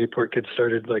bunch of the Newport kids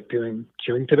started like doing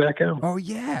chewing tobacco. Oh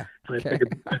yeah. And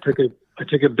I took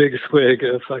a big swig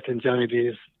of fucking Johnny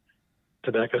D's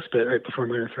tobacco spit right before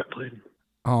Minor Threat played.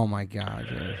 Oh my God.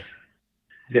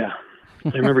 Yeah. I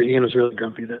remember Ian was really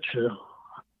grumpy that show.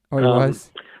 Oh, he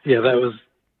was? Yeah, that was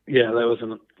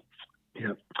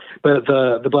yeah. But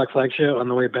the Black Flag show on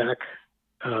the way back,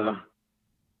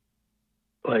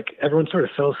 like everyone sort of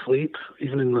fell asleep,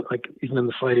 even in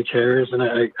the flighty chairs, and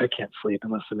I can't sleep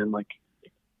unless I'm in like,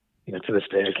 to this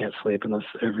day I can't sleep unless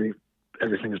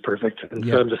everything is perfect, and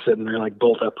so I'm just sitting there like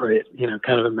bolt upright,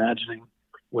 kind of imagining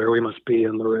where we must be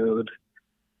on the road,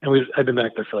 and I'd been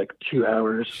back there for like 2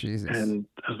 hours, Jesus. And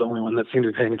I was the only one that seemed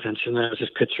to be paying attention. I was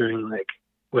just picturing like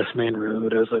West Main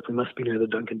Road. I was like, we must be near the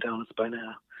Dunkin' Donuts by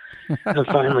now. And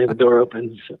finally the door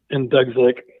opens and Doug's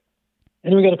like,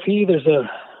 "And we got to pee. There's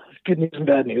good news and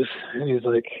bad news." And he's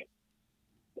like,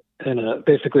 and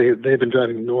basically they'd been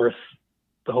driving north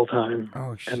the whole time.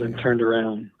 Oh, shit. And then turned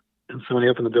around. And so when he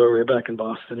opened the door, we were back in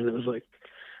Boston, and it was like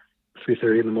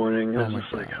 3:30 in the morning. And I was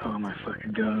just like, oh my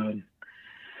fucking God.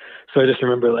 So I just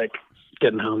remember like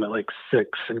getting home at like 6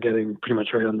 and getting pretty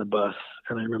much right on the bus.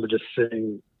 And I remember just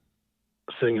sitting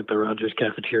at the Rogers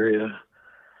cafeteria,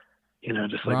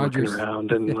 just like looking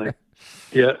around and like,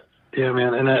 yeah,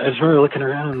 man. And I just remember looking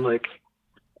around like,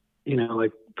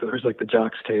 like there's like the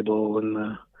jocks table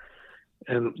and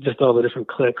just all the different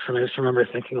cliques. And I just remember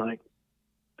thinking like,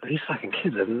 these fucking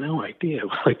kids have no idea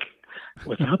like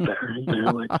what's out there,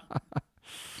 like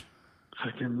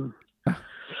fucking.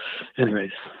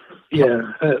 Anyways,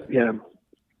 yeah.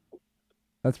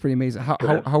 That's pretty amazing.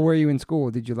 How were you in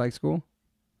school? Did you like school?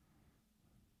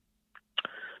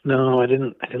 No, I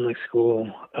didn't like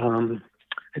school. I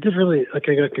did really like.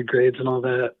 I got good grades and all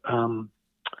that,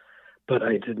 but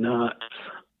I didn't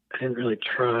really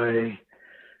try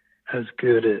as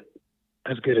good at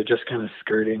just kind of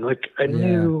skirting. Like I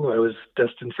knew I was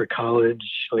destined for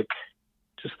college, like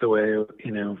just the way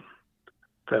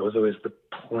that was always the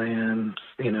plan,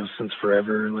 since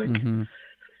forever. Like,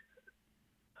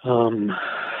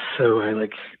 so I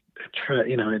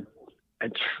tried.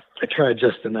 I tried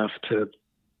just enough to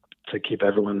keep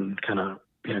everyone kind of,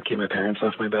 keep my parents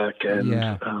off my back and,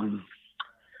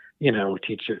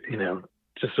 teach it,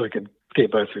 just so I could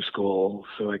skate by through school.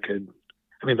 So I could,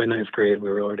 by ninth grade, we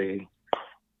were already,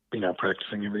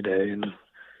 practicing every day. And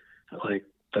like,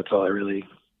 that's all I really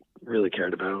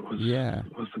cared about was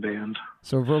the band.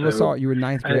 So Verbal Assault, you were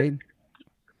ninth grade?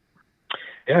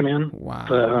 Yeah, man. Wow.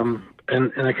 But,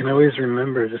 and I can always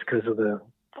remember just because of the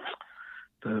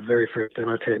very first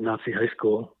demo tape, Nazi High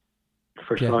School,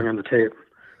 first song on the tape.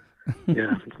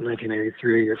 Yeah,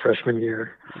 1983, your freshman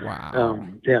year. Wow.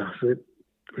 So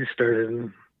we started,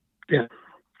 and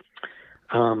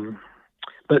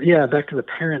but yeah, back to the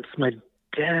parents. My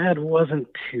dad wasn't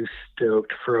too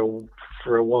stoked for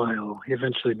a while. He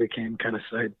eventually became kind of.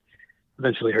 I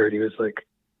eventually heard he was like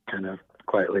kind of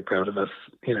quietly proud of us.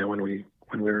 When we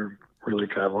were really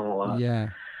traveling a lot. Yeah.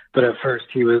 But at first,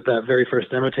 he was that very first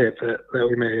demo tape that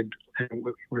we made, and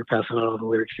we were passing out all the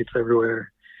lyric sheets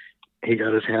everywhere. He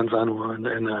got his hands on one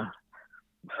and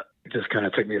just kind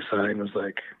of took me aside and was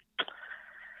like,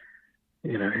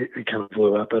 he kind of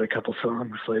blew up at a couple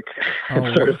songs, like,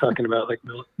 and started talking about like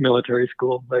military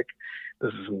school. Like,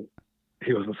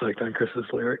 he wasn't psyched on Chris's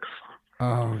lyrics.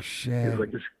 Oh shit! He was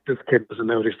like, this kid doesn't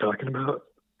know what he's talking about.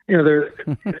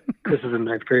 Chris is in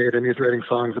ninth grade and he's writing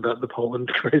songs about the Poland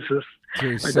crisis.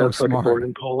 Dude, My so dad's fucking smart. born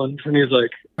in Poland, and he's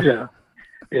like, yeah,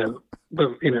 but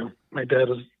my dad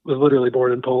was literally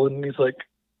born in Poland, and he's like,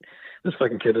 this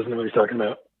fucking kid doesn't know what he's talking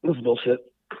about. This is bullshit.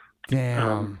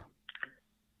 Damn.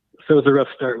 So it was a rough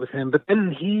start with him, but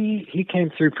then he came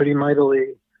through pretty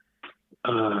mightily.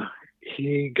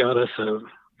 He got us a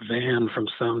van from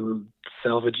some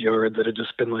salvage yard that had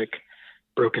just been like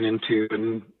broken into,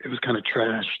 and it was kind of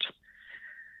trashed.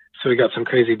 So we got some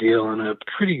crazy deal on a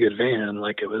pretty good van.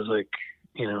 Like it was like,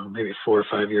 maybe 4 or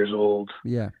 5 years old.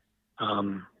 Yeah.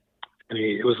 And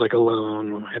it was like a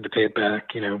loan. I had to pay it back,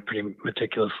 pretty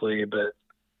meticulously. But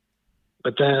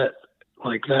that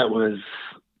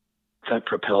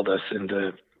propelled us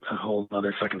into a whole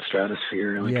other fucking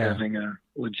stratosphere. Like having a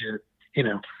legit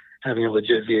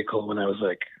vehicle when I was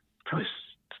like probably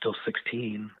still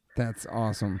 16. That's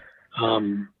awesome.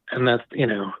 And that's,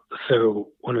 so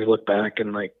when we look back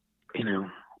and like,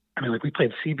 we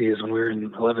played CBs when we were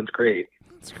in 11th grade.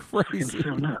 It's crazy. It's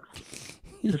so nuts.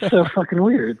 It's so fucking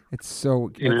weird. It's so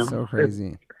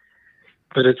crazy.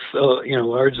 But it's,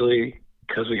 largely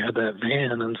because we had that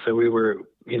van. And so we were,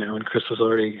 and Chris was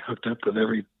already hooked up with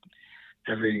every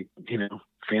fanzine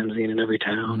in every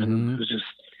town. Mm-hmm. And it was just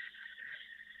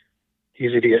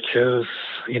easy to get shows,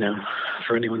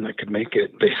 for anyone that could make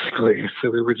it, basically. So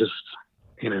we were just,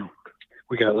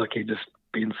 we got lucky just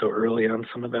being so early on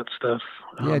some of that stuff.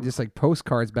 Yeah, just like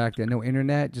postcards back then. No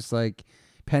internet, just like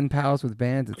pen pals with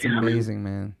bands. It's amazing,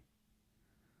 man.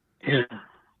 Yeah.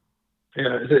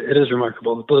 Yeah, it is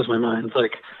remarkable. It blows my mind. It's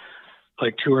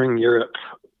like touring Europe,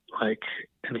 like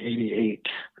in '88.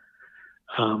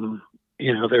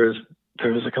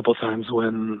 There was a couple times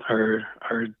when our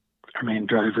main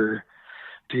driver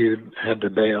dude had to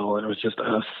bail, and it was just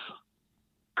us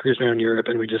cruising around Europe,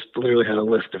 and we just literally had a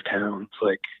list of towns.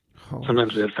 Like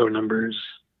sometimes we had phone numbers,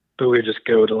 but we would just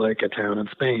go to like a town in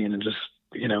Spain and just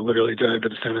literally drive to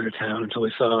the center of town until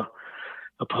we saw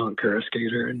a punk or a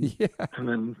skater, and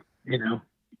then and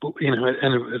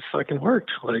it fucking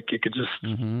worked. Like you could just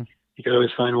you could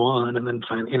always find one, and then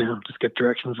find just get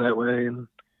directions that way, and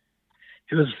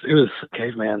it was some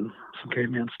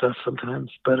caveman stuff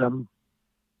sometimes, but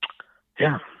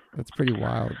yeah. That's pretty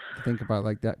wild to think about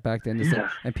like that back then. Like,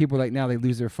 and people like now they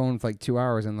lose their phone for like 2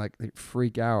 hours and like they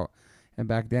freak out. And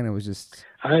back then it was just.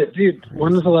 Dude,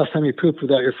 when was the last time you pooped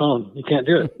without your phone? You can't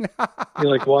do it. You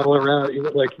like waddle around. You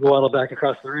waddle back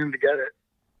across the room to get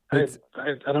it.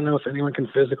 I don't know if anyone can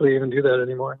physically even do that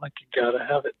anymore. Like you gotta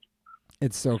have it.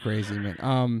 It's so crazy, man.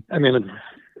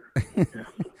 Yeah.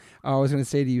 I was gonna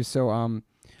say to you. So all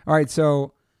right.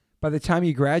 So by the time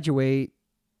you graduate,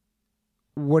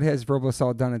 what has Verbal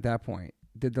Assault done at that point?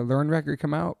 Did the Learn record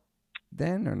come out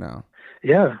then or no?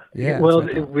 Yeah. Well,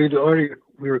 we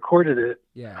recorded it.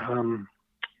 Yeah.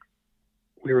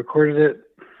 We recorded it.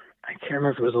 I can't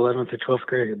remember if it was 11th or 12th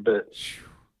grade, but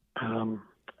I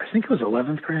think it was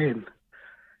 11th grade.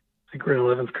 I think we're in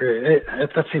 11th grade.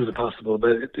 That seems impossible,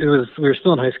 but it was. We were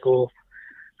still in high school.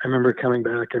 I remember coming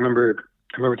back. I remember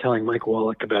telling Mike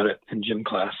Wallach about it in gym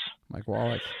class. Mike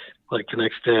Wallach. Like the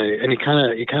next day, and he kind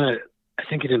of. I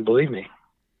think he didn't believe me.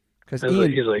 Because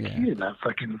he's like, he did not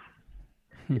fucking.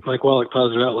 Mike Wallach,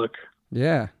 Positive Outlook.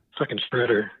 Yeah. Fucking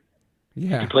shredder.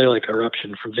 Yeah. He played like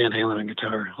Eruption from Van Halen on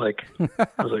guitar. Like, I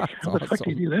was like, how the fuck do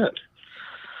you do that?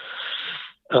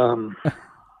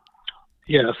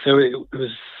 Yeah. So it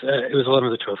was 11th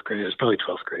or 12th grade. It was probably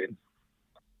 12th grade.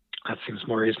 That seems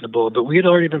more reasonable. But we had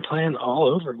already been playing all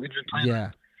over. We'd been playing.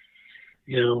 Yeah.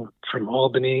 From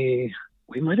Albany.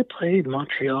 We might have played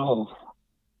Montreal.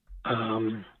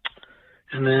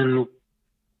 And then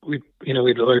we'd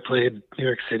already played New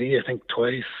York City, I think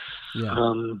twice.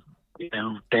 Yeah.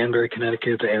 Danbury,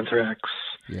 Connecticut, the Anthrax.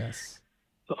 Yes.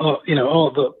 All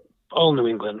New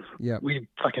England. Yeah. We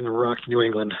fucking rocked New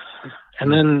England.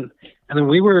 And then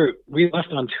we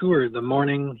left on tour the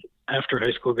morning after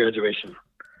high school graduation.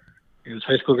 It was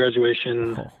high school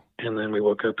graduation, and then we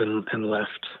woke up and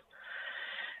left.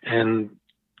 And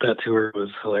that tour was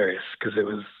hilarious because it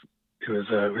was we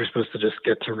were supposed to just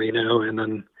get to Reno, and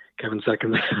then Kevin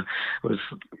Second was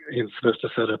supposed to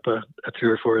set up a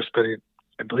tour for us, but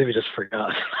I believe he just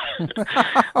forgot.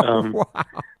 Wow.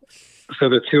 So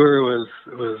the tour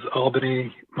was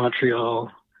Albany,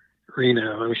 Montreal,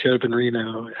 Reno, and we showed up in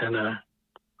Reno,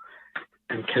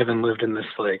 and Kevin lived in this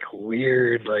like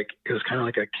weird, like it was kind of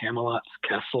like a Camelot's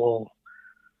Castle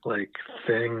like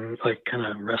thing, like kind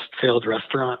of failed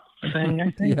restaurant thing, I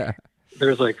think. Yeah.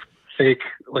 There's like fake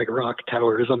like rock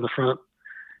towers on the front.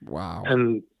 Wow.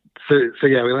 And so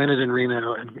yeah, we landed in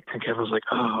Reno, and Kevin was like,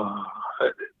 oh,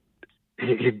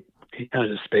 he kind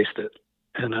of just spaced it.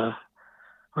 And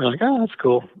we're like, oh, that's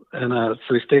cool. And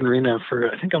so we stayed in Reno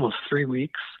for, I think, almost 3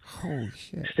 weeks. Holy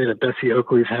shit. Stayed at Bessie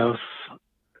Oakley's house.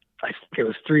 I think it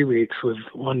was 3 weeks with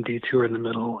one detour in the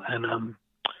middle, and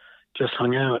just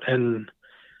hung out. And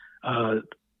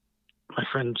my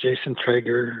friend Jason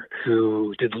Traeger,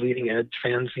 who did Leading Edge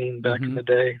fanzine back in the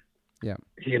day,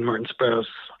 he and Martin Sprouse,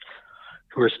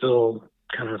 who are still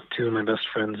kind of two of my best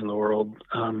friends in the world.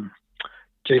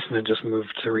 Jason had just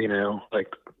moved to Reno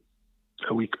like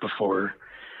a week before.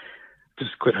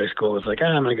 Just quit high school. Was like,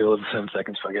 I'm gonna go live 7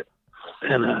 seconds, fuck it.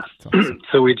 And awesome.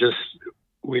 So we just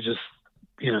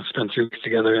spent 3 weeks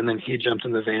together, and then he jumped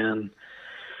in the van.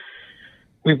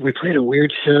 We played a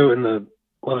weird show in the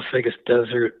Las Vegas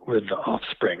desert with the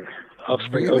Offspring.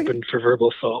 Offspring really? Opened for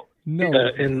Verbal Assault. No.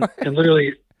 And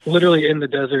literally in the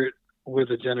desert with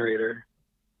a generator,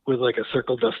 with like a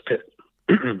circle dust pit.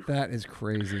 That is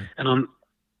crazy. And on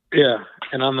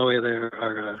the way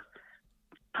there,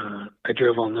 I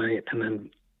drove all night, and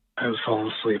then I was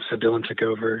falling asleep. So Dylan took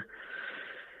over,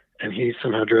 and he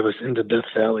somehow drove us into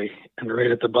Death Valley. And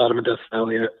right at the bottom of Death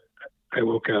Valley, I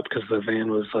woke up because the van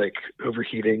was like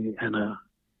overheating, and I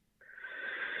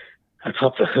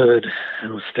popped the hood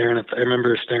and was staring at. I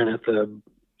remember staring at the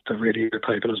radiator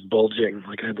pipe, and it was bulging.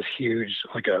 Like I had this huge,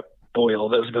 like a boil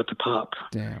that was about to pop.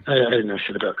 Damn. I didn't know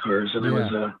shit about cars, and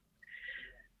I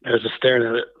was just staring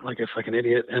at it like a fucking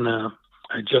idiot. And I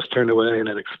just turned away, and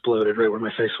it exploded right where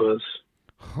my face was.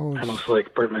 Holy I almost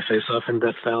like burnt my face off in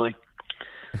Death Valley.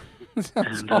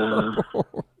 Sounds And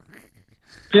horrible.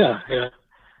 yeah.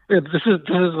 This is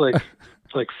like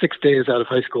 6 days out of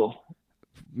high school.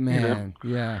 Man,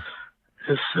 yeah.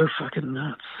 It's so fucking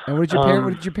nuts. And what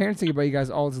did your parents think about you guys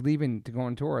all just leaving to go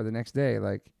on tour the next day?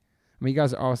 Like, I mean, you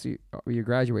guys are also, you're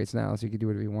graduates now, so you can do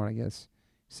whatever you want, I guess.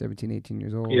 17, 18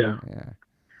 years old. Yeah.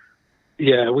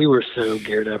 Yeah, we were so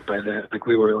geared up by that. Like,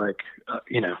 we were like,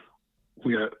 we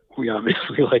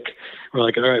obviously like, we're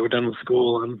like, all right, we're done with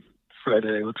school on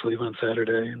Friday. Let's leave on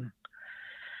Saturday. And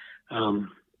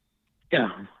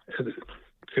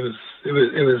it was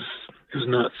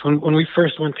nuts. When we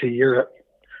first went to Europe,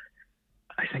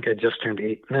 I think I just turned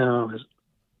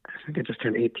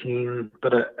 18,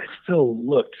 but I still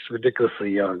looked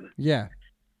ridiculously young. Yeah.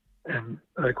 And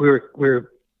like we were,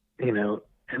 and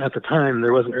at the time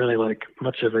there wasn't really like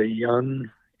much of a young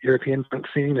European punk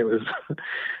scene. It was,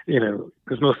 it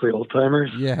was mostly old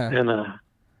timers. Yeah. And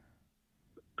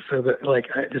so that like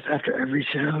just after every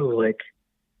show, like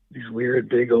these weird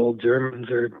big old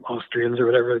Germans or Austrians or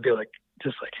whatever would be like,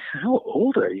 just like, how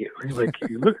old are you? And like,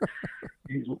 you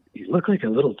look like a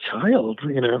little child,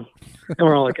 And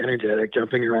we're all like energetic,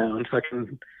 jumping around,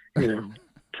 fucking,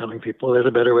 telling people there's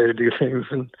a better way to do things,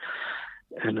 and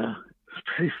it's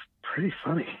pretty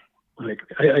funny. Like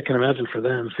I can imagine for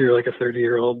them, if you're like a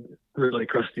 30-year-old really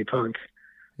crusty punk,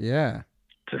 yeah,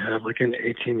 to have like an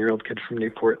 18-year-old kid from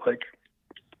Newport, like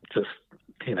just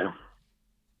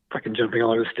fucking jumping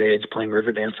all over the stage, playing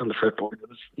Riverdance on the fretboard. It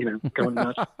was, going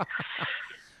nuts.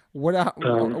 What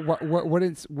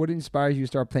inspires you to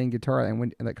start playing guitar,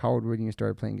 and how old were you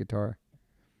start playing guitar?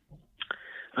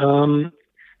 I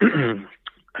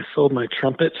sold my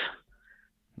trumpet,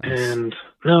 and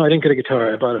no, I didn't get a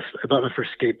guitar. I bought my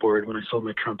first skateboard when I sold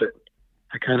my trumpet.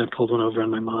 I kind of pulled one over on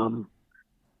my mom.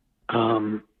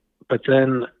 But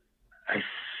then I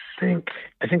think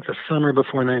the summer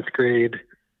before ninth grade,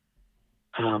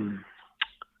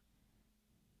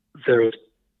 there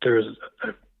was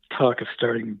a talk of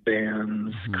starting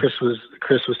bands. Mm-hmm.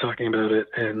 Chris was talking about it,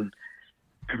 and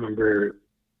I remember it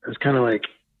was kind of like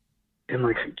in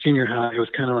like junior high. It was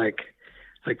kind of like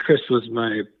Chris was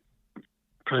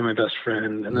probably my best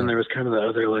friend, and then there was kind of the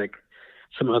other like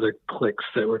some other cliques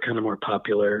that were kind of more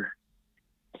popular,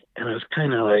 and I was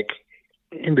kind of like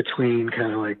in between,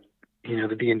 kind of like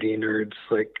the D&D nerds.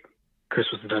 Like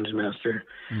Chris was the dungeon master,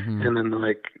 mm-hmm. and then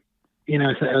like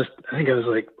I think I was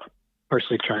like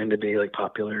partially trying to be like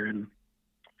popular and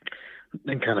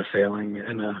kind of failing,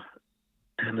 and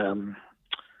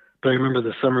but I remember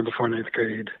the summer before ninth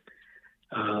grade,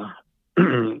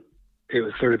 it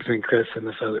was sort of between Chris and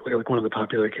this other, like one of the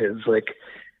popular kids, like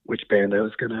which band I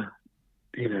was gonna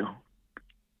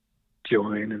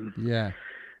join, and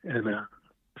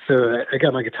so I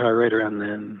got my guitar right around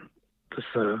then. I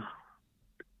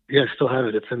still have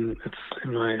it. It's in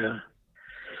my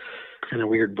kind of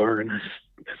weird barn.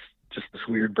 It's just this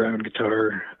weird brown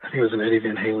guitar. I think it was an Eddie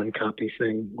Van Halen copy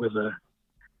thing with it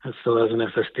still has an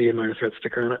SSD and Minor Threat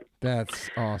sticker on it. That's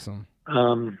awesome.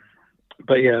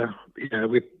 But I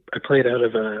played out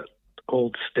of a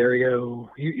old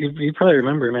stereo. You probably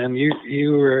remember, man.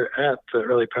 You were at the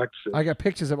early practices. I got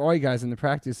pictures of all you guys in the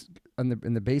practice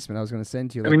in the basement. I was going to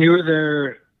send to you. I mean, you were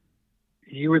there.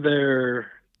 You were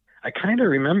there. I kind of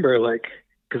remember, like,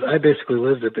 because I basically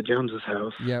lived at the Joneses'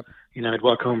 house. Yep. You know, I'd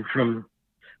walk home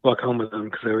with them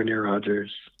because they were near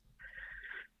Rogers.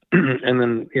 And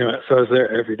then, you know, so I was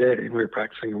there every day. We were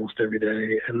practicing almost every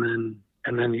day. And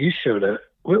then you showed up.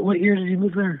 What year did you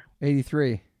move there?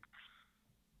 83.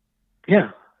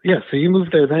 Yeah. So you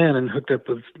moved there then and hooked up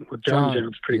with John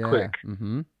Jones pretty quick.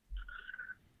 Mm-hmm.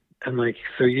 And like,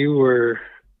 so you were,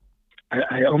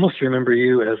 I almost remember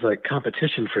you as like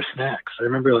competition for snacks. I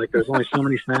remember like there's only so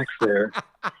many snacks there.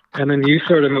 And then you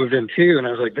sort of moved in too. And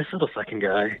I was like, this little fucking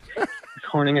guy is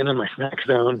horning in on my snack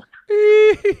zone.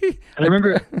 And I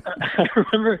remember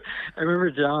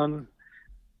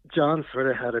John sort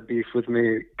of had a beef with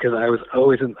me because I was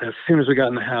always as soon as we got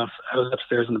in the house, I was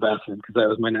upstairs in the bathroom because that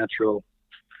was my natural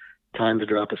time to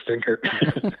drop a stinker.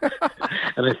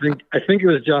 And I think it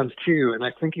was John's too. And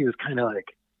I think he was kind of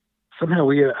like,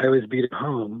 somehow I always beat him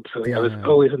home. So I was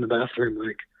always in the bathroom,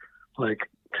 like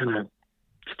kind of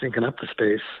stinking up the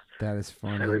space. That is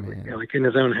funny, man. Like in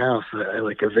his own house, I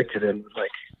like evicted him,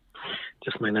 like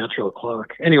just my natural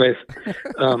clock. Anyways,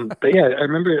 but yeah, I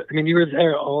remember, I mean, you were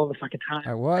there all the fucking time.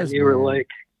 I was, and you were like,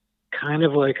 kind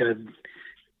of like a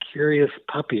curious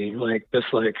puppy, like this,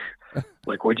 like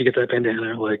where'd you get that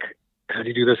bandana? Like, how do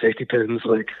you do those safety pins?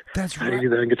 Like, that's how right. do you do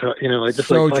that in guitar? You know, like just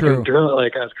so like fucking true. drill.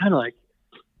 Like, I was kind of like,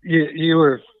 you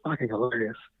were fucking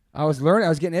hilarious. I was learning. I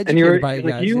was getting educated by you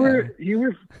guys.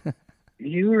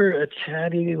 You were a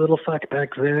chatty little fuck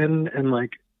back then, and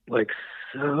like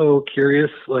so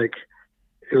curious. Like,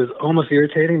 it was almost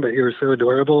irritating, but you were so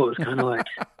adorable. It was kind of like,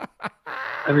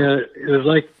 I mean, it was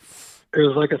like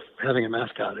having a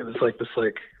mascot. It was like this,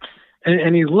 like,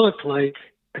 and he looked like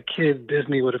a kid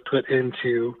Disney would have put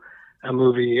into a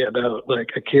movie about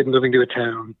like a kid moving to a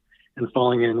town and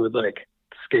falling in with like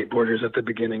skateboarders at the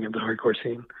beginning of the hardcore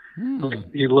scene. Like,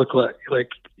 you look like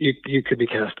you could be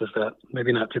cast as that.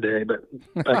 Maybe not today, but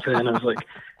back then I was like,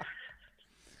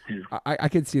 yeah. I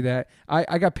could see that.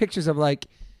 I got pictures of like,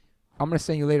 I'm gonna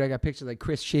send you later. I got pictures of, like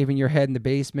Chris shaving your head in the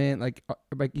basement, like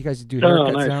you guys do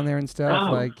haircuts down there and stuff.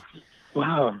 Oh, like,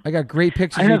 wow. I got great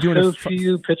pictures I of you have doing so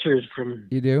few pictures from.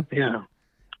 You do? Yeah.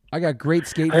 I got great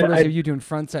skate photos of you doing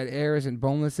frontside airs and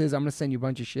bonelesses. I'm gonna send you a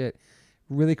bunch of shit.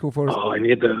 Really cool photos. Oh, I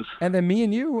need those. And then me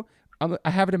and you, I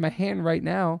have it in my hand right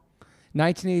now.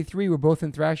 1983, we're both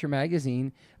in Thrasher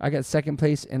magazine. I got second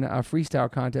place in a freestyle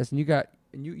contest, and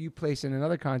you placed in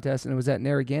another contest, and it was at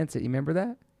Narragansett. You remember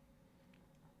that?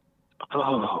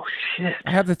 Oh shit!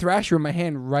 I have the Thrasher in my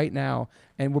hand right now,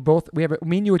 and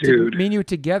me and you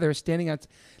together standing on.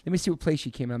 Let me see what place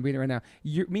you came in. I'm reading it right now.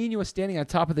 Me and you were standing on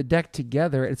top of the deck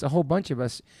together. It's a whole bunch of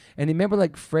us. And remember,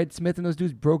 like Fred Smith and those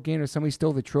dudes broke in, or somebody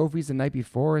stole the trophies the night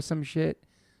before, or some shit.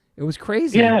 It was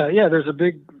crazy. Yeah. There's a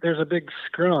big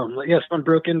scrum. Like, someone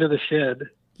broke into the shed.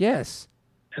 Yes.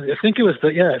 And I think it was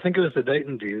the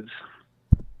Dayton dudes.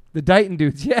 The Dayton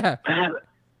dudes. Yeah.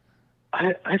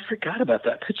 I forgot about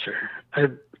that picture.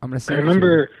 I'm gonna say. I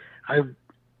remember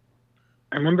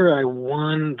I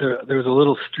won. There was a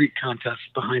little street contest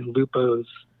behind Lupo's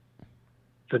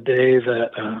the day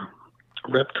that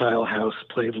Reptile House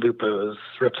played Lupo's.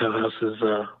 Reptile House is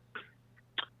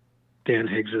Dan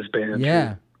Higgs's band.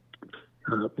 Yeah.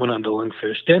 Went on to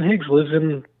Lungfish. Dan Higgs lives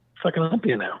in fucking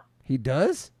Olympia now. He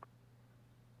does?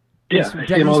 Yeah, I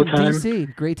see him all the time.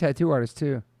 DC. Great tattoo artist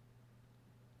too.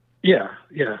 Yeah.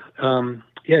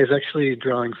 He's actually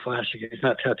drawing Flash again. He's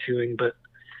not tattooing, but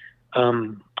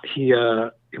he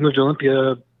moved to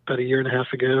Olympia about a year and a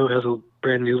half ago. Has a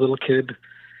brand new little kid.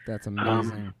 That's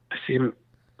amazing. I see him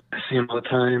all the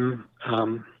time.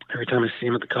 Every time I see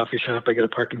him at the coffee shop, I get a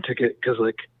parking ticket because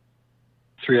like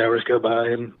 3 hours go by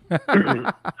and.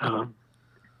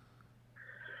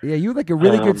 Yeah, you were like a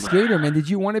really good skater, man. Did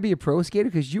you want to be a pro skater?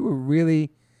 Because you were really,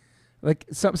 like,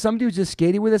 some dudes just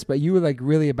skated with us, but you were like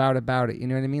really about it. You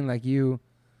know what I mean? Like you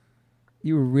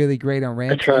were really great on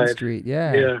Ramsden Street.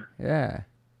 Yeah.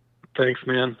 Thanks,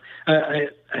 man. I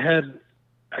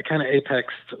kind of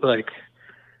apexed like,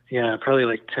 probably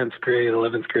like 10th grade,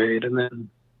 11th grade, and then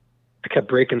I kept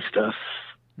breaking stuff.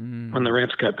 When the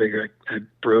ramps got bigger, I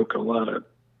broke a lot of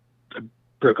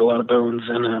bones,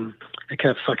 and I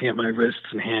kept fucking up my wrists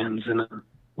and hands, and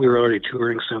we were already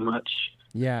touring so much.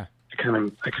 Yeah. I kind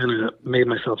of made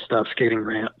myself stop skating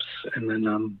ramps, and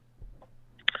then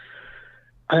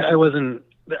I wasn't.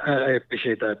 I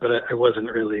appreciate that, but I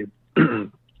wasn't really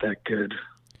that good.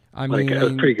 I mean, I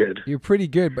was pretty good. You're pretty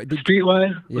good, but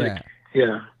streetwise, yeah,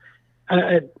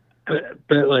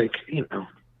 but like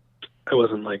I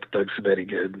wasn't like Doug Sabetti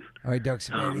good. All right, Doug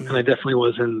Sabetti. And I definitely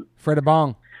wasn't Fred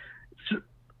Abong.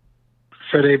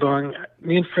 Fred Abong.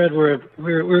 Me and Fred were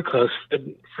close.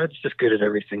 Fred's just good at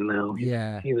everything now.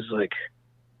 Yeah. He was like,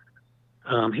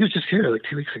 he was just here like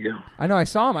 2 weeks ago. I know. I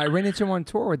saw him. I ran into him on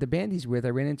tour with the band he's with. I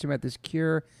ran into him at this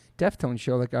Cure Deftones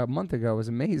show like a month ago. It was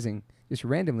amazing. Just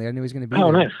randomly, I knew he was going to be there.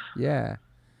 Oh, nice. Yeah.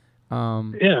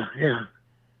 Yeah.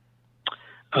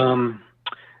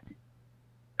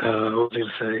 What was I going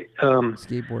to say?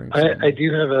 Skateboarding. I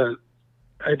do have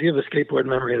a skateboard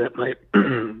memory that might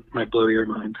might blow your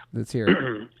mind. Let's hear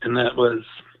it. And that was,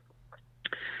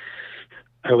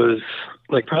 I was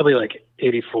like probably like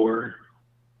 84.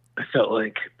 I felt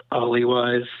like ollie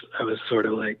wise, I was sort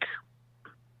of like,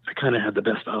 I kind of had the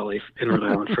best ollie in Rhode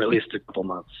Island for at least a couple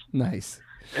months. Nice.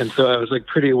 And so I was like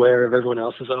pretty aware of everyone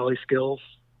else's ollie skills.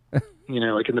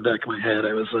 Like in the back of my head,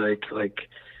 I was like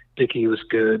Dickie was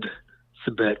good,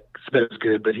 Sabet was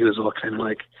good, but he was all kind of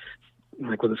like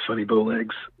with his funny bow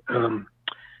legs.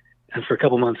 And for a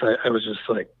couple months, I was just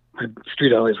like, my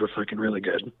street ollies were fucking really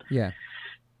good. Yeah.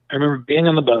 I remember being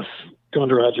on the bus going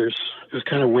to Rogers. It was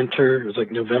kind of winter. It was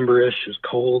like November-ish. It was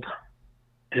cold.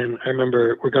 And I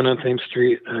remember we're going on Thames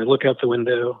Street, and I look out the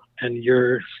window, and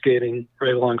you're skating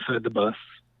right alongside the bus.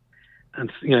 And,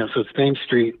 so it's Thames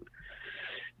Street.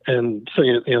 And so,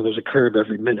 there's a curb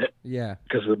every minute. Yeah.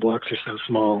 Because the blocks are so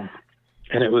small.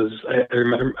 And it was, I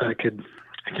remember, I can't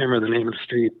remember the name of the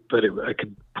street, but I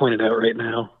could point it out right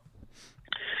now.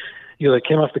 You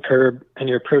came off the curb, and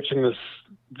you're approaching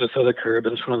this other curb,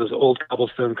 and it's one of those old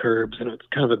cobblestone curbs, and it's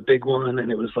kind of a big one,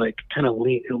 and it was like kind of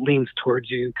it leans towards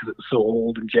you because it was so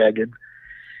old and jagged.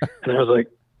 And I was like,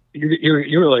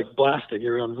 you were like blasting,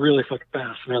 you were going really fucking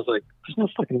fast, and I was like, there's no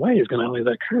fucking way he's gonna ollie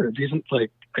that curb. He isn't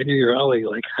like, I knew your ollie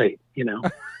like height,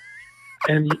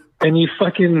 and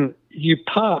you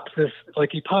popped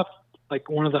like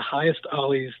one of the highest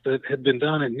ollies that had been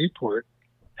done in Newport,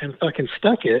 and fucking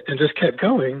stuck it and just kept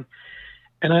going,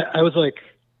 and I was like,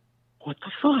 what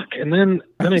the fuck? And then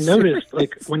I noticed,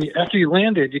 like, after you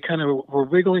landed, you kind of were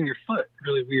wiggling your foot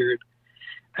really weird.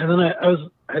 And then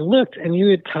I looked, and you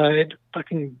had tied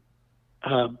fucking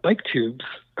bike tubes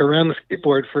around the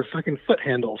skateboard for fucking foot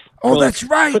handles. Oh, that's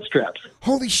right. Foot straps.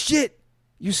 Holy shit.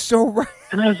 You're so right.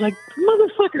 And I was like,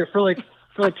 motherfucker,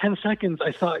 for 10 seconds,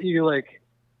 I thought you like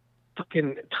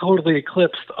fucking totally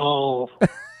eclipsed all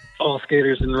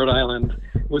skaters in Rhode Island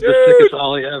with the sickest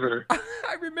ollie ever.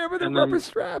 I remember the rubber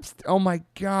straps. Oh my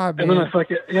God, man. And then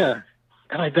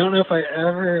and I don't know if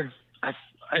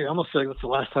I almost feel like that's the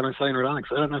last time I saw you in Rhode Island,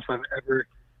 because I don't know if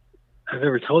I've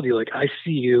ever told you, like, I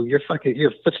see you, you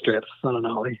have foot straps on an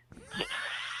ollie.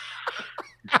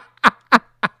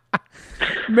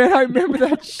 Man, I remember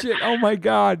that shit. Oh my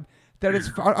God. That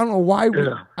is, I don't know why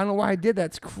I did that.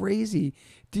 It's crazy.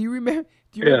 Do you remember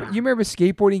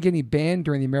skateboarding getting banned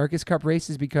during the America's Cup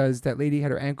races because that lady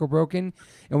had her ankle broken,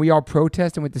 and we all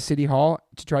protested and went to City Hall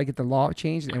to try to get the law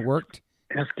changed, and it worked?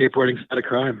 Yeah, skateboarding's not a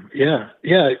crime. Yeah.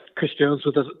 Chris Jones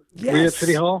was yes. Were you at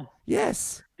City Hall?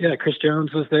 Yes. Yeah, Chris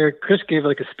Jones was there. Chris gave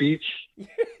like a speech.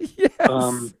 Yes.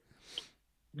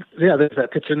 There's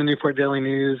that picture in the Newport Daily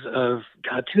News of,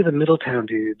 God, two of the Middletown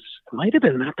dudes. It might have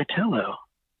been Matt Patello.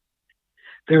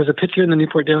 There was a picture in the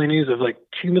Newport Daily News of like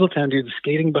two Middletown dudes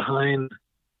skating behind,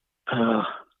 what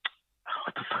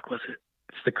the fuck was it?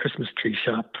 It's the Christmas tree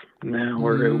shop now,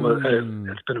 or it was,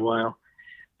 it's been a while.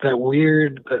 The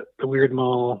weird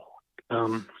mall,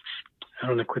 on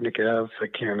Aquidneck Ave. I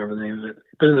can't remember the name of it.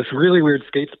 But in this really weird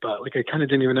skate spot, like I kind of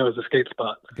didn't even know it was a skate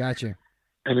spot. Gotcha.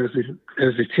 And it was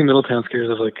these two Middletown skaters.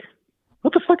 I was like,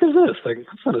 what the fuck is this? Like,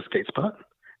 that's not a skate spot.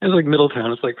 It was like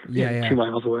Middletown. It's like 2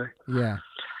 miles away. Yeah.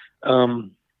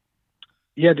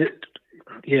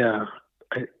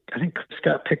 I think Chris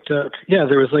got picked up. Yeah,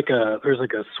 there was like a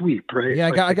sweep, right? Yeah,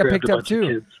 like I got picked up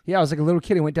too. Yeah, I was like a little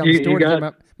kid. I went down the store to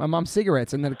get my mom's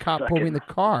cigarettes, and then a cop pulled me in the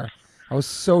car. I was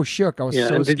so shook. I was so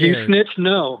scared. Did you snitch?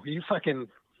 No, you fucking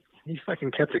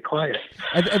kept it quiet.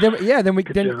 And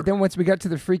then once we got to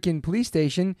the freaking police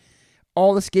station,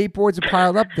 all the skateboards are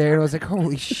piled up there, and I was like,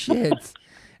 holy shit.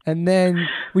 And then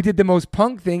we did the most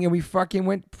punk thing, and we fucking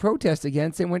went protest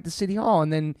against it and went to City Hall.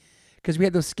 And then, because we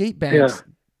had those skate banks,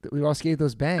 we all skated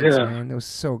those banks, man. That was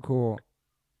so cool.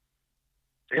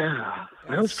 Yeah,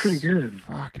 that was pretty good.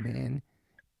 Fuck, man.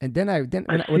 And then I go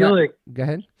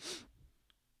ahead.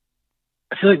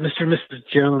 I feel like Mr. and Mrs.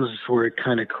 Jones were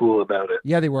kind of cool about it.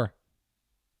 Yeah, they were.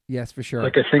 Yes, for sure.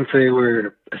 Like, I think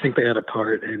they had a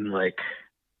part in, like,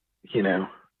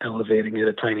 elevating it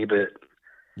a tiny bit.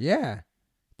 Yeah.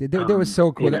 They were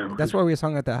so cool. That's why we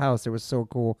hung at the house. It was so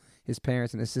cool. His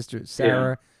parents and his sister,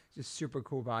 Sarah. Just super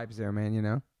cool vibes there, man,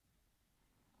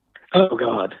 Oh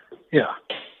God. Yeah.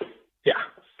 Yeah.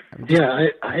 I mean, just, Yeah.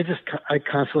 I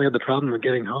constantly had the problem of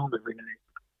getting home every night.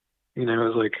 You know, it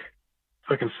was like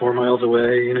fucking 4 miles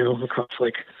away, you know, across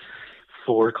like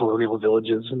 4 colonial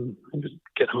villages, and just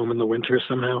get home in the winter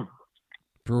somehow.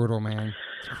 brutal, man.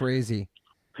 It's crazy.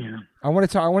 Yeah. I want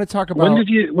to talk about. When did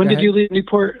you Go ahead. leave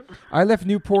Newport? I left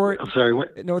Newport. I'm sorry.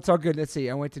 What? No, it's all good. Let's see.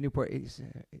 I went to Newport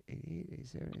 87,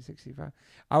 87, 65.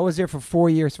 I was there for 4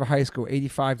 years for high school,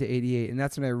 85 to 88. And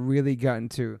that's when I really got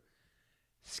into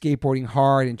skateboarding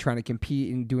hard and trying to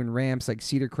compete and doing ramps like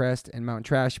Cedar Crest and Mount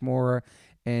Trashmore.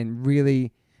 And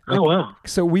really. Like, Oh, wow.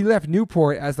 So we left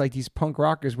Newport as like these punk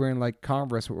rockers wearing like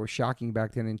Converse, what were shocking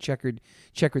back then, and checkered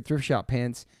thrift shop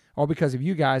pants, all because of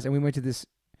you guys. And we went to this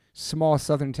small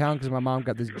southern town because my mom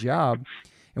got this job,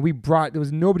 and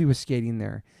nobody was skating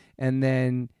there. And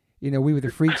then, you know, we were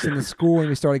the freaks in the school, and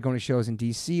we started going to shows in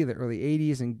DC in the early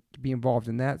 80s and be involved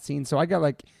in that scene. So I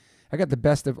got the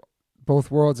best of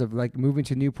both worlds of like moving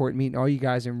to Newport, meeting all you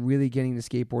guys, and really getting to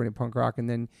skateboard and punk rock, and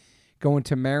then going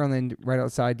to Maryland right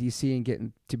outside DC and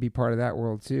getting to be part of that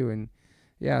world too. And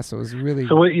yeah, so it was really.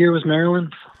 So what year was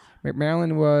Maryland?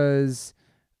 Maryland was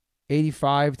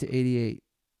 85 to 88.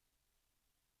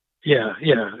 Yeah.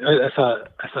 I thought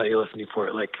you left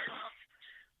Newport like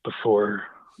before.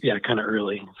 Yeah, kind of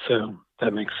early. So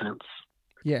that makes sense.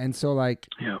 Yeah, and so like,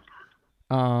 yeah.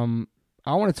 I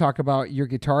want to talk about your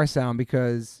guitar sound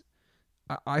because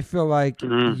I feel like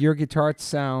your guitar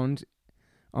sound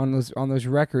on those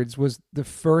records was the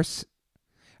first.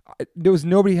 There was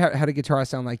nobody had a guitar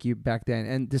sound like you back then,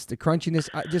 and just the crunchiness,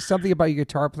 just something about your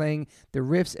guitar playing, the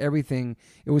riffs, everything.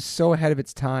 It was so ahead of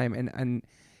its time, and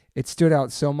it stood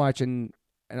out so much. And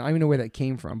I don't even know where that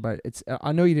came from, but it's.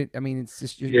 I know you didn't. I mean, it's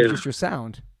just your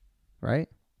sound, right?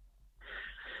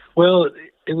 Well,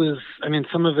 it was. I mean,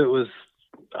 some of it was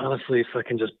honestly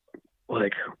fucking just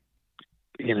like,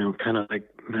 you know, kind of like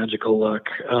magical luck.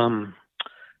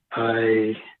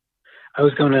 I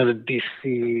was going out of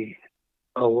DC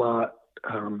a lot.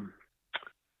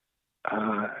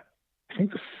 I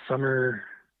think the summer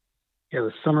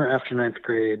after ninth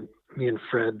grade, me and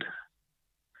Fred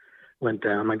went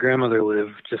down. My grandmother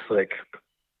lived just like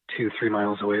 2-3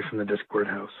 miles away from the Discord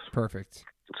house. Perfect.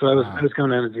 So I was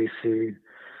going down to DC,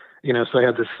 you know, so I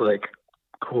had this like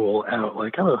cool out,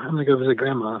 like, oh, I'm gonna go visit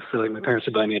grandma. So like my parents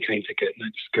would buy me a train ticket and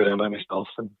I'd just go down by myself.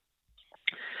 And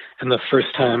the first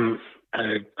time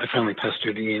I finally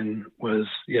pestered Ian was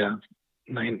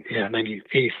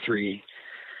 1983.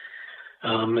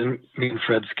 And me and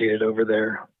Fred skated over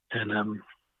there and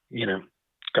you know,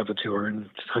 got the tour and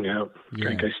just hung out,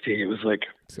 drank iced tea. It was like,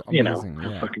 you know,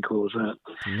 how fucking cool is that?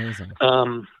 It's amazing.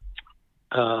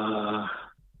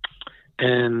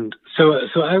 And so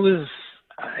I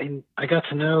got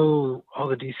to know all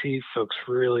the DC folks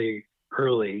really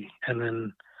early, and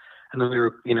then we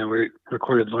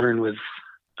recorded Learn with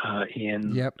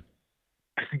Ian. Yep.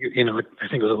 I think it was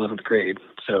 11th grade,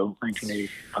 so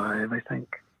 1985, I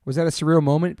think. Was that a surreal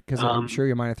moment? Because I'm sure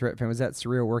you're a Minor Threat fan. Was that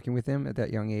surreal working with him at that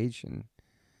young age? And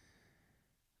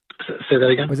say that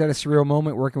again. Was that a surreal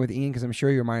moment working with Ian? Because I'm sure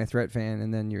you're a Minor Threat fan,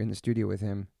 and then you're in the studio with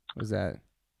him. Was that?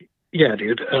 Yeah,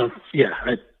 dude. It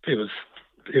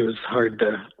was hard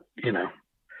to, you know.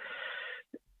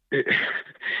 I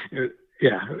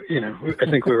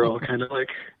think we were all kind of like,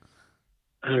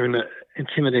 I don't know,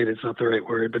 intimidated is not the right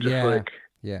word, but just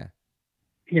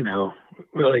you know,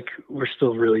 we're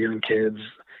still really young kids,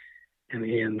 and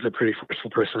Ian's a pretty forceful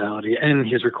personality, and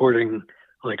he's recording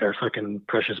like our fucking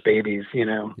precious babies, you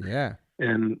know. Yeah.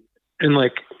 And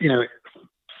like, you know,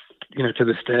 to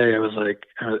this day, I was like,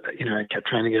 I kept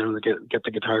trying to get him to get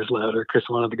the guitars louder. Chris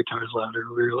wanted the guitars louder,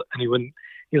 and he wouldn't.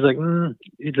 He was like,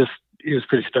 he was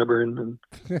pretty stubborn, and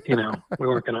you know, we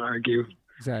weren't going to argue.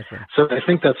 Exactly. So I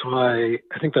think that's why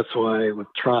with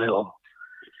Trial,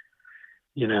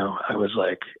 you know, I was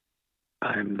like,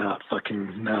 I'm not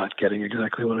getting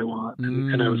exactly what I want,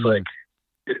 and I was like,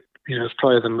 you know, it's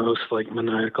probably the most like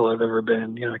maniacal I've ever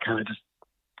been. You know, I kind of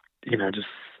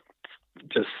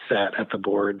just sat at the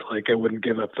board, like I wouldn't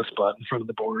give up the spot in front of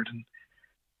the board,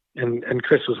 and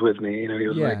Chris was with me. You know, he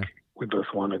was like, we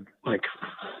both wanted, like,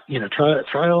 you know,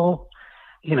 Trial.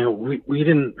 You know, we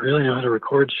didn't really know how to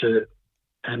record shit,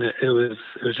 and it was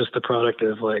just the product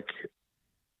of like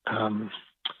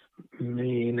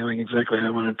me knowing exactly how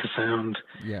I wanted to sound.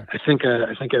 Yeah, I think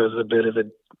I was a bit of a,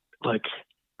 like,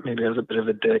 maybe I was a bit of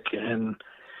a dick, and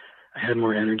I had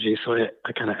more energy, so I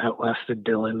kind of outlasted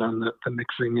Dylan on the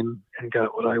mixing and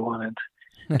got what I wanted.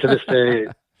 To this day,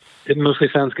 it mostly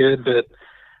sounds good, but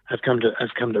I've come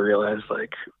to realize,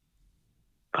 like,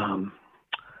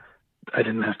 I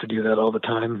didn't have to do that all the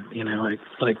time. You know,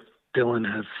 like Dylan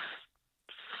has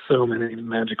so many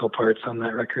magical parts on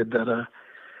that record that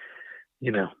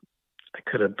you know, I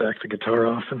could have backed the guitar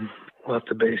off and let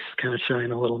the bass kind of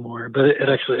shine a little more. But it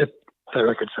actually that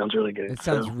record sounds really good. It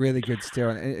sounds really good still,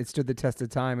 and it stood the test of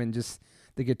time. And just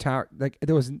the guitar, like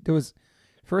there was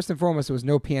first and foremost, there was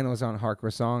no pianos on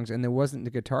hardcore songs, and there wasn't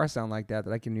the guitar sound like that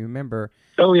I can remember.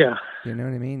 Oh yeah, you know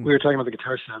what I mean. We were talking about the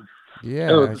guitar sound. Yeah.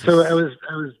 Oh, so I was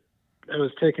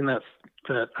taking that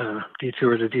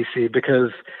detour to DC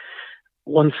because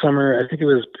one summer, I think it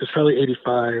was probably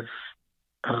 '85.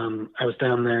 I was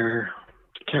down there.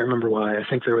 Can't remember why. I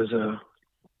think there was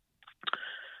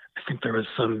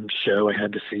some show I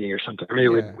had to see or something. Or maybe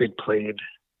we'd played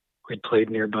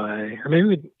nearby, or maybe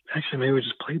we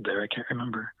just played there. I can't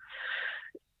remember.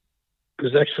 It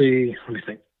was actually, let me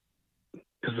think.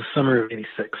 It was the summer of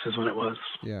 '86 is when it was.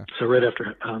 Yeah. So right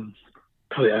after,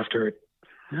 probably after.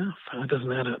 No, it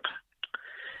doesn't add up.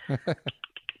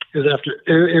 It was after.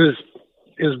 It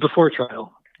was before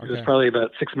trial. Okay. It was probably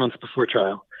about 6 months before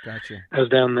trial. Gotcha. I was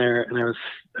down there and I was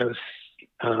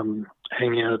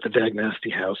hanging out at the Dag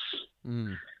Nasty house,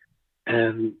 and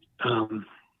and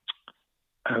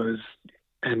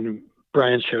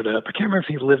Brian showed up. I can't remember if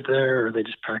he lived there or they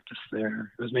just practiced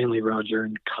there. It was mainly Roger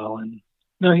and Colin.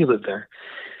 No, he lived there.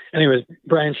 Anyways,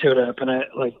 Brian showed up, and I,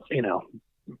 like, you know,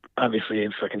 obviously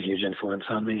a fucking huge influence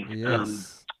on me.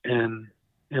 Yes. And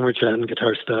we're chatting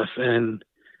guitar stuff, and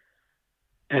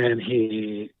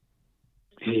he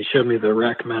showed me the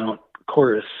rack mount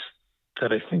chorus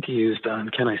that I think he used on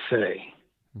Can I Say?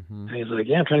 Mm-hmm. And he's like,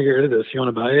 yeah, I'm trying to get rid of this. You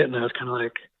want to buy it? And I was kind of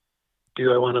like,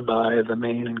 do I want to buy the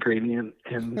main ingredient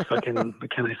in fucking the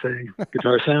Can I Say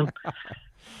guitar sound?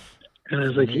 And I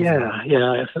was like, yeah,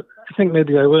 I think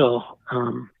maybe I will.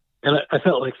 And I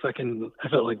felt like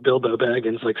Bilbo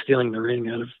Baggins, like stealing the ring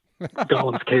out of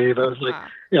Gollum's cave. I was like,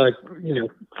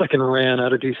 fucking ran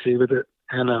out of DC with it.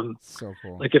 And so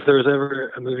cool. Like, if there was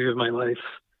ever a movie of my life,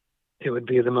 it would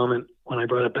be the moment when I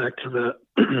brought it back to the,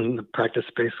 the practice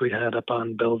space we had up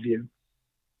on Bellevue.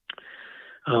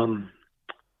 Tom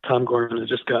Gorman had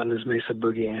just gotten his Mesa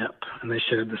Boogie amp, and they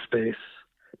shared the space.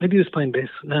 Maybe he was playing bass.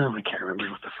 No, I can't remember.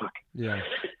 What the fuck. Yeah.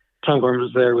 Tom Gorman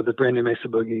was there with the brand new Mesa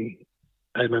Boogie.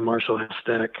 I had my Marshall half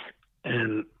stack,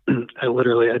 and I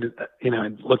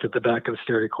looked at the back of the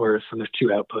stereo chorus, and there's two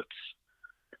outputs.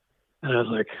 And I was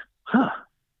like,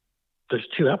 there's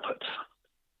two outputs.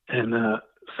 And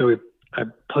so I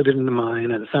plugged it into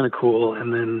mine, and it sounded cool.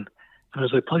 And then I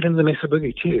was like, plug it into the Mesa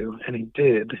Boogie too. And he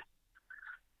did.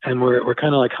 And we're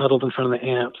kind of like huddled in front of the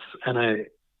amps, and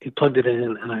he plugged it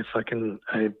in, and I started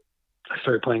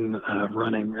playing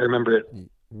Running. I remember it.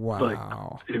 Wow. Like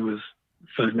it was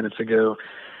 5 minutes ago.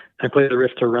 I played the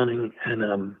riff to Running,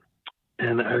 and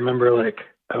I remember, like,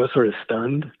 I was sort of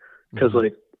stunned because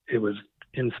like it was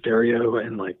in stereo,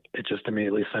 and like it just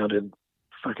immediately sounded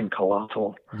fucking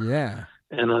colossal. Yeah.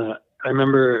 And I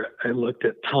remember I looked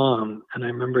at Tom, and I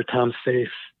remember Tom's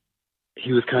face.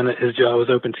 He was his jaw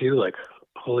was open too, like,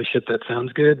 holy shit, that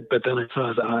sounds good. But then I saw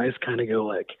his eyes kind of go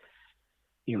like,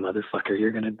 you motherfucker,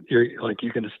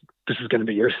 this is gonna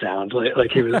be your sound.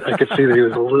 Like he was, I could see that he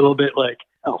was a little bit like,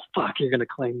 oh fuck, you're gonna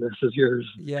claim this as yours.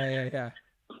 Yeah.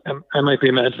 I might be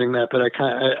imagining that, but I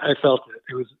felt it.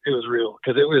 It was real,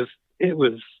 because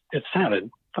it sounded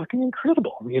fucking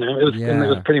incredible. You know, it was, and it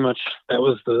was pretty much, that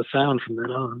was the sound from then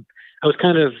on. I was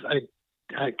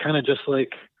I kind of just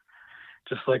like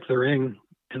the Ring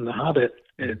in The Hobbit.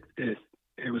 It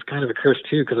was kind of a curse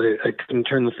too, because I couldn't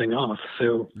turn the thing off.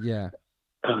 So yeah.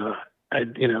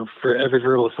 For every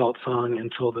Verbal Assault song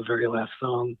until the very last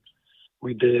song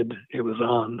we did, it was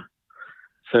on.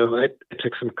 So I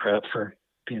took some crap for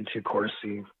being too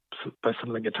chorusy by some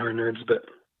of the guitar nerds, but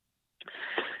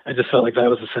I just felt like that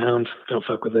was the sound. Don't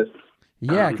fuck with it.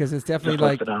 Yeah, because it's definitely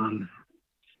like, it on.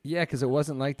 Yeah, because it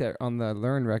wasn't like that on the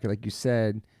Learn record, like you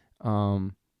said.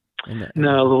 No, the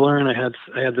Learn, I had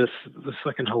this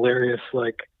fucking hilarious,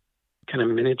 like, kind of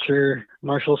miniature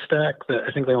Marshall stack that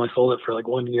I think they only sold it for like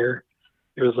 1 year.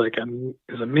 It was like it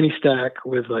was a mini stack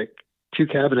with like two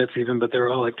cabinets even, but they were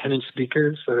all like 10-inch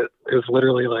speakers. So it was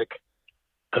literally like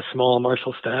a small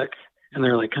Marshall stack, and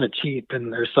they're like kind of cheap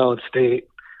and they're solid state.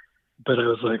 But I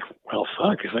was like, well,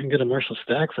 fuck, if I can get a Marshall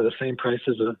stack for the same price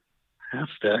as a half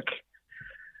stack.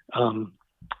 And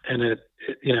it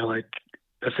like,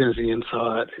 as soon as Ian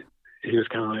saw it, he was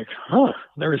kind of like,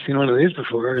 never seen one of these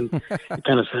before. And it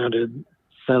kind of sounded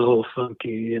a little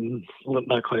funky and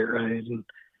not quite right. And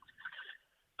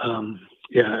I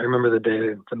remember the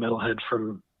day the metalhead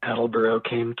from Attleboro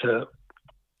came down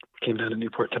to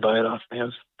Newport to buy it off me. I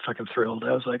was fucking thrilled.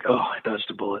 I was like, oh, I dodged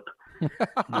a bullet.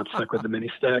 I'm not stuck with the mini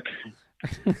stack.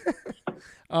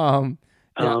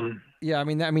 Yeah, I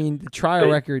mean, the trial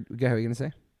record. Go ahead. What are you gonna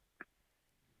say?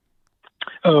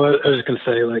 Oh, I was just gonna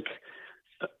say,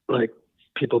 like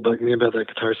people bug me about that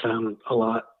guitar sound a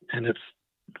lot, and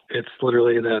it's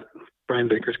literally that Brian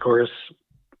Baker's chorus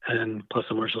and plus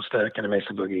a Marshall Stack and a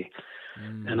Mesa Boogie.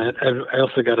 And I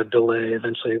also got a delay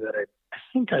eventually that I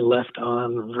think I left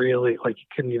on really, like you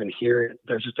couldn't even hear it.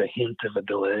 There's just a hint of a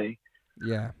delay.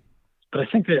 Yeah. But I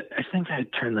think I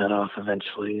turned that off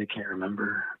eventually. I can't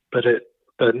remember. But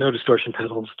no distortion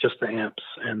pedals, just the amps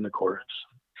and the chorus.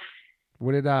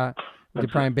 What did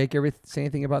Brian Baker ever say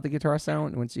anything about the guitar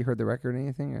sound once you heard the record or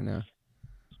anything, or no?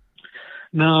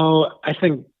 No, I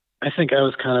think I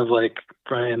was kind of like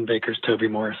Brian Baker's Toby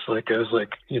Morse. Like I was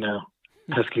like,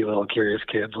 pesky little curious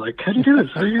kids. Like, how do you do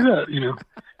this? How do you do that?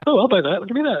 Oh, I'll buy that.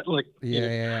 Give me that. Like,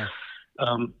 yeah.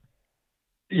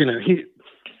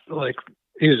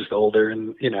 He was just older,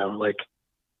 and like.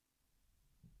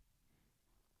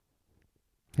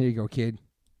 Here you go, kid.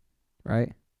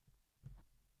 Right.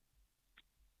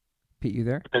 Pete, you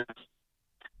there?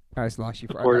 I just lost you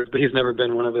for. But he's never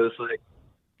been one of those like.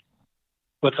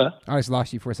 What's that? I just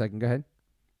lost you for a second. Go ahead.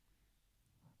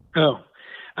 Oh,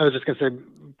 I was just gonna say,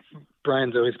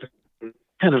 Brian's always been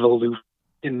kind of aloof,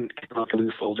 like a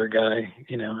loose older guy.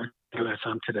 I know I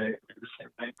saw him today. The same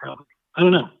way, probably. I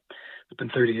don't know. It's been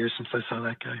 30 years since I saw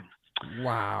that guy.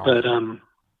 Wow. But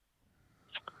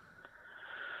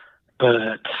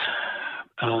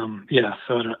yeah.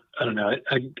 So I don't know.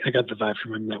 I got the vibe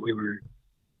from him that we were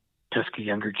pesky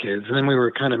younger kids, and then we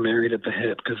were kind of married at the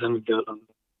hip because then we got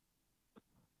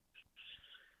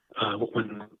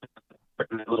when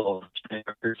little.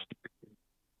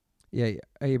 Yeah.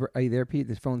 Are you there, Pete?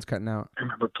 The phone's cutting out. I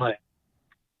remember playing.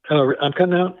 Oh, I'm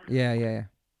cutting out? Yeah.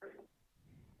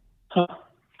 Huh.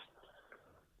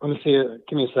 Let me see.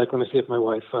 Give me a sec. Let me see if my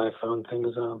Wi-Fi phone thing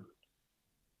is on.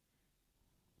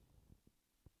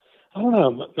 I don't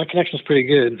know. My connection's pretty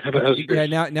good. How about yours? Yeah,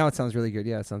 now it sounds really good.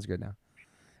 Yeah, it sounds good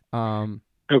now.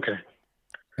 Okay.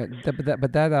 But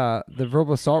the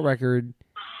Verbal Assault record,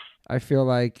 I feel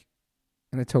like,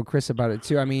 and I told Chris about it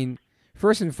too. I mean,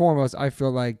 first and foremost, I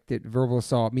feel like that Verbal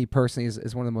Assault, me personally,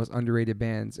 is one of the most underrated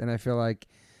bands, and I feel like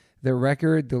the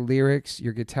record, the lyrics,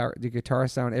 the guitar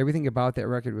sound, everything about that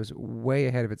record was way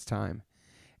ahead of its time,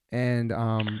 and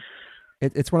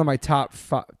it's one of my top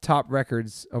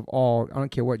records of all. I don't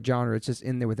care what genre; it's just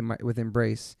in there with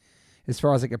Embrace, as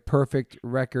far as like a perfect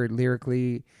record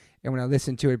lyrically. And when I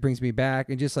listen to it, it brings me back,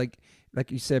 and just like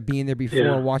you said, being there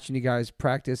before, watching you guys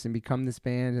practice and become this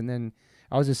band, and then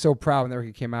I was just so proud when the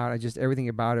record came out. Everything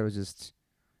about it was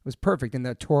perfect, and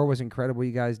that tour was incredible.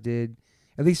 You guys did.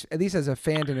 At least as a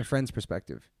fan and a friend's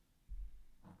perspective.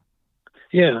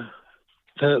 Yeah,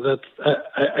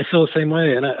 I feel the same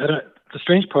way, and I don't. The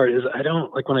strange part is I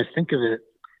don't like when I think of it.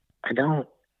 I don't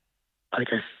like.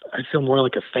 I feel more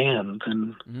like a fan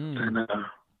than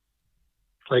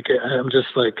like I'm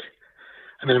just like.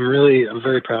 I mean, I'm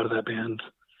very proud of that band,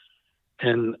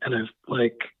 and I've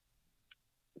like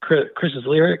Chris's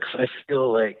lyrics. I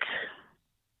feel like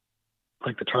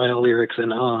the trial lyrics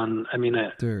and on. I mean,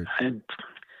 I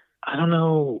don't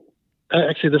know.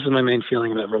 Actually, this is my main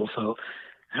feeling about Verbal Assault.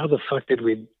 How the fuck did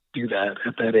we do that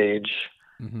at that age?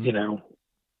 Mm-hmm.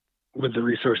 With the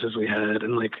resources we had,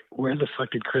 and like, where the fuck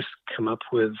did Chris come up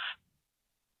with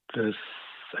this?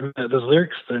 I mean, those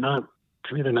lyrics, they're not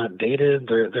dated.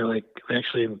 They're like, they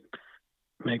actually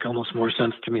make almost more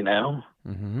sense to me now.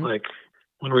 Mm-hmm. Like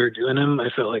when we were doing them, I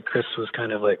felt like Chris was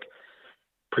kind of like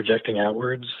projecting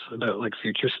outwards about like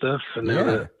future stuff. And now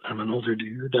that I'm an older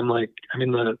dude, I'm like, I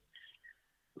mean, the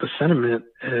sentiment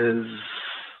is,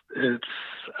 it's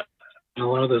a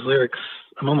lot of those lyrics.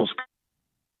 I'm almost.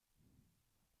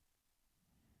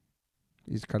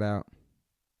 He's cut out.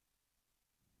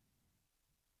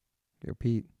 Yo,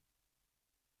 Pete,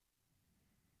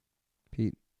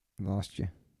 lost you.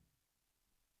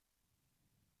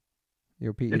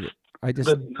 Yo, Pete, I just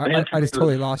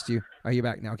totally lost you. Are you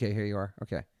back now? Okay, here you are.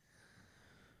 Okay.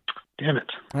 Damn it.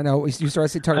 I know. You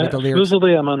started talking about the lyrics.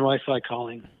 Supposedly I'm on Wi-Fi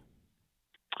calling.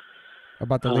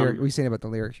 About the lyrics. What are you saying about the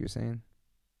lyrics you were saying?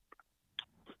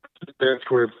 The lyrics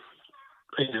were,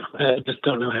 I just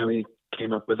don't know how he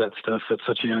came up with that stuff at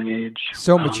such a young age.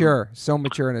 So mature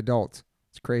and adult.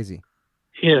 It's crazy.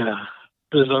 Yeah,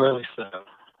 bizarrely so.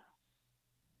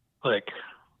 Like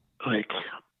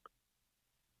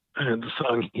the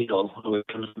song "Heal" always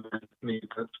comes to me.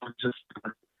 That's just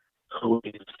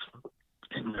always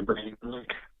in my brain.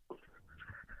 Like,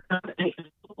 I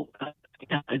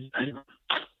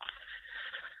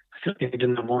feel like I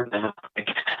didn't know more now. Like,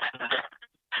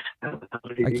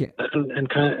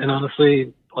 and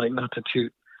honestly, like, not to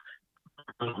toot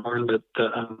on the horn, but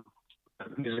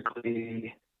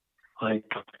musically, like.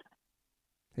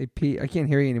 Hey Pete, I can't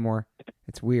hear you anymore.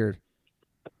 It's weird.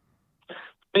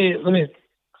 Hey, let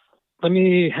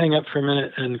me hang up for a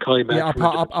minute and call you back. Yeah,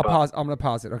 I'll pause. I'm gonna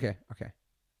pause it. Okay.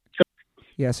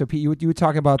 Yeah. So Pete, you would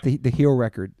talk about the Heel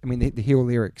record. I mean the Heel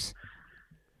lyrics.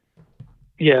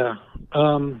 Yeah.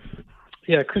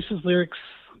 Yeah. Chris's lyrics.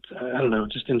 I don't know.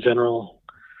 Just in general,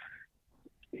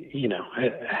 you know,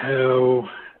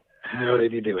 how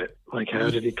did he do it? Like, how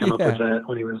did he come up with that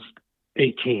when he was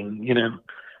 18? You know.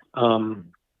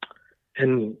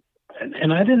 And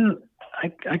I didn't.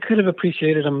 I could have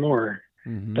appreciated him more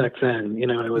back then. You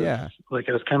know, I was like,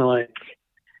 I was kind of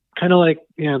like,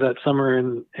 you know, that summer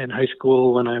in high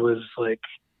school when I was like,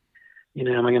 you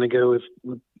know, am I going to go with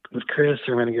Chris,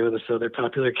 or am I going to go with this other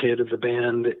popular kid of the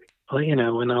band? Well, you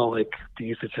know, when all like the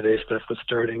Youth of Today stuff was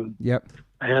starting. Yep.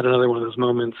 I had another one of those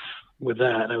moments with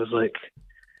that. I was like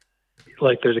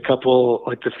there's a couple,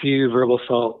 like the few Verbal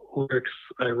Assault lyrics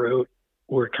I wrote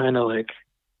were kind of like,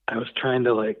 I was trying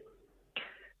to like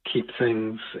keep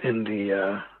things in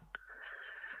the,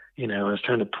 you know, I was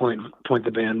trying to point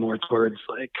the band more towards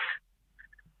like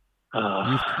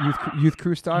youth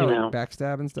crew style, you know, like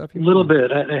backstab and stuff. A little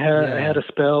bit. I had a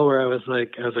spell where I was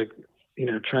like, you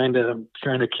know, trying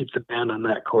to keep the band on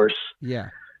that course. Yeah.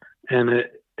 And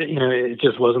you know, it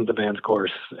just wasn't the band's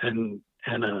course, and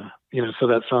you know, so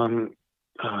that song,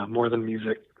 More Than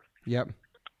Music. Yep.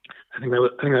 I think that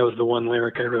was the one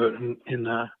lyric I wrote in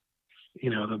you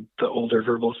know, the older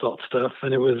Verbal Assault stuff,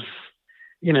 and it was,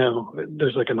 you know,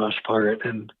 there's like a mosh part,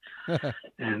 and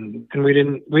and we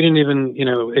didn't even, you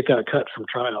know, it got cut from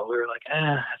trial. We were like,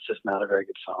 it's just not a very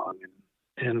good song,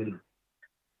 and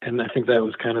I think that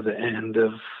was kind of the end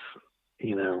of,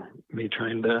 you know, me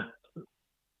trying to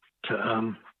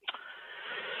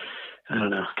I don't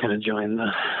know, kind of join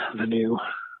the new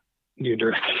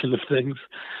direction of things.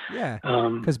 Yeah,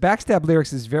 because backstab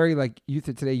lyrics is very like Youth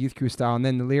of Today, Youth Crew style, and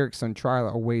then the lyrics on Trial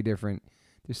are way different.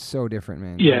 They're so different,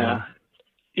 man.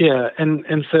 Yeah,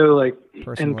 and so like,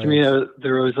 Personal and to Edge. Me,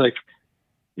 there was like,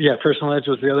 Personal Edge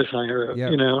was the other song I wrote.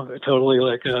 Yep. You know, totally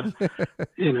like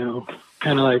you know,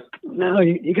 kind of like, no,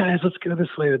 you guys, let's go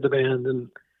this way with the band,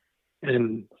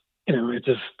 and you know, it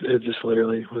just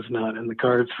literally was not in the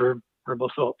cards for Verbal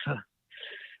Assault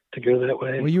to go that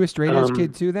way. Were you a straight edge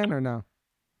kid too then, or no?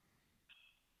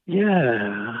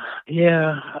 Yeah,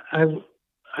 I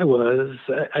was.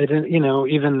 I didn't, you know,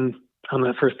 even on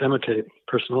that first demo tape,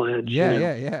 Personal Edge. Yeah, you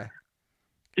know, yeah.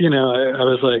 You know, I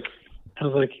was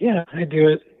like, yeah, I do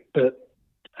it, but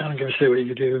I don't give a shit what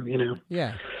you do, you know.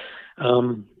 Yeah.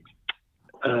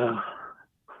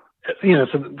 You know,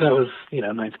 so that was, you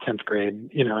know, 9th, 10th grade.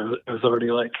 You know, I was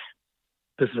already like,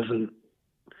 this isn't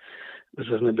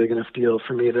a big enough deal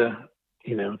for me to,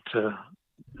 you know, to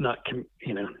not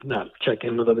check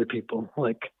in with other people.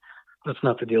 Like, that's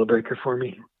not the deal breaker for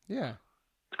me. Yeah.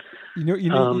 You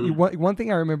know, one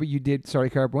thing I remember you did, sorry,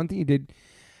 Carp, one thing you did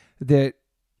that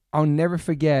I'll never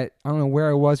forget, I don't know where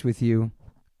I was with you,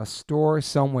 a store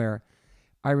somewhere.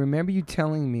 I remember you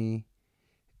telling me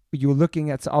you were looking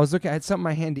at, I had something in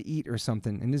my hand to eat or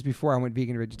something, and this is before I went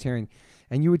vegan or vegetarian,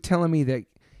 and you were telling me that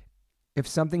if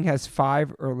something has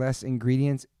 5 or less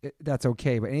ingredients, that's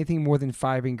okay. But anything more than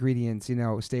 5 ingredients, you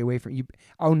know, stay away from you.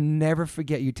 I'll never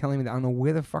forget you telling me that. I don't know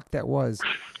where the fuck that was,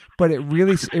 but it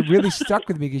really stuck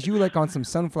with me because you were like on some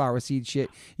sunflower seed shit.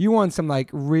 You on some like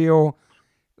real,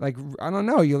 like, I don't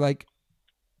know. You're like,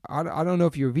 I don't know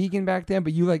if you were vegan back then,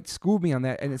 but you like schooled me on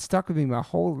that, and it stuck with me my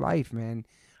whole life, man.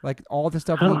 Like all the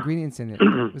stuff, the ingredients in it.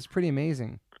 It was pretty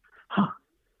amazing.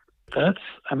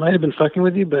 I might have been fucking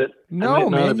with you, but no,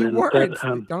 man, you weren't.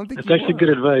 I don't think it's actually good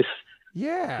advice.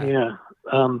 Yeah. Yeah.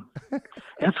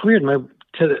 That's weird.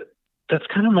 That's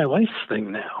kind of my wife's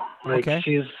thing now. Like, okay.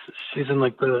 She's in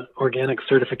like the organic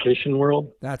certification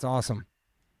world. That's awesome.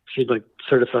 She like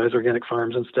certifies organic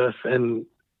farms and stuff, and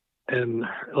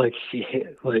like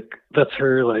that's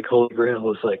her like holy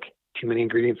grail is like too many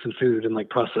ingredients in food and like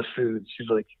processed foods. She's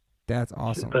like, that's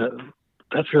awesome.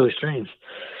 That's really strange.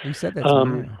 You said that to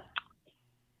me.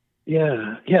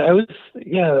 Yeah. I was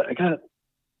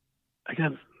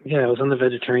on the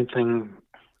vegetarian thing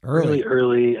really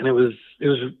early, and it was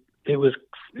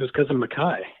cousin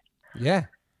Mackay. Yeah.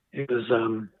 It was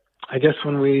I guess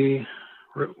when we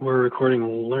were recording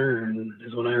Learn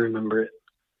is when I remember it,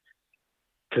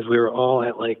 because we were all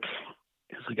at like,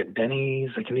 it was like at Denny's.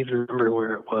 I can even remember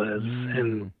where it was,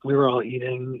 and we were all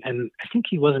eating, and I think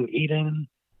he wasn't eating,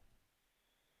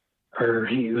 or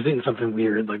he was eating something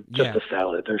weird, like just a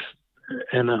salad.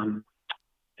 And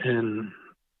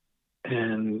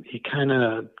he kind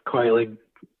of quietly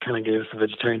gave us the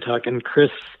vegetarian talk, and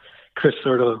Chris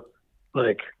sort of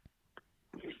like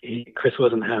Chris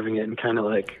wasn't having it, and kind of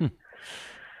like,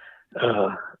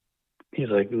 he's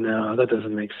like, no, that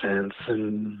doesn't make sense,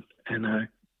 and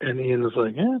Ian was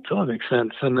like, yeah, it all makes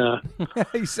sense, and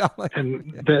You sound like,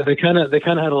 and they kind of had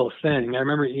a little thing. I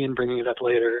remember Ian bringing it up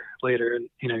later,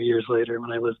 years later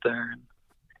when I lived there,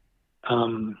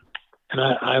 and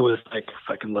I was like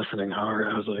fucking listening hard.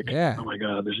 I was like, yeah. oh my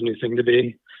god, there's a new thing to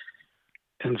be,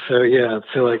 and so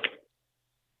like,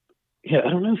 yeah, I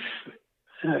don't know,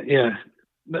 yeah,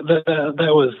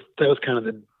 that was kind of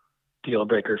the deal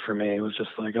breaker for me. It was just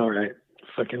like, all right,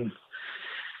 fucking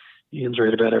Ian's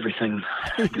right about everything.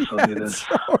 I guess I'll do this.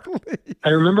 Totally. I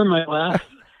remember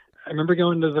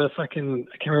going to the fucking,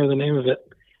 I can't remember the name of it.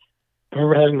 I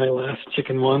remember having my last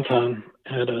chicken wonton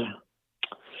at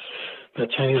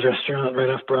that Chinese restaurant right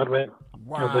off Broadway.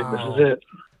 Wow. I was like, this is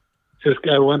it.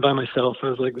 I went by myself. I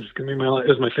was like, this is gonna be my life. It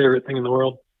was my favorite thing in the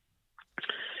world.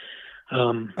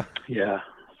 Yeah.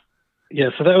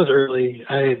 So that was early.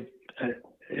 I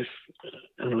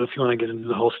don't know if you want to get into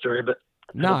the whole story, but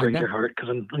it'll break your heart because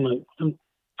I'm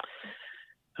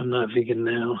not vegan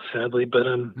now, sadly. But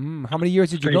how many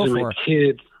years did you go for? My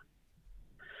kid.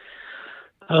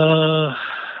 I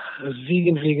was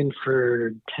vegan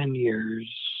for 10 years,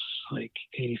 like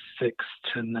 86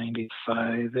 to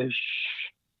 95 ish.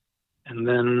 And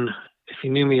then, if you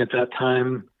knew me at that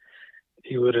time,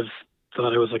 you would have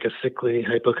thought I was like a sickly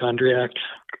hypochondriac.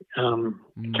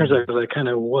 Turns out I kind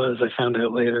of was. I found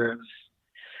out later.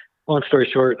 Long story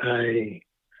short,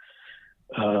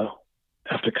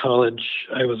 after college,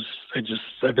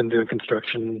 I've been doing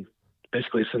construction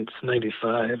basically since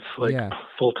 95,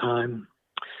 full time.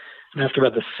 And after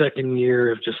about the second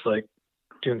year of just like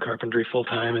doing carpentry full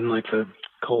time in like the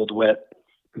cold, wet,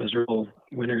 miserable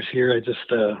winters here, I just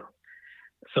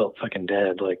felt fucking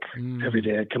dead. Like every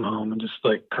day I'd come home and just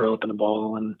like curl up in a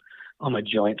ball, and all my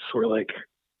joints were like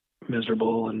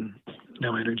miserable and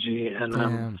no energy. And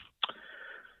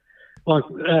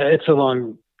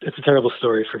it's a terrible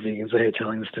story for vegans. I hate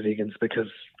telling this to vegans because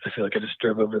I feel like I just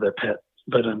drove over their pet.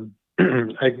 But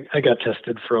I got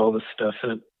tested for all this stuff,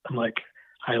 and I'm like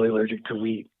highly allergic to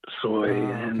wheat, soy,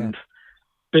 and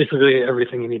basically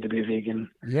everything you need to be vegan.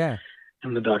 Yeah.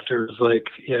 And the doctor was like,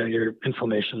 yeah, your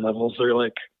inflammation levels are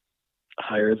like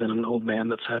higher than an old man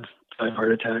that's had 5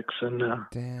 heart attacks. And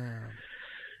damn.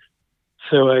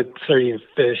 So I started eating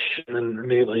fish, and then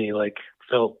immediately like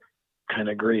felt kind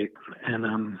of great,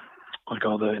 and like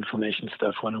all the inflammation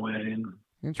stuff went away. And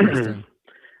interesting.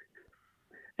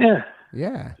 Yeah.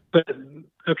 But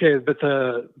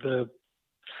the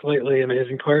slightly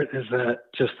amazing part is that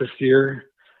just this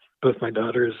year, both my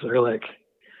daughters are like,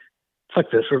 fuck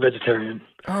this, we're vegetarian.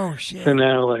 Oh shit. So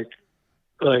now like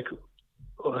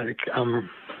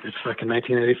it's fucking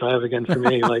 1985 again for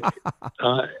me. Like,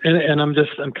 and I'm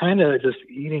kind of just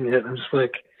eating it. I'm just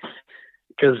like,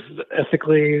 because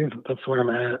ethically that's where I'm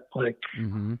at. Like,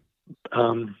 and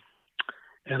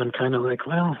I'm kind of like,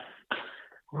 well,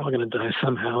 we're all going to die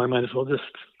somehow. I might as well just,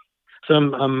 so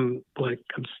I'm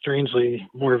strangely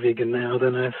more vegan now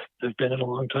than I've been in a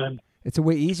long time. It's a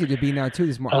way easier to be now too.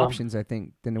 There's more options, I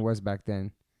think, than there was back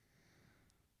then.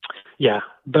 Yeah,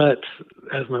 but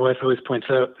as my wife always points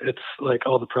out, it's like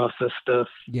all the processed stuff.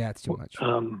 Yeah, it's too much.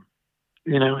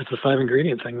 It's a 5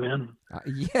 ingredient thing, man.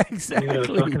 Yeah, exactly. You know what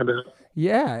I'm talking about.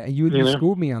 Yeah, you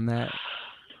schooled me on that.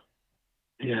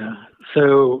 Yeah.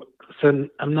 So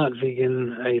I'm not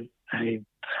vegan. I hate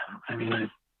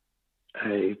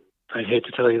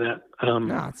to tell you that.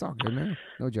 No, it's all good, man.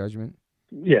 No judgment.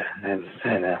 Yeah,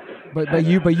 I know. But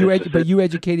you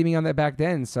educated me on that back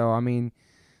then. So I mean,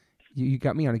 you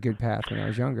got me on a good path when I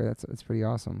was younger. That's pretty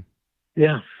awesome.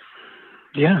 Yeah.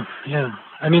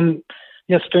 I mean,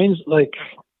 yeah, strange. Like,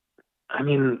 I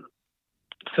mean,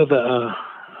 so well,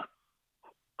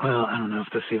 I don't know if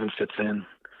this even fits in.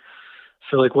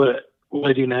 So like what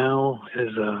I do now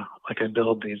is like I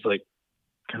build these like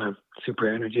kind of super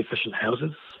energy efficient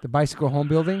houses. The bicycle home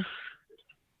building?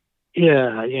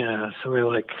 Yeah. So we're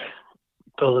like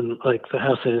building, like the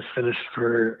house that is finished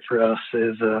for us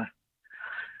is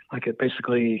like it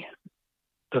basically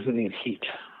doesn't need heat,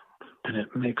 and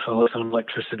it makes all its own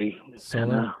electricity. Solar?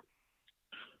 And,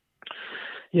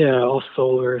 yeah, all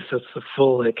solar. So it's a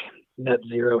full like net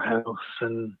zero house,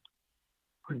 and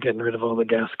we're getting rid of all the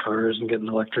gas cars and getting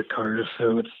electric cars.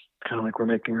 So it's kind of like we're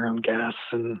making our own gas,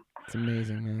 and it's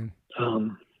amazing, man.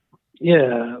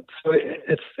 Yeah. So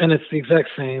it's the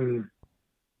exact same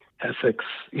ethics,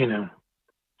 you know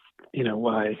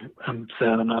why I'm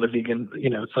sad I'm not a vegan.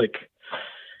 It's like,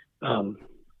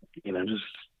 just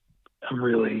I'm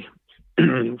really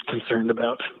concerned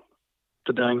about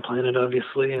the dying planet,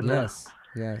 obviously. And yes.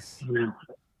 and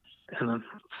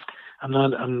I'm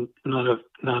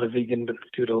not a vegan, but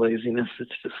due to laziness,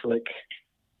 it's just like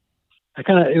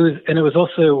it was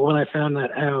also when I found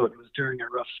that out, it was during a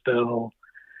rough spell.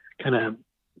 Kind of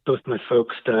both my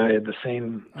folks died the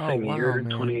same year,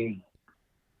 man.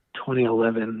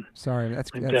 2011. Sorry, that's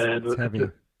Dad, heavy.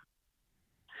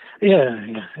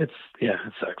 Yeah, it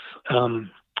sucks.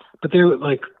 But they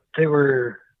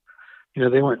were,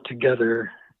 they weren't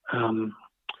together.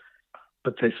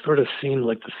 But they sort of seemed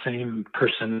like the same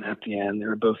person at the end. They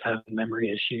were both having memory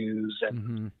issues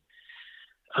and,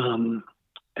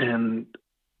 kind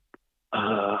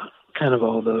of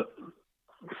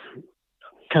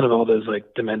all those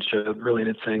like dementia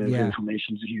related things. Yeah.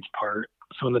 Inflammation's a huge part.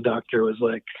 So when the doctor was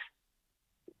like,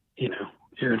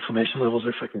 your inflammation levels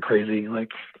are fucking crazy.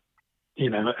 Like,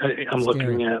 I'm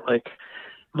looking at like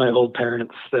my old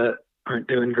parents that aren't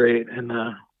doing great. And,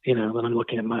 then I'm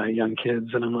looking at my young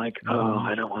kids and I'm like, oh,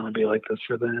 I don't want to be like this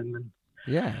for them. And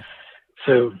yeah.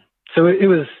 So it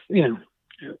was, it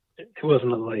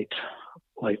wasn't a light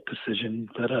decision,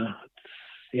 but,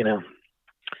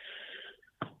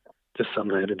 just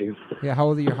something I had to do. Yeah. How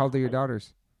old are your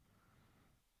daughters?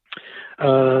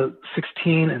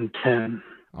 16 and 10.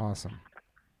 Awesome.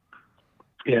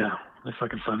 Yeah. That's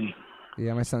fucking funny.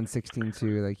 Yeah. My son's 16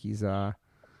 too. Like he's been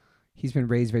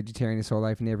raised vegetarian his whole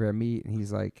life, never had meat. And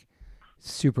he's like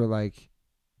super like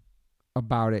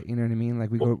about it. You know what I mean? Like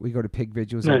we go to pig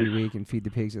vigils every week and feed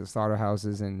the pigs at the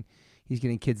slaughterhouses, and he's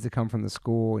getting kids to come from the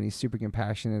school, and he's super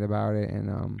compassionate about it.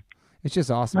 And, it's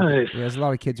just awesome. Nice. Yeah, there's a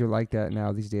lot of kids who are like that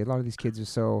now these days. A lot of these kids are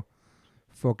so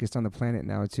focused on the planet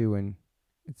now too, and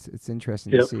it's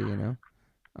interesting to see,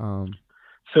 So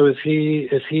is he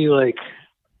like?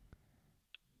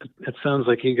 It sounds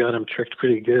like you got him tricked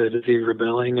pretty good. Is he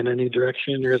rebelling in any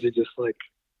direction, or is he just like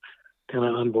kind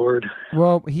of on board?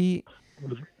 Well, the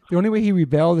only way he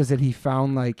rebelled is that he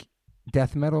found like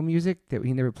death metal music that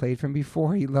he never played from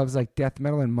before. He loves like death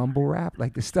metal and mumble rap,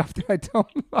 like the stuff that I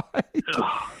don't like.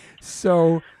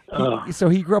 So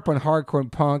he grew up on hardcore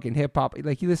and punk and hip hop.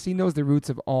 Like he knows the roots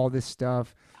of all this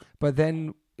stuff. But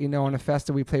then, on a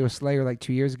festival we played with Slayer like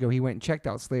 2 years ago, he went and checked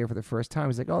out Slayer for the first time.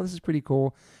 He's like, oh, this is pretty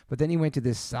cool. But then he went to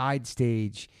this side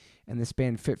stage and this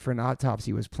band Fit for an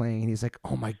Autopsy was playing. And he's like,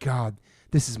 oh my God,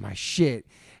 this is my shit.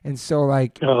 And so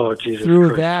like through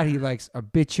Christ. that, he likes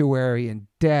Obituary and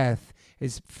Death.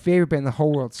 His favorite band in the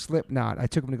whole world, Slipknot. I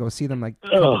took him to go see them like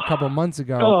a couple months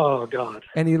ago. Oh God!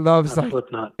 And he loves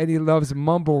Slipknot. And he loves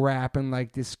mumble rap and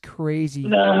like this crazy.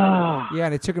 No. Yeah,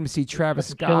 and I took him to see Travis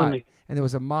Scott, and there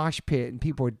was a mosh pit, and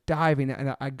people were diving.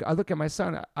 And I look at my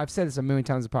son. I've said this a million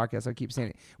times in the podcast. I keep saying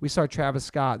it. We saw Travis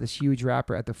Scott, this huge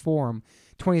rapper, at the Forum,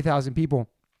 20,000 people.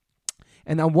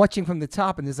 And I'm watching from the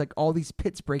top, and there's like all these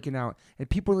pits breaking out, and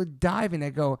people are diving. I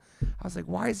was like,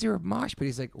 why is there a mosh pit?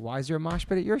 He's like, why is there a mosh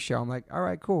pit at your show? I'm like, all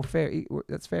right, cool, fair,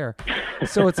 that's fair.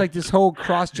 So it's like this whole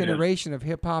cross generation of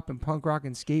hip hop and punk rock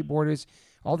and skateboarders,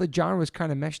 all the genres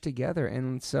kind of meshed together.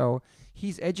 And so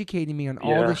he's educating me on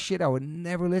all this shit I would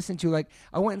never listen to. Like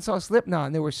I went and saw Slipknot,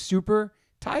 and they were super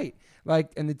tight.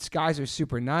 Like, and the guys are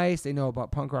super nice. They know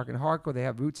about punk rock and hardcore. They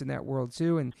have roots in that world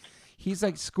too, and he's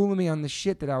like schooling me on the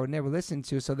shit that I would never listen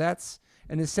to. So that's,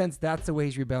 in a sense, that's the way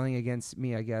he's rebelling against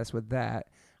me, I guess, with that.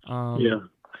 But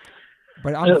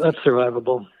that's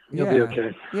survivable. You'll be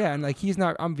okay. Yeah, and like he's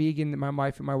not. I'm vegan. My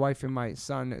wife and my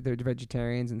son, they're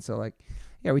vegetarians, and so like,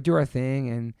 yeah, we do our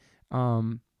thing.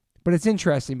 And but it's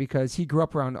interesting because he grew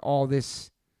up around all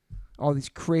these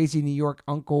crazy New York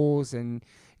uncles, and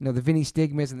the Vinny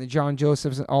Stigmas and the John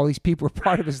Josephs, and all these people were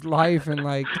part of his life, and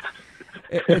like.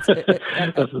 That's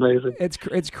amazing.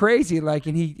 It's crazy. Like,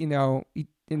 and he,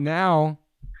 and now,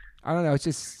 I don't know. It's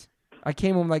just, I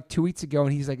came home like 2 weeks ago,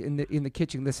 and he's like in the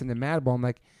kitchen listening to Madball. I'm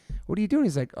like, what are you doing?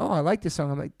 He's like, oh, I like this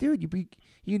song. I'm like, dude,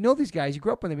 you know these guys. You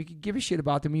grew up with them. You could give a shit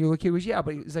about them when you were a kid. He was, yeah,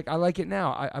 but he's like, I like it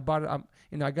now. I bought it.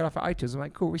 I got off of iTunes. I'm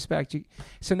like, cool, respect you.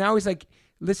 So now he's like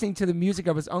listening to the music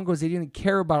of his uncles. They didn't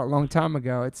care about it a long time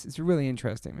ago. It's really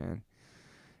interesting, man.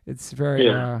 It's very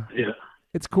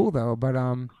It's cool though, but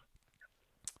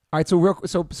all right,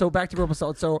 so back to Verbal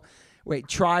Assault. So, wait,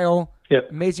 Trial,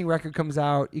 amazing record comes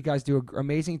out. You guys do an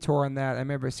amazing tour on that. I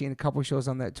remember seeing a couple shows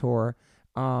on that tour.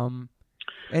 And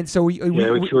so we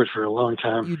toured for a long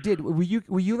time. You did. Were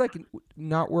you like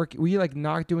not working? Were you like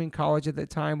not doing college at that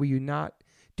time? Were you not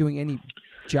doing any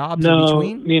jobs in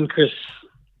between? No, me and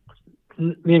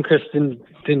Chris didn't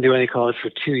do any college for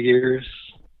 2 years,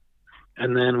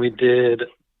 and then we did.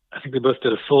 I think we both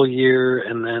did a full year,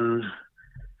 and then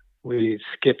we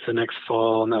skipped the next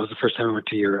fall, and that was the first time we went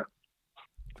to Europe.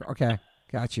 Okay,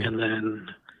 got you. And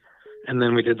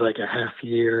then we did like a half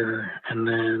year, and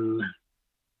then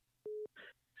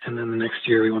and then the next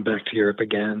year we went back to Europe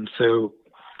again. So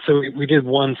we did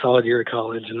one solid year of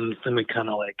college, and then we kind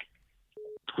of like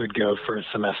would go for a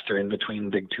semester in between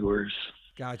big tours.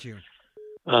 Got you.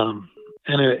 And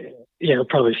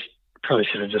probably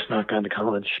should have just not gone to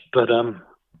college, but it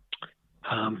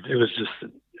was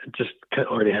just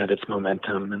already had its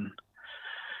momentum,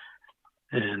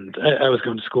 and I was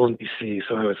going to school in DC,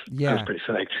 so I was pretty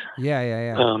psyched.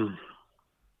 Yeah.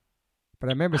 But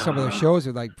I remember some of those shows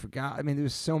were like, I mean, there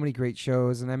was so many great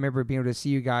shows, and I remember being able to see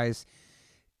you guys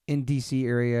in DC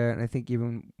area, and I think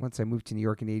even once I moved to New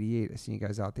York in '88, I seen you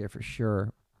guys out there for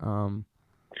sure.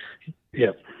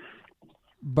 Yep.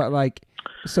 But like,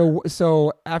 so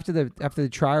after the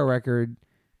trial record,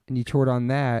 and you toured on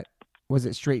that, was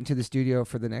it straight into the studio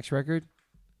for the next record?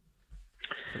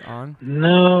 On?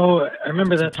 No, I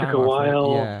remember that took a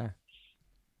while. Yeah.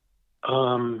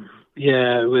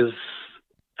 It was.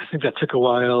 I think that took a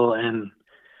while, and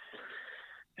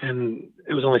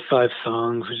it was only 5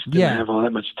 songs. We just didn't have all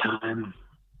that much time.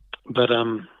 But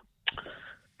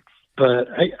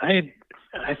I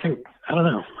think, I don't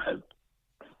know,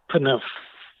 putting out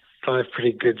 5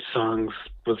 pretty good songs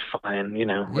was fine, you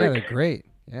know. Yeah, they're great.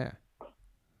 Yeah.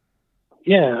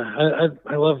 Yeah,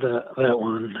 I love that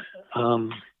one.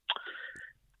 What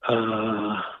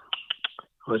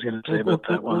was I going to say about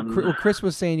that one? Well, Chris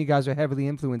was saying you guys are heavily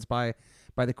influenced by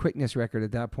the Quickness record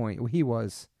at that point. He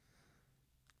was.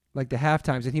 Like the half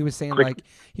times, and he was saying I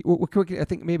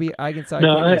think maybe I Against I.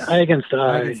 No, I Against I.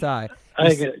 I Against I.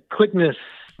 Quickness.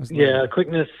 Yeah,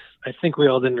 Quickness. I think we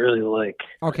all didn't really like.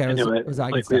 Okay, it was I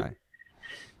Against I.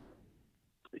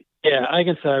 Yeah, I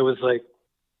Against I was like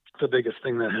the biggest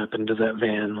thing that happened to that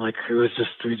van. Like it was just,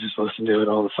 we just listened to it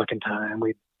all the fucking time.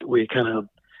 We kind of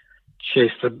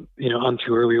chased on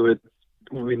tour.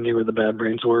 We knew where the Bad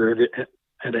Brains were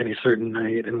at any certain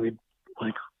night, and we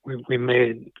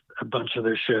made a bunch of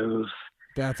their shows.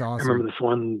 That's awesome. I remember this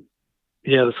one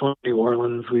in New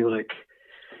Orleans. We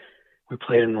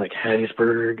played in like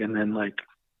Hattiesburg, and then like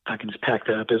I can just packed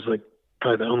up. It was like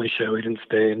probably the only show we didn't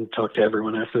stay and talk to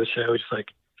everyone after the show. We just like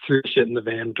threw shit in the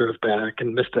van, drove back,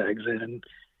 and missed the exit, and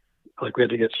like we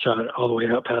had to get shot all the way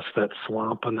out past that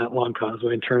swamp on that long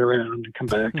causeway and turn around and come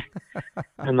back.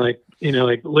 And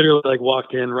literally like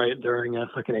walked in right during a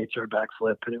fucking HR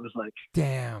backflip, and it was like,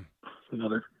 damn,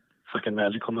 another fucking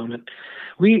magical moment.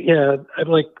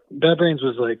 Bad Brains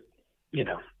was like, it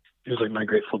was like my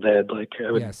Grateful Dead. Like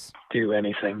I would do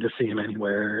anything to see him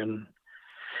anywhere. And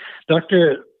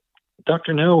Dr.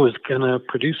 No was gonna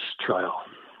produce Trial.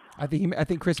 I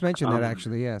think Chris mentioned that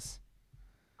actually. Yes.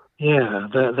 Yeah,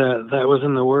 that was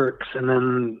in the works, and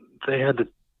then they had to.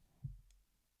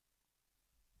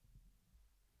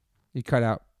 You cut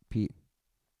out, Pete.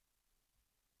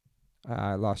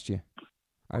 I lost you.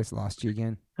 I just lost you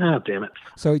again. Oh, damn it.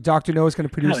 So Dr. No is going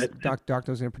to produce Dr.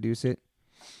 No's going to produce it?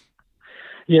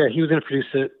 Yeah, he was going to produce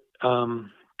it.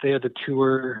 They had the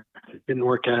tour. It didn't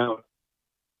work out.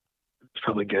 It's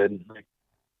probably good.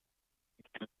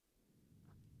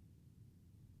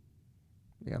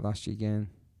 Yeah, I lost you again.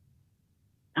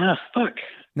 Ah, fuck.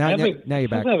 Now you're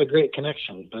back. I have a great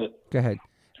connection, but... Go ahead.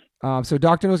 So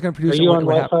Dr. No is going to produce it. Are you on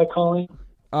Wi-Fi calling?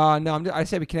 No, I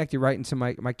said we connected right into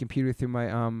my computer through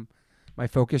my my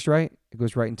Focusrite. It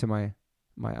goes right into my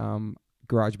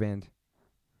GarageBand.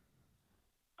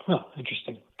 Oh,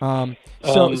 interesting.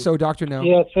 So Dr. No.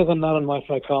 Yeah, it says I'm not on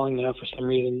Wi-Fi calling now for some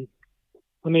reason.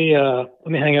 Let me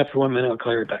hang up for 1 minute. I'll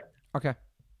call you right back. Okay.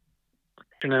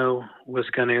 Dr. No was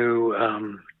going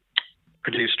to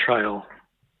produce Trial,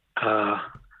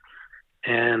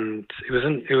 and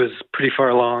it was pretty far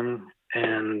along.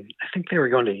 And I think they were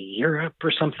going to Europe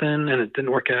or something, and it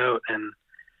didn't work out. And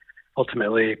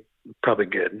ultimately, probably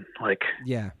good. Like,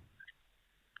 yeah,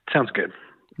 sounds good.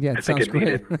 Yeah, I think it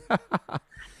great.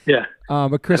 Yeah,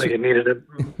 but Chris, I think it needed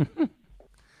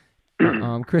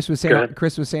it. Chris was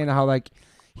saying how like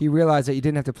he realized that you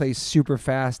didn't have to play super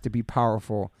fast to be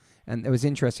powerful, and it was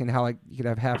interesting how like you could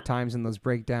have half times in those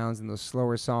breakdowns and those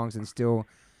slower songs and still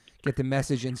get the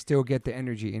message and still get the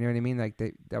energy. You know what I mean? Like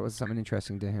that was something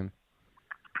interesting to him.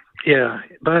 Yeah,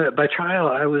 by Trial,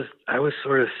 I was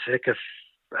sort of sick of,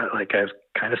 like, I was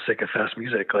kind of sick of fast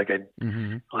music.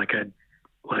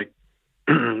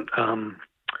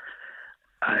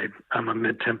 I'm a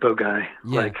mid-tempo guy.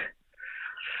 Yeah.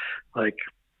 Like,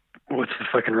 what's the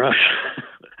fucking rush?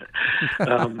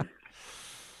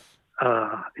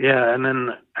 Yeah, and then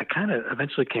I kind of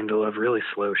eventually came to love really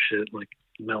slow shit like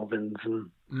Melvins and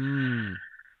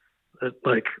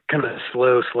like kind of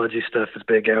slow, sludgy stuff is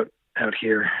big out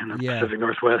here in the Pacific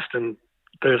Northwest, and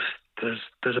there's a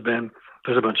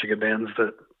bunch of good bands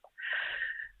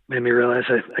made me realize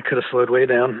I could have slowed way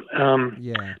down.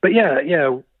 Yeah. But yeah.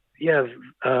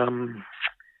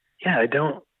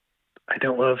 I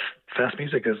don't love fast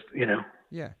music, as you know.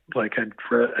 Yeah. Like I'd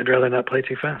rather not play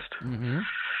too fast. Mm-hmm.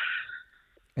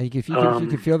 And you could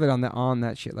feel that on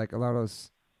that shit, like a lot of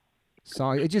those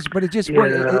songs. It just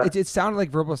worked. It sounded like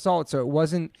Verbal Assault, so it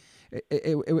wasn't.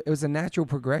 It was a natural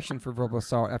progression for Verbal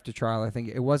Assault after Trial. I think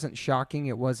it wasn't shocking.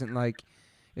 It wasn't like.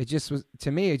 It just was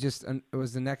to me. It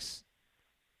was the next.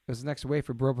 It was the next wave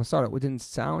for Verbal Assault. It didn't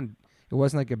sound. It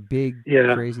wasn't like a big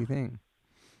crazy thing.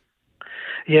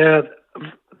 Yeah,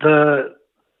 the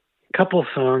couple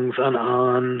songs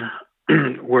on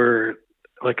were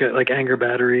like Anger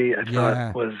Battery. I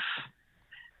thought was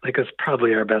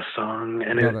probably our best song,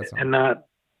 and and not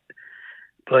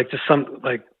like just some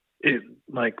like it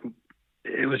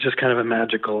was just kind of a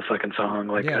magical fucking song.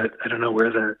 Like I don't know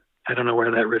where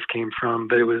that riff came from,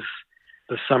 but it was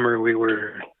the summer we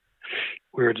were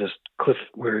just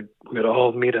we'd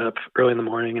all meet up early in the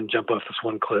morning and jump off this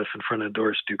one cliff in front of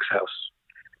Doris Duke's house.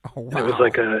 Oh, wow. It was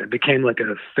like it became like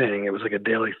a thing. It was like a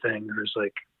daily thing. There was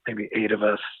like maybe 8 of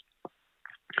us,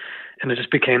 and it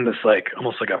just became this like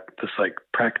almost like this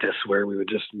practice where we would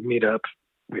just meet up.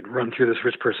 We'd run through this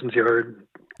rich person's yard,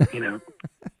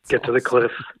 get to the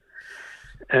cliff,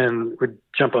 and we'd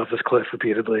jump off this cliff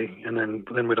repeatedly, and then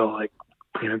we'd all like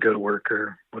go to work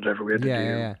or whatever we had to do.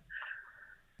 Yeah.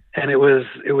 And it was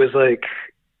like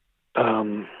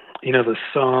the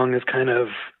song is kind of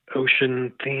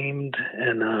ocean themed,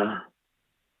 and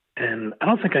I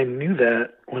don't think I knew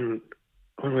that when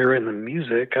we were in the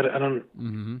music. I don't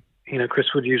mm-hmm.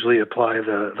 Chris would usually apply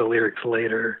the lyrics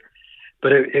later,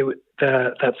 but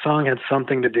that song had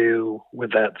something to do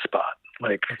with that spot,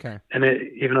 like and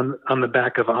it even on the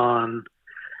back of On,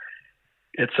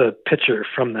 it's a picture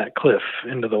from that cliff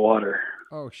into the water.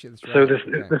 Oh shit! That's right. So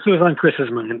this was on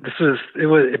Chris's mind.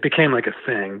 It became like a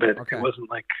thing, but it wasn't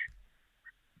like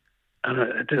I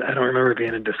don't remember it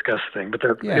being a discuss thing. But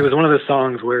it was one of those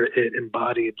songs where it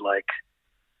embodied like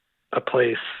a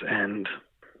place and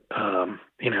and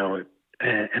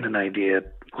an idea.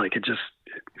 Like it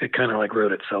kind of like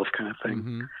wrote itself, kind of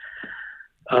thing.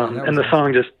 Mm-hmm. And the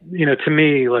song just to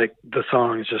me, like the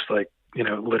song is just like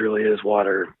literally is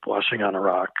water washing on a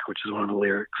rock, which is one of the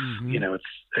lyrics. Mm-hmm. It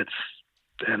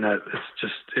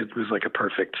was like a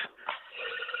perfect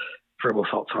Verbal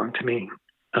Assault song to me.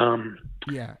 And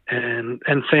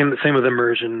same with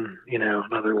Immersion,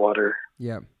 another water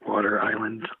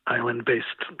island based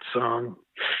song.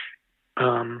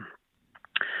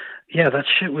 That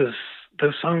shit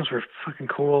those songs were fucking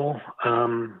cool.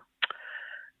 And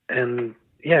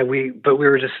I remember we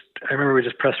were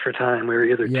just pressed for time. We were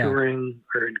either touring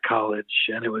or in college,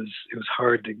 and it was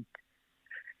hard to.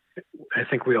 I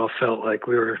think we all felt like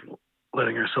we were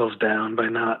letting ourselves down by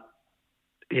not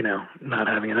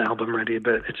having an album ready,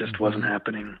 but it just wasn't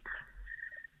happening.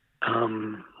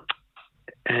 And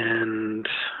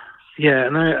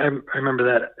I remember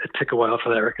that it took a while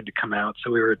for that record to come out,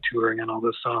 so we were touring on all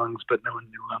those songs, but no one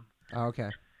knew them. Oh, okay.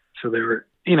 So they were,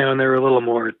 and they were a little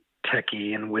more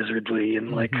techy and wizardly,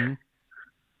 and like,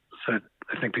 so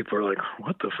I think people were like,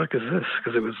 "What the fuck is this?"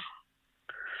 Because it was,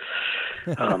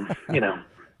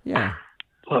 yeah,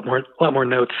 a lot more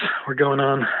notes were going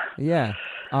on. Yeah.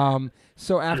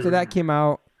 So after that came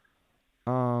out,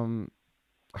 how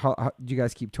did you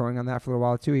guys keep touring on that for a little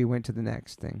while too? Or you went to the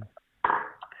next thing.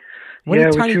 When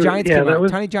did Tiny Giants come out?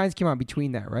 Tiny Giants came out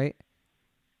between that, right?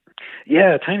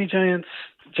 Yeah, Tiny Giants,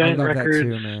 Giant I love Records. That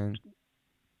too, man.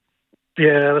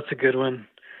 Yeah, that's a good one.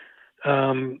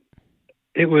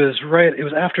 It was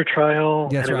after Trial,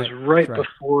 That's and it was right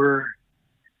before.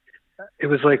 It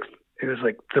was like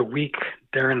the week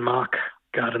Darren Mock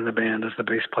got in the band as the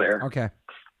bass player. Okay.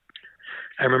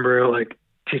 I remember like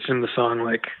teaching him the song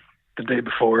like the day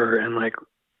before, and like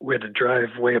we had to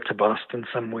drive way up to Boston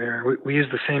somewhere. We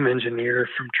used the same engineer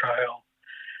from Trial.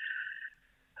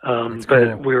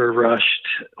 But we were rushed.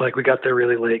 Like we got there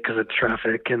really late because of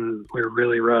traffic, and we were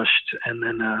really rushed. And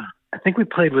then I think we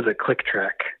played with a click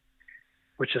track,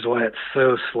 which is why it's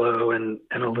so slow and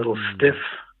a little stiff.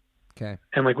 Okay.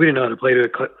 And like we didn't know how to play to a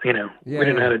click. We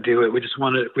didn't know how to do it. We didn't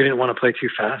want to play too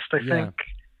fast. I think.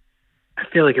 I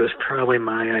feel like it was probably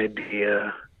my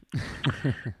idea,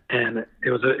 and it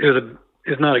was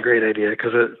not a great idea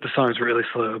because the song's really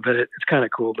slow, but it's kind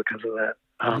of cool because of that.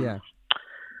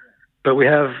 But we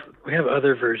have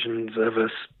other versions of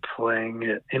us playing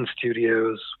it in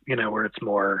studios, where it's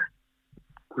more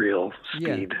real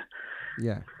speed.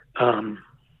 Yeah.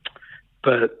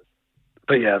 But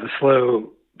yeah, the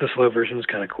slow version is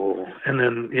kind of cool. And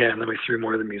then we threw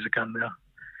more of the music on there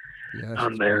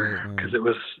because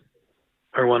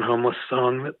our one homeless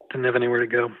song that didn't have anywhere to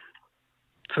go.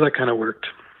 So that kind of worked.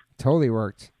 Totally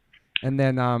worked. And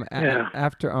then Yeah.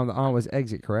 after on was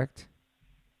Exit, correct?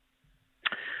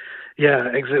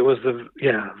 Yeah, Exit was that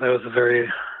was the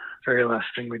very, very last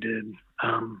thing we did.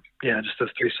 Just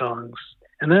those 3 songs.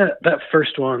 And that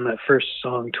first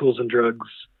song, Tools and Drugs,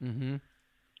 Mm-hmm.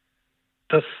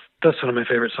 that's one of my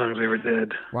favorite songs we ever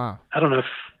did. Wow. I don't know if,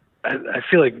 I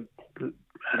feel like,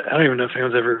 I don't even know if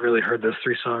anyone's ever really heard those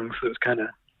 3 songs. It was kind of,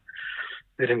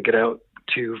 they didn't get out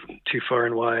too far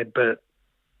and wide, but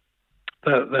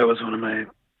that was one of my,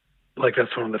 like,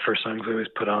 that's one of the first songs I always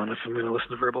put on if I'm going to listen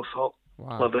to Verbal Assault.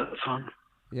 Wow. Love that song.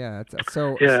 Yeah, that's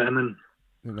so. Yeah, and then.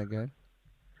 Isn't that good?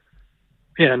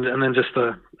 Yeah, and then just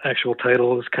the actual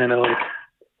title is kind of like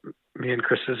me and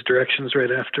Chris's directions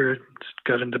right after. Just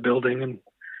got into building, and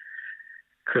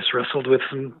Chris wrestled with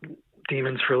some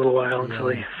demons for a little while until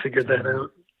he figured that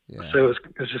out. Yeah. So it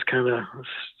was just kind of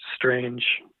strange.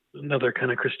 Another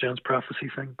kind of Chris Jones prophecy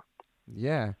thing.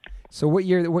 Yeah. So what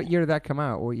year did that come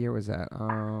out? What year was that?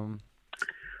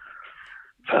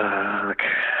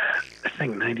 I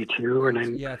think 92 or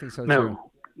 90. Yeah, I think so. No.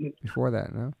 Too. Before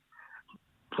that, no?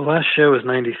 The last show was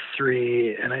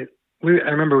 93, and I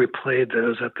remember we played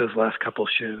those at those last couple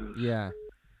shows. Yeah.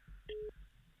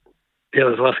 Yeah,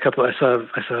 those last couple. I saw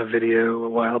a video a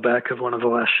while back of one of the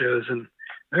last shows, and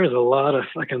there was a lot of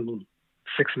fucking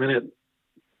 6-minute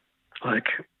like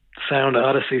sound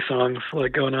Odyssey songs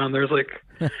like going on. There's like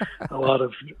a lot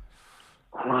of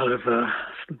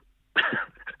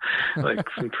like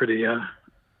some pretty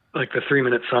like the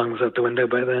 3-minute songs out the window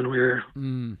by then. We were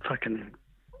fucking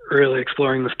really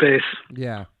exploring the space.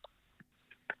 Yeah.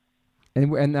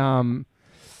 And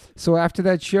so after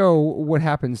that show, what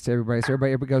happens to everybody? So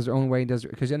everybody goes their own way and does,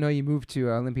 because I know you moved to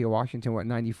Olympia, Washington, what,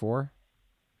 94?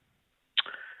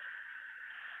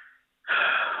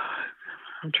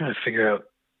 I'm trying to figure out.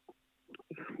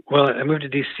 Well, I moved to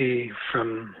DC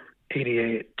from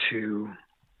 88 to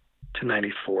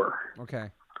 94. Okay.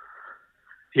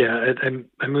 Yeah,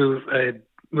 I moved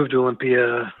to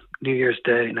Olympia New Year's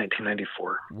Day,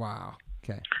 1994. Wow.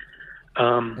 Okay.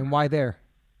 And why there?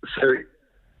 So,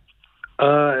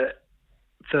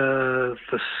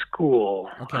 the school.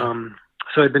 Okay.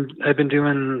 So I'd been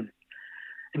doing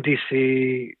in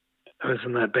DC. I was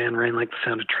in that band Rain Like the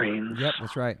Sound of Trains. Yep,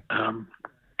 that's right.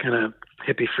 Kind of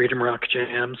hippie freedom rock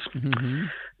jams, Mm-hmm.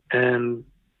 and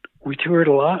we toured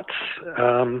a lot.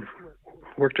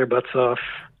 Worked our butts off.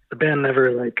 The band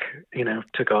never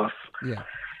took off. Yeah.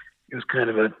 It was kind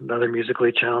of another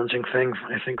musically challenging thing,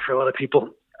 I think, for a lot of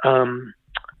people.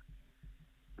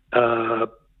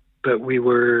 But we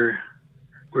were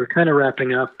kind of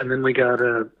wrapping up, and then we got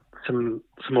some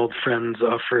old friends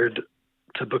offered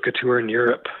to book a tour in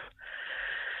Europe,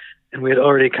 and we had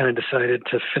already kind of decided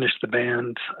to finish the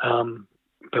band.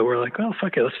 But we're like, well,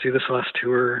 fuck it, let's do this last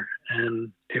tour.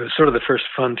 And it was sort of the first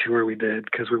fun tour we did,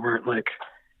 because we weren't like,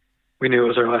 we knew it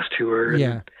was our last tour.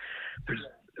 Yeah. And there's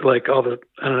like all the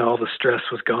stress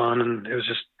was gone, and it was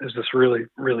this really,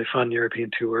 really fun European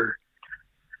tour.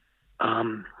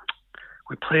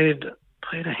 We played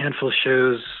a handful of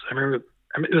shows. I remember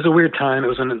it was a weird time. It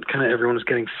was when kind of everyone was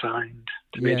getting signed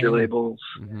to major labels.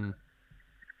 Mm-hmm.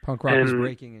 Punk rock was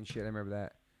breaking and shit. I remember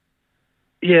that.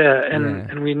 Yeah,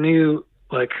 and we knew,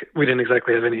 like, we didn't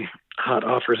exactly have any hot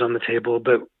offers on the table,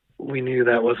 but we knew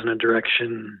that wasn't a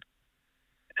direction.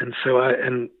 And so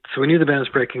we knew the band was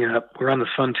breaking up. We were on this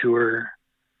fun tour.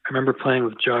 I remember playing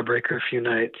with Jawbreaker a few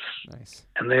nights. Nice.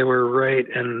 And they were right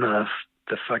in the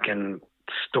fucking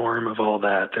storm of all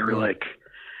that. They were like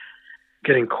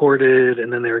getting courted,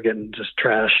 and then they were getting just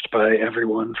trashed by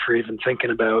everyone for even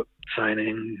thinking about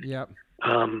signing. Yep.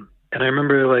 And I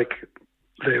remember, like,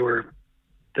 they were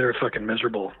fucking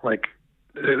miserable. Like,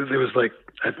 it was like,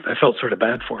 I felt sort of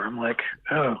bad for them. Like,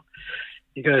 oh,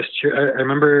 you guys cheer. I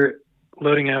remember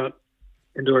loading out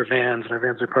into our vans, and our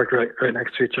vans were parked right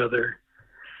next to each other.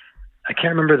 I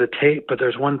can't remember the tape, but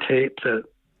there's one tape that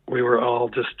we were all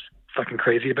just fucking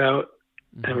crazy about.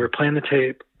 Mm-hmm. And we were playing the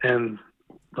tape, and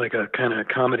like a kind of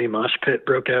comedy mosh pit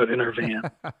broke out in our van.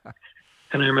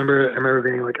 And I remember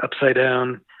being like upside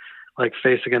down, like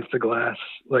face against the glass,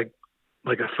 like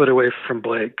a foot away from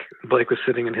Blake. Blake was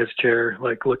sitting in his chair,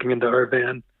 like looking into our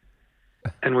van,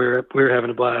 and we were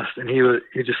having a blast. And he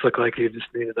just looked like he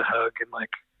just needed a hug, and like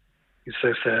he's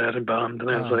so sad and bummed. And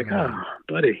I was like, man. Oh,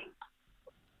 buddy.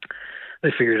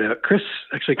 They figured it out. Chris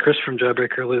from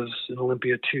Jawbreaker lives in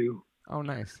Olympia too. Oh,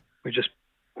 nice. We just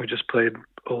played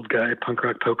old guy punk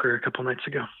rock poker a couple nights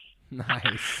ago.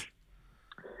 Nice.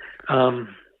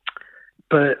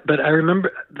 But I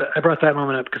remember I brought that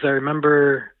moment up because I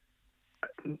remember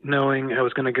knowing I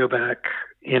was going to go back,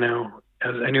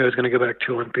 I knew I was going to go back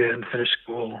to Olympia and finish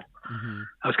school. Mm-hmm.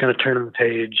 I was kind of turning the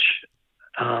page,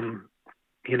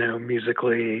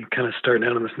 musically, kind of starting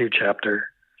out on this new chapter.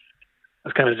 I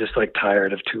was kind of just like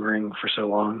tired of touring for so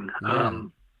long. Yeah.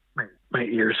 My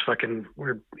ears fucking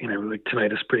were, like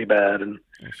tinnitus pretty bad, and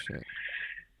Oh shit.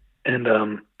 and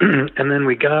then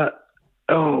we got.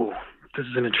 Oh, this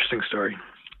is an interesting story.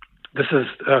 This is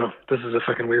a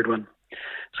fucking weird one.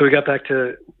 So we got back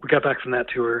from that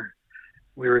tour.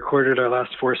 We recorded our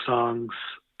last 4 songs.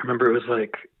 I remember it was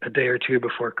like a day or two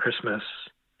before Christmas,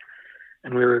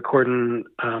 and we were recording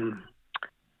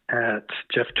at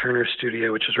Jeff Turner's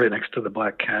studio, which is right next to the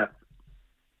Black Cat.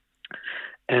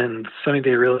 And Sunny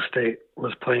Day Real Estate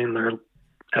was playing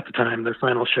at the time, their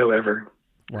final show ever,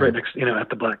 Wow. right next, at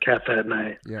the Black Cat that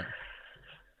night. Yeah.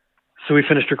 So we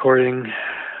finished recording,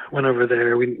 went over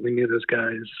there. We knew those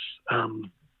guys,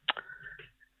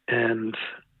 and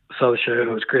saw the show. It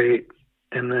was great.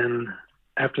 And then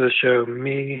after the show,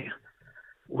 me,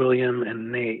 William,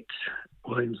 and Nate.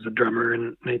 William's the drummer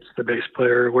and Nate's the bass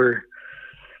player. We're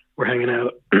hanging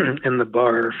out in the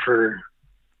bar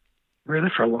we were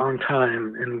there for a long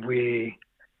time, and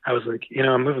I was like,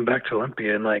 I'm moving back to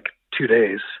Olympia in like 2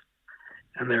 days.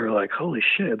 And they were like, holy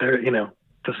shit,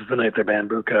 this is the night their band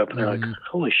broke up, and they're like,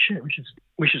 holy shit,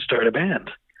 we should start a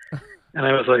band. And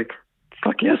I was like,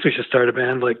 fuck yes, we should start a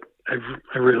band. Like,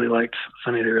 I really liked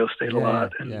Sunny Day Real Estate a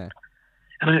lot, and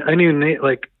I knew Nate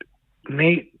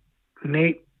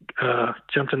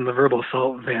jumped in the Verbal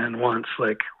Assault van once,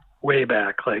 like way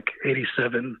back, like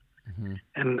 87. Mm-hmm.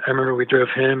 And I remember we drove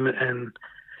him and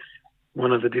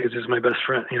one of the dudes who's my best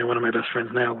friend, one of my best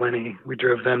friends now, Lenny. We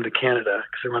drove them to Canada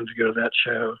because I wanted to go to that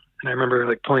show. And I remember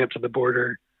like pulling up to the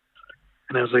border,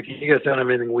 and I was like, "You guys don't have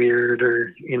anything weird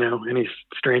or any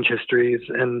strange histories?"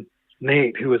 And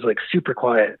Nate, who was like super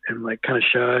quiet and like kind of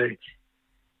shy,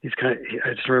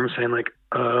 I just remember saying like,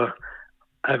 "I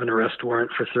have an arrest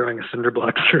warrant for throwing a cinder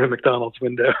block through a McDonald's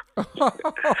window."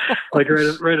 Like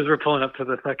right as we're pulling up to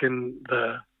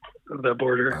the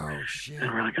border. Oh shit. And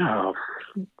we're like, oh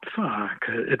fuck,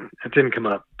 it didn't come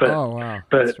up. But oh wow,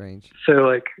 but that's strange. So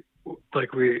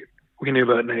like we knew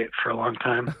about Nate for a long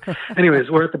time.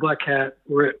 Anyways, we're at the Black Cat.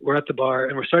 We're at the bar,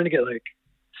 and we're starting to get like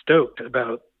stoked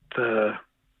about the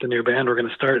new band we're going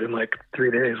to start in like 3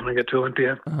 days when I get to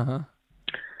Olympia. Uh-huh.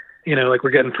 Like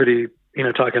we're getting pretty,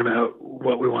 talking about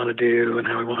what we want to do and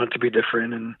how we want it to be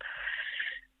different.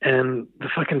 And the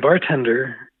fucking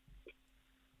bartender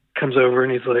comes over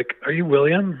and he's like, "Are you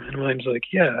William?" And William's like,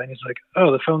 "Yeah." And he's like,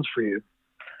 "Oh, the phone's for you."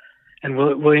 And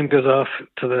William goes off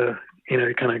to he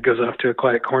kind of goes off to a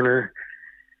quiet corner.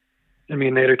 And me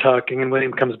and Nate are talking, and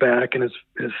William comes back, and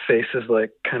his face is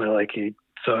like kind of like he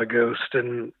saw a ghost,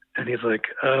 and he's like,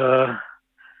 "That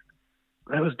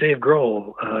was Dave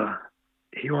Grohl.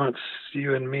 He wants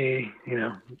you and me,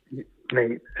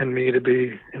 Nate and me, to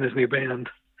be in his new band."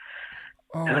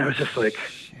 Oh, and I was just like,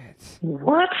 shit.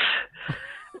 "What?"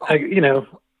 I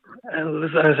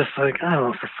was just like,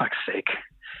 "Oh, for fuck's sake!"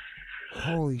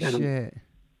 Holy shit.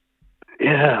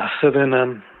 Yeah. So then,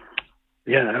 I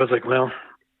was like, "Well,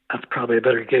 that's probably a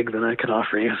better gig than I can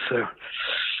offer you." So,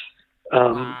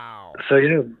 Wow. So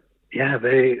yeah,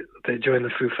 they joined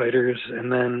the Foo Fighters,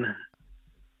 and then,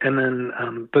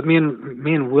 but me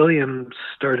and William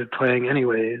started playing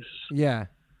anyways. Yeah.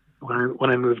 When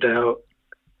I moved out,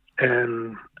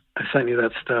 and I sent you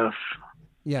that stuff.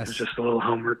 Yes. It was just a little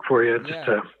homework for you, just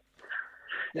Yeah.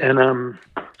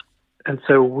 and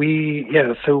so we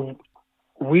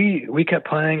kept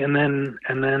playing, and then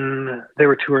they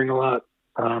were touring a lot,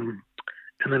 and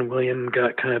then William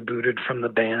got kind of booted from the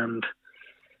band,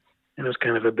 and it was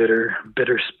kind of a bitter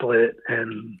split.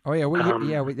 And oh yeah,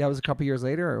 that was a couple years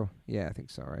later. Or, yeah, I think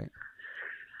so, right?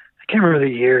 I can't remember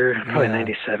the year, probably Yeah.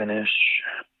 97-ish.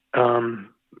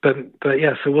 But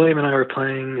yeah, so William and I were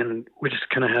playing, and we just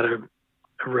kind of had a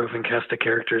roving cast of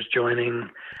characters joining.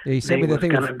 Yeah, you sent me Nate the was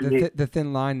thing gonna with the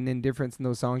thin line and indifference in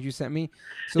those songs you sent me.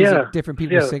 So Yeah, was it different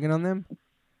people yeah. singing on them?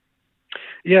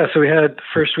 Yeah, so we had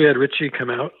Richie come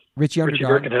out. Richie Richie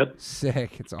Underdog. Birkenhead.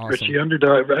 Sick. It's awesome. Richie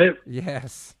Underdog, right?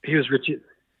 Yes. He was Richie.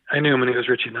 I knew him when he was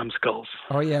Richie Numbskulls.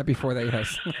 Oh yeah, before that,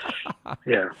 yes.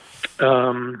 Yeah.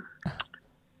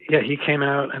 He came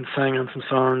out and sang on some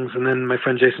songs, and then my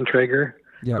friend Jason Traeger,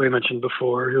 Yeah. who we mentioned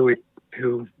before, who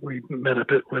we met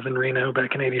up with in Reno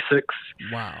back in '86.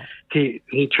 Wow.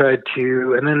 He tried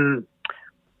to, and then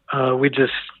we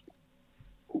just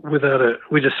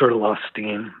sort of lost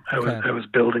steam. I was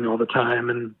building all the time,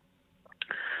 and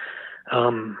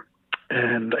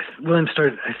William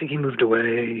started. I think he moved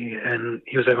away, and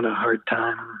he was having a hard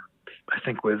time. I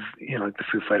think with like the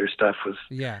Foo Fighters stuff was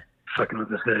Yeah. fucking with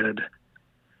his head.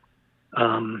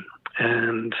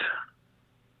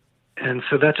 and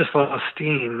so that just lost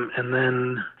steam. And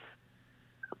then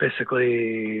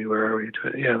basically, where are we?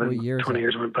 Yeah, then 20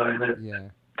 years went by, and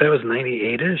that was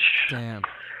 98-ish. Damn.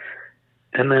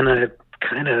 And then I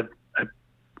kind of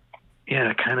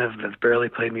have barely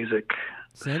played music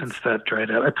since that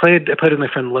dried out. I played with my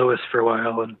friend Lois for a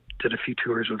while and did a few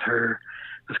tours with her.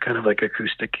 It was kind of like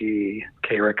acoustic-y,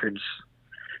 K Records,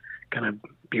 kind of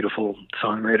beautiful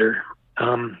songwriter.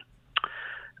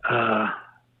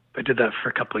 I did that for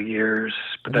a couple of years,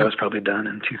 but that was probably done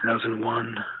in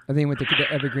 2001. I think you went to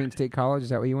Evergreen State College. Is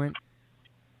that where you went?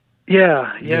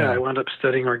 Yeah. I wound up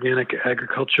studying organic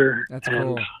agriculture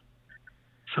cool.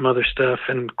 some other stuff,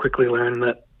 and quickly learned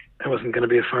that I wasn't going to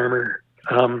be a farmer.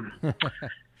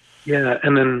 Yeah,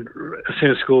 and then as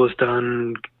soon as school was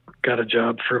done, got a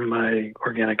job for my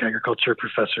organic agriculture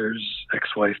professor's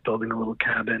ex-wife, building a little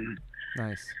cabin.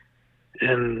 Nice.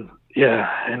 And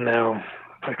and now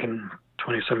fucking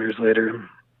 20-some years later,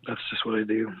 that's just what I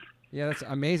do. Yeah, that's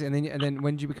amazing. And then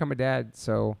when did you become a dad?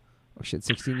 So,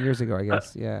 16 years ago, I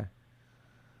guess. Yeah,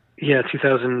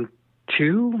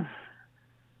 2002.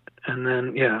 And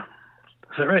then, is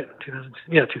that right?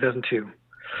 2002.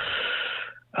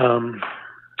 I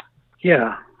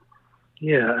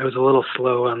was a little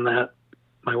slow on that.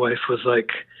 My wife was like,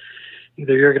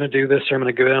 either you're going to do this or I'm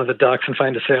going to go down to the docks and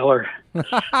find a sailor.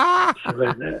 How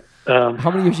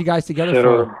many years you guys together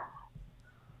for?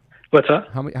 What's that?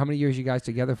 How many years you guys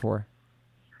together for?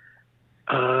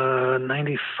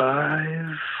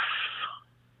 95.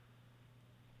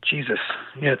 Jesus.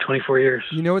 Yeah, 24 years.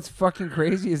 You know what's fucking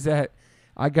crazy is that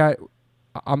I'm going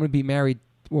to be married.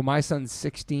 Well, my son's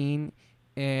 16,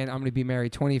 and I'm going to be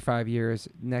married 25 years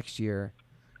next year.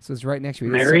 So it's right next year.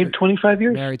 Married 25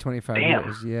 years? Married 25 Damn.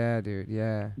 years. Yeah, dude.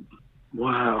 Yeah.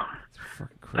 Wow. It's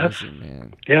fucking crazy,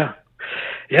 man. Yeah.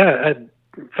 Yeah, I'm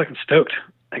fucking stoked.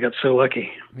 I got so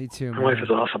lucky. Me too, man. My wife is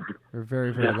awesome. We're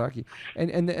very, very lucky.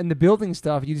 And the building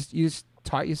stuff, you just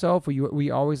taught yourself? Were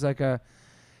you always like a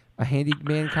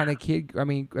handyman kind of kid? I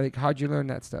mean, like, how'd you learn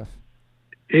that stuff?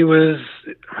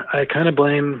 I kind of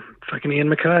blame fucking Ian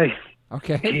MacKaye.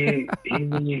 Okay.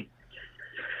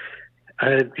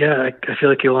 I feel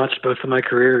like he launched both of my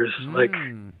careers. Like,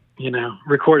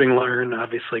 Recording Learn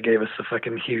obviously gave us a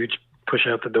fucking huge push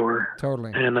out the door.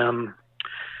 Totally. And then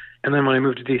when I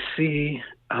moved to DC,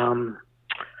 how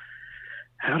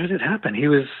did it happen?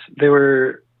 They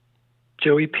were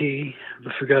Joey P,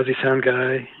 the Fugazi sound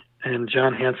guy, and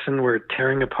John Hanson were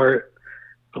tearing apart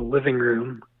the living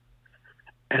room.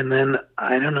 And then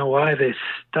I don't know why they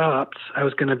stopped. I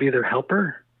was going to be their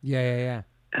helper. Yeah.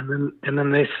 And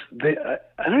then they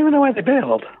I don't even know why they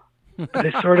bailed.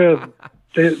 They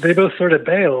both sort of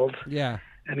bailed. Yeah.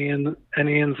 And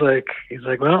Ian's like, he's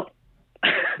like, well,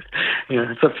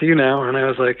 it's up to you now. And I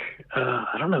was like,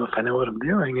 I don't know if I know what I'm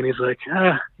doing. And he's like,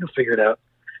 you'll figure it out.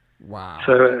 Wow.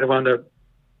 So I wound up,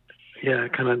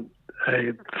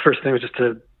 the first thing was just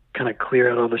to kind of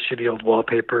clear out all the shitty old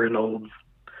wallpaper and old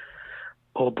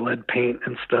lead paint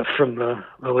and stuff from the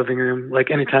living room.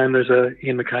 Like anytime there's a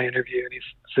Ian MacKaye interview and he's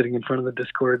sitting in front of the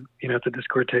Discord, at the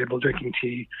Discord table drinking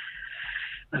tea,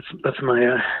 that's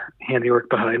my handiwork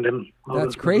behind him.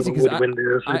 That's crazy because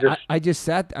I just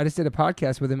did a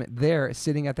podcast with him there,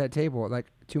 sitting at that table like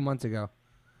 2 months ago.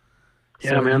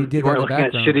 Yeah, so man, you weren't looking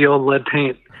at shitty old lead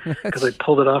paint because I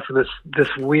pulled it off of this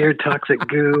weird toxic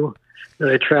goo that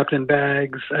I trapped in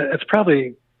bags. That was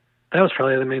probably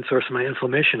the main source of my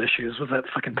inflammation issues, was that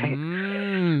fucking paint.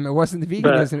 It wasn't the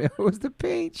veganism, it was the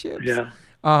paint chips. Yeah.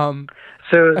 Wow.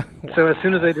 So as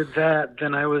soon as I did that,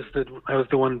 then I was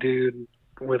the one dude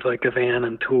with like a van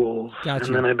and tools. Gotcha.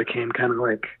 And then I became kind of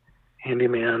like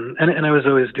handyman. And I was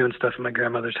always doing stuff at my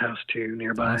grandmother's house too,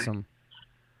 nearby. Awesome.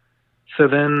 So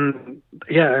then,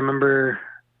 I remember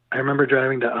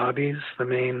driving to Abby's, the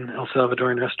main El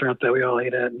Salvadoran restaurant that we all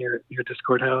ate at near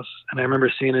Discord House. And I remember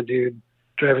seeing a dude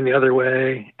driving the other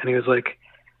way, and he was like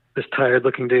this tired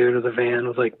looking dude with a van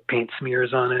with like paint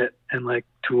smears on it and like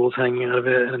tools hanging out of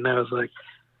it. And I was like,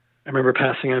 I remember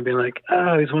passing and being like,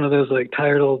 he's one of those like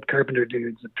tired old carpenter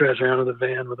dudes that drives around with a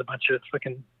van with a bunch of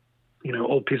fucking,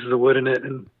 old pieces of wood in it.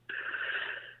 And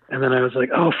then I was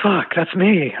like, oh fuck, that's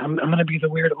me. I'm going to be the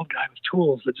weird old guy with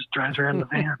tools that just drives around the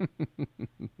van.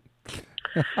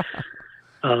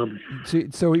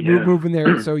 So moving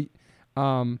there. So,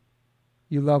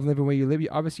 you love living where you live.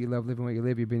 Obviously, you love living where you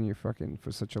live. You've been here for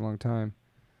such a long time.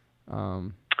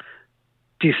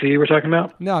 DC, we're talking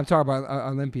about? No, I'm talking about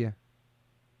Olympia.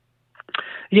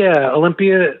 Yeah,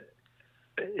 Olympia.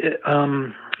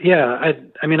 I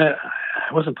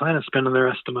wasn't planning on spending the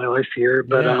rest of my life here,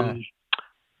 but I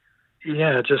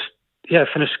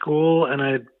finished school, and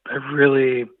I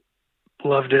really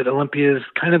loved it. Olympia is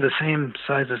kind of the same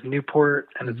size as Newport,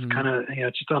 and Mhm. it's kind of,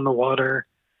 it's just on the water.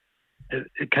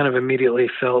 It kind of immediately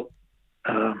felt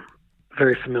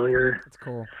very familiar. That's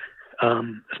cool.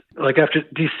 Like after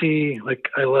DC, like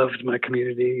I loved my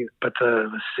community, but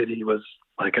the city was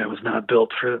like, I was not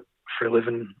built for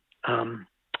living. I'm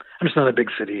just not a big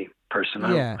city person.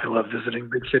 Yeah. I love visiting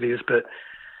big cities, but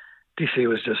DC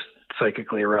was just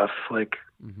psychically rough. Like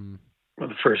Mhm. well,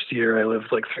 the first year I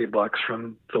lived like 3 blocks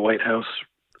from the White House,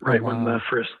 right when wow. the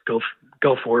first Gulf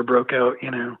War broke out,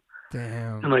 Damn.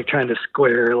 and like trying to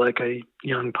square like a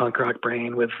young punk rock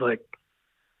brain with like,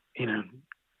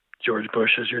 George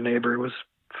Bush as your neighbor was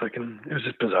it was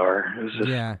just bizarre. It was just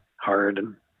Yeah. hard.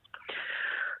 And,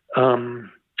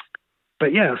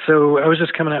 but yeah, so I was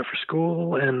just coming out for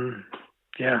school and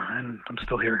I'm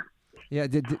still here. Yeah.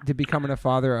 Did becoming a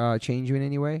father change you in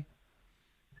any way?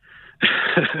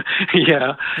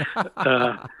 Yeah.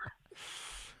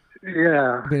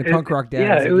 Yeah. Being a punk rock dad,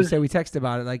 yeah, like it you was, said, we texted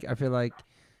about it. Like I feel like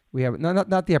we have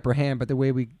not the upper hand, but the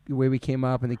way we came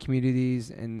up in the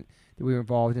communities and that we were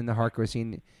involved in the hardcore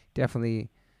scene definitely,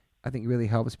 I think, really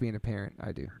helps being a parent.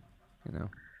 I do,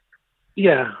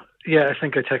 yeah. I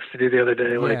think I texted you the other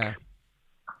day, Yeah.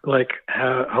 like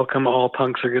how come all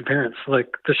punks are good parents? Like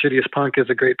the shittiest punk is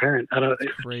a great parent. I don't.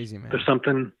 It's crazy, man. There's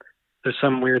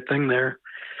some weird thing there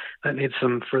that needs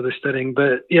some further studying.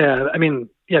 But yeah, I mean,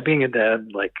 being a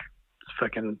dad, like,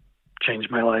 fucking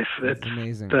changed my life. It's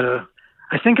amazing. I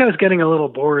think I was getting a little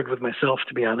bored with myself,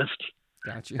 to be honest.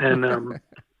 Gotcha. And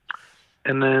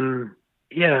and then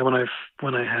when I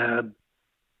had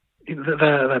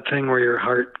that thing where your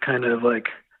heart kind of like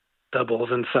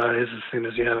doubles in size as soon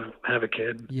as you have a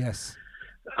kid. Yes.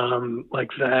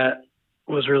 Like that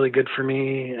was really good for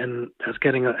me, and I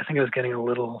think I was getting a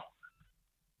little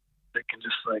sick and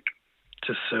just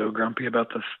so grumpy about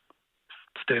the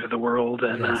state of the world,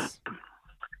 and Yes.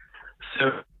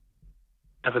 so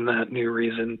having that new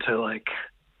reason to like,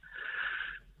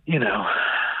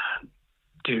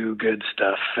 do good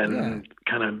stuff and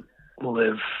kind of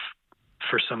live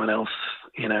for someone else,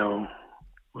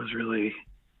 was really,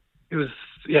 it was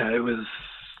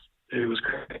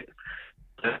great.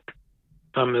 If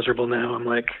I'm miserable now, I'm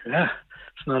like,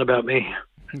 it's not about me.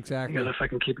 Exactly. If I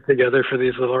can keep it together for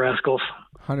these little rascals.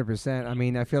 100%. I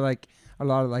mean, I feel like a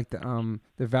lot of like the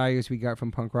values we got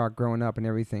from punk rock growing up and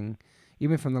everything,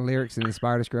 even from the lyrics and the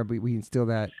Spider Scrub, we instill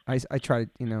that. I try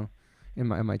to, in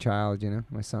my child,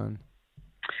 my son.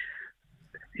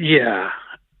 Yeah.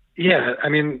 I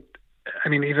mean,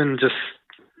 even just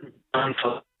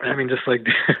just like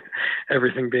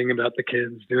everything being about the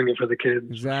kids, doing it for the kids,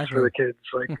 Exactly. for the kids.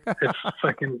 Like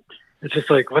it's just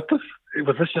like, was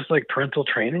this just like parental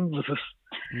training? Was this?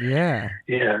 Yeah.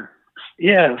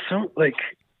 Yeah. So like,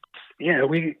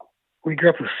 we grew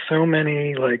up with so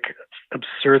many like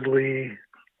absurdly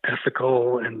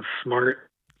ethical and smart,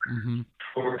 Mm-hmm.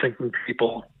 forward-thinking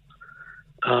people.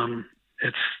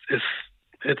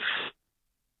 It's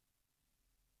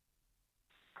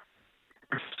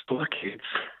lucky. It's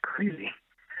crazy.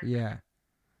 Yeah.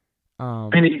 I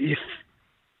mean,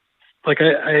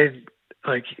 I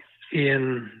like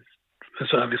Ian has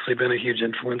obviously been a huge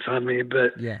influence on me,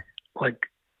 but like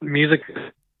music,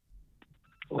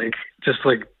 like just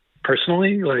like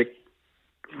personally, like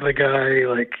the guy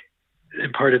like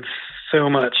imparted so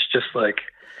much, just like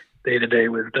day-to-day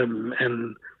wisdom.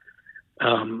 And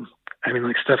I mean,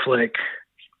 like stuff like,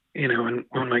 when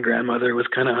my grandmother was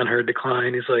kind of on her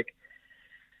decline, he's like,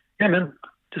 yeah, man,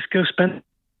 just go spend,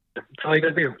 that's all you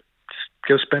gotta do. Just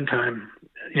go spend time,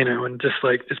 and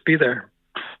just be there.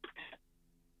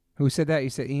 Who said that? You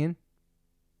said Ian?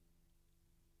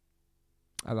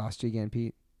 I lost you again,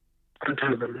 Pete. Spend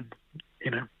time with them,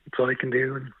 that's all you can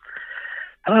do. And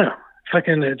I don't know,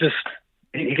 fucking,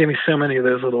 he gave me so many of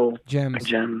those little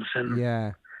gems. And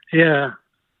yeah. Do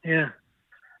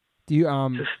you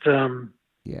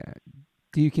yeah.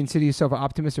 Do you consider yourself an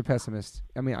optimist or pessimist?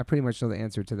 I mean, I pretty much know the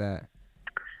answer to that.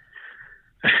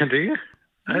 Do you?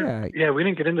 Yeah. We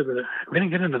didn't get into the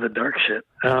dark shit.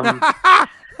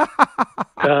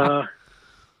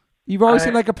 You've always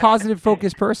seemed like a positive,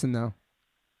 focused person, though,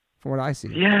 from what I see.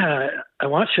 Yeah, I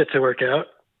want shit to work out.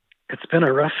 It's been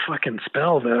a rough fucking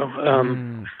spell,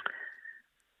 though.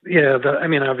 Yeah,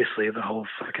 obviously the whole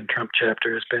fucking Trump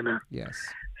chapter has been a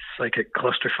psychic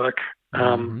clusterfuck.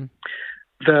 Like,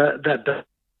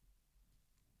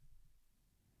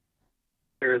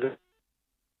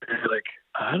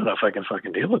 I don't know if I can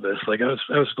fucking deal with this. Like, I was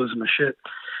losing my shit,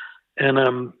 and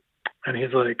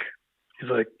he's like,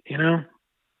 I'm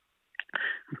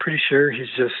pretty sure he's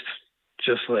just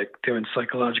like doing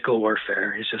psychological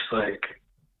warfare. He's just like,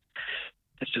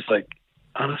 it's just like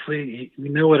honestly, you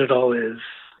know what it all is.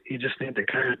 You just need to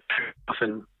kind of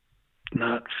often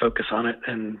not focus on it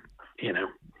and, you know,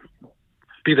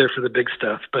 be there for the big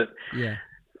stuff. But Yeah.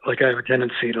 like I have a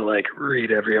tendency to like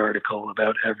read every article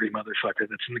about every motherfucker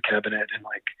that's in the cabinet, and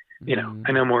like, you know,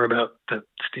 I know more about the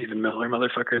Stephen Miller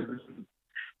motherfucker than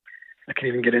I can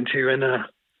even get into. And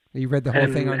You read the whole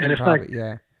thing on him, it's probably. like,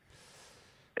 Yeah.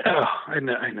 oh, I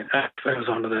know. I was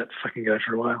onto that fucking guy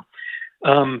for a while.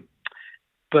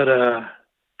 But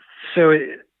so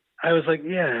I was like,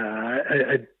 yeah,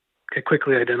 I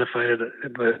quickly identified it,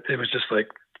 but it was just like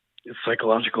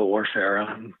psychological warfare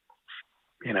on,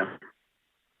 you know,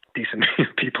 decent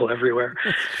people everywhere.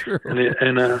 That's true.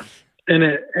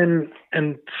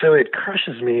 And so it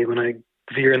crushes me when I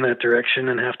veer in that direction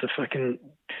and have to fucking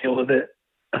deal with it.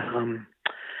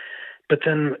 But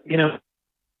then, you know,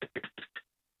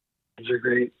 these are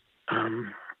great.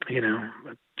 You know,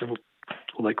 I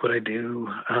like what I do.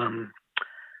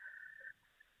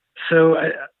 So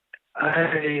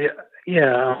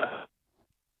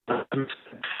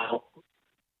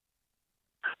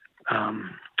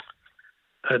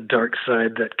a dark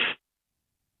side that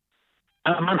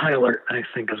I'm on high alert, I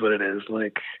think is what it is.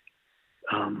 Like,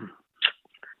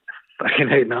 fucking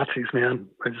hate Nazis, man.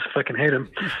 I just fucking hate them.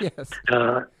 Yes.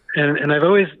 And I've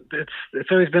always,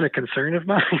 it's always been a concern of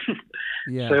mine.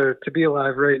 Yeah. So to be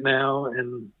alive right now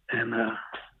and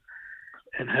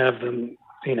have them,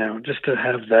 you know, just to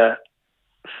have that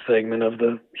segment of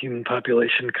the human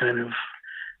population kind of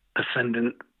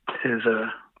ascendant is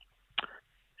a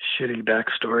shitty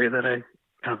backstory that I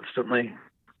constantly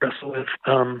wrestle with.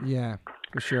 Yeah,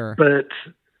 for sure. But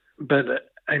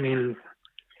I mean,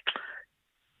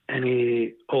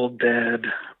 any old dad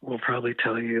will probably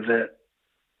tell you that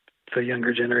the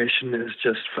younger generation is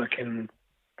just fucking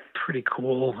pretty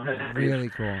cool. Really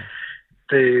cool.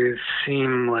 They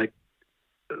seem like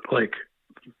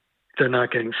they're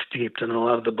not getting steeped in a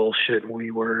lot of the bullshit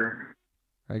we were.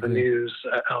 I The agree. news.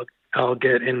 I'll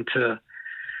get into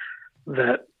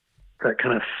that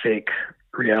kind of fake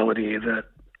reality that,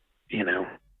 you know,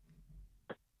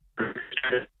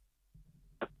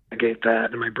 navigate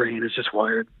that, and my brain is just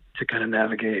wired to kind of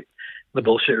navigate the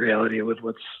bullshit reality with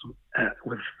what's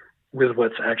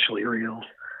actually real.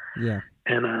 Yeah.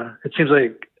 And it seems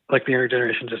like the younger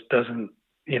generation just doesn't,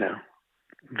 you know,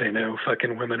 they know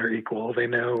fucking women are equal. They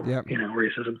know, Yep. you know,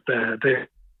 racism's bad. They're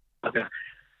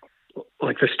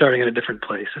like they're starting at a different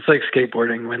place. It's like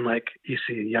skateboarding when like you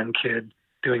see a young kid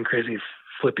doing crazy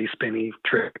flippy spinny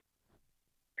trick.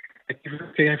 Like you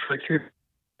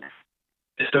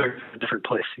start at a different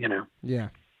place, you know. Yeah.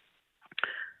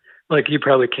 Like you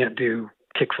probably can't do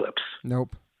kickflips.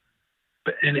 Nope.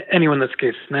 But anyone that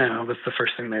skates now, that's the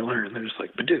first thing they learn. They're just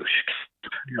like, badoosh.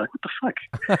 And you're like, what the fuck?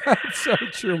 It's so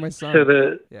true, my son.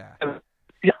 So yeah.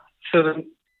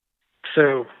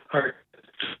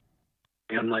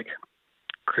 I'm like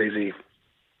crazy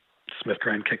Smith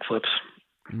grind kickflips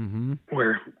Mm-hmm.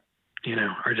 where, you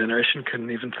know, our generation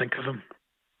couldn't even think of them.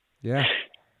 Yeah.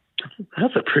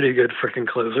 That's a pretty good freaking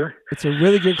closer. It's a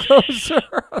really good closer.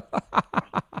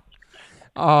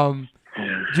 Yeah,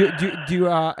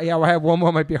 well, I have one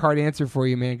more, might be a hard answer for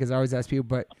you, man, because I always ask people,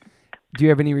 but do you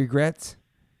have any regrets?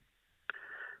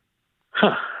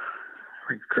 Huh.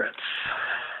 Regrets.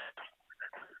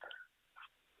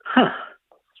 Huh.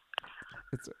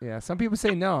 Yeah, some people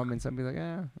say no. I mean, some people are like,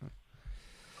 eh.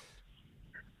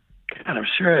 God, I'm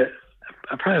sure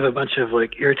I probably have a bunch of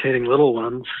like irritating little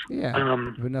ones. Yeah,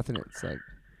 but nothing that's like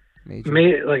major.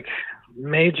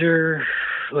 Major,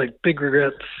 like big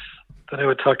regrets that I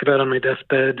would talk about on my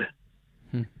deathbed.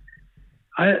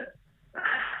 The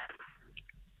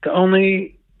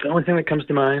only thing that comes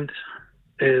to mind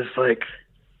is like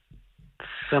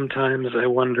sometimes I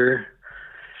wonder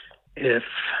if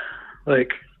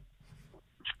like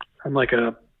I'm like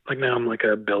now I'm like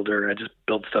a builder. I just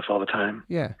build stuff all the time.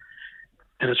 Yeah.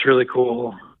 And it's really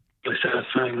cool, really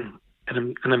satisfying,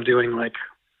 and I'm doing like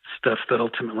stuff that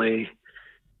ultimately.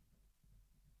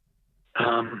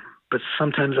 But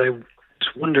sometimes I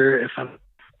just wonder if I'm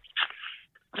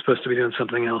supposed to be doing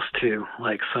something else too,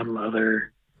 like some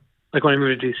other. Like when I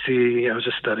moved to DC, I was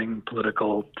just studying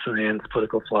political science,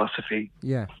 political philosophy.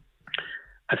 Yeah.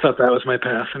 I thought that was my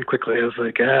path, and quickly I was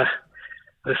like,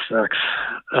 this sucks.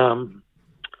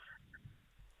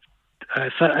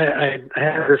 I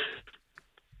have this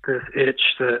itch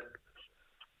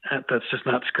that's just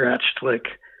not scratched. Like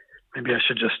maybe I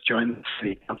should just join the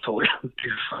city council or do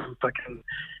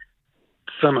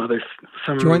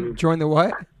Join the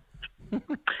what?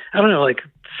 I don't know, like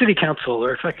city council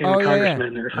or fucking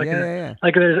congressman or fucking yeah.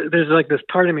 like there's like this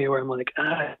part of me where I'm like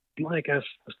I was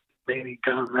maybe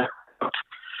gone that route.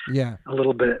 Yeah. a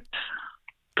little bit,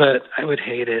 but I would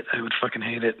hate it. I would fucking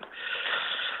hate it.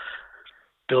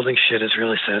 Building shit is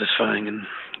really satisfying, and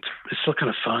it's still kind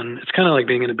of fun. It's kind of like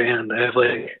being in a band. I have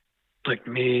like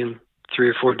me and 3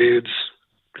 or 4 dudes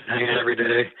hang out every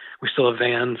day. We still have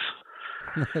vans.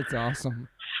 That's awesome.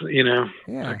 So, Yeah.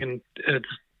 It's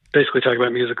basically talk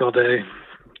about music all day.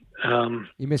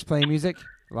 You miss playing music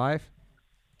live?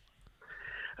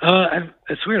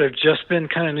 It's weird. I've just been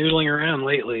kind of noodling around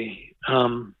lately.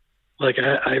 Like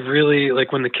I really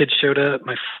like when the kids showed up.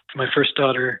 My first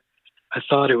daughter, I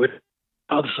thought it would.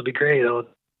 Oh, this will be great. I'll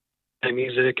play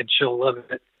music and she'll love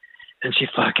it. And she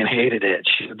fucking hated it.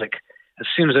 She would like, as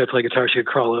soon as I play guitar, she would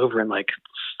crawl over and like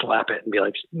slap it and be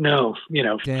like, no,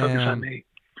 focus on me.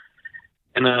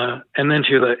 And then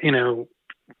she would,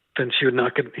 then she would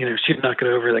knock it, she'd knock it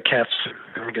over the cats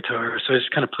on the guitar. So I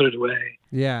just kind of put it away.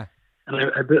 Yeah.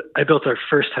 And I built our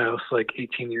first house like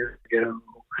 18 years ago.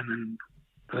 And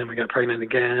then we got pregnant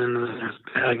again. And then I was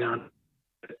adding on.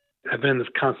 I've been in this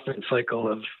constant cycle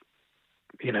of,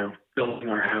 building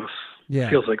our house.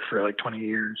 Yeah. Feels like for like 20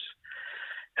 years.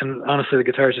 And honestly, the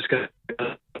guitars just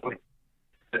I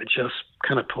just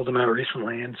kind of pulled them out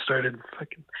recently and started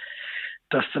fucking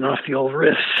dusting off the old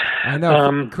riffs. I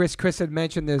know. Chris had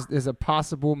mentioned there's a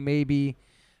possible maybe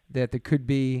that there could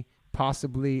be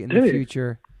possibly in the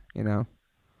future, a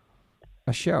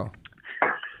show.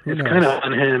 Who knows? It's kind of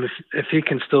on him. If he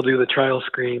can still do the trial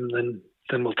scream, then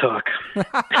we'll talk. But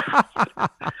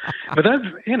that's,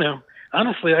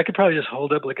 honestly, I could probably just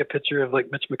hold up like a picture of like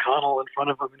Mitch McConnell in front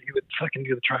of him, and he would fucking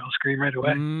do the trial scream right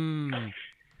away.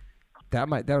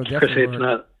 That'll definitely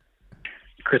work.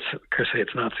 Chris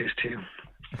hates Nazis too.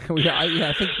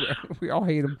 I think we all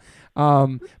hate him.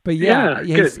 But he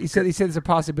said there's a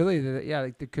possibility that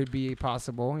like there could be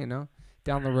possible,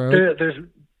 down the road.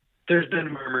 There's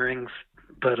been murmurings,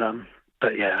 but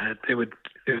yeah, it would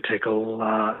take a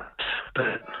lot.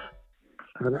 But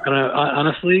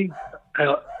honestly,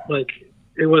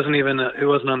 it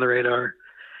wasn't on the radar.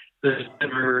 There's been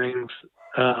murmurings,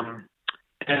 and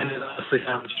it honestly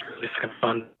sounds really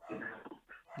fun.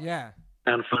 Yeah.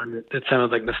 Sound fun. It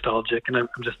sounded like nostalgic, and I'm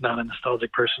just not a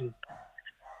nostalgic person.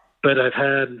 But I've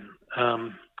had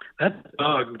that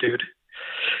dog, dude.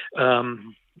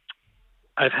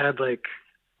 I've had like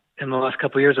in the last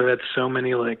couple of years, I've had so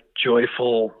many like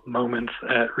joyful moments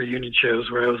at reunion shows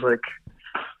where I was like,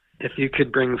 if you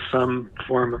could bring some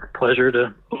form of pleasure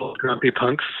to old grumpy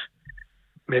punks,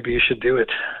 maybe you should do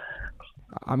it.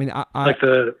 I mean, I like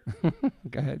the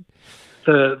go ahead.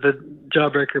 The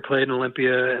Jawbreaker played in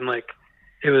Olympia, and like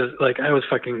it was like I was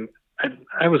fucking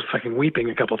weeping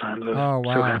a couple times. I was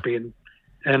so happy, and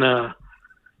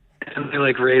they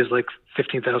like raised like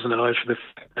 $15,000 for the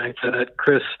night that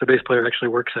Chris, the bass player, actually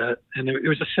works at, and it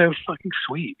was just so fucking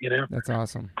sweet, That's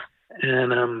awesome.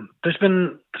 And there's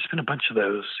been a bunch of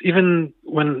those. Even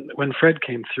when Fred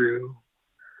came through,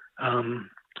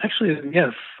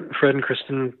 Fred and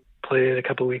Kristen played a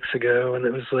couple weeks ago, and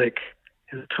it was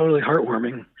totally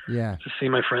heartwarming. Yeah, to see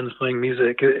my friends playing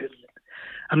music.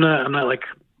 I'm not like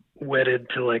wedded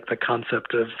to like the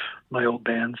concept of my old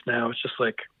bands now. It's just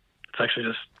like it's actually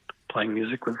just playing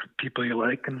music with people you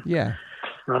like, and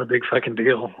not a big fucking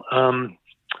deal.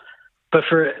 But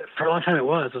for a long time it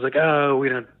was like, oh, we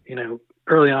don't,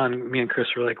 early on, me and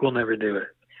Chris were like, we'll never do it.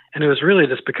 And it was really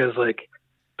just because like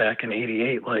back in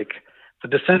 '88, like the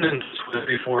Descendants would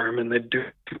reform and they'd do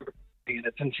it, and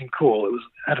it didn't seem cool. It was,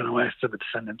 I don't know why I said the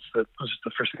Descendants. That was just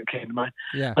the first thing that came to mind.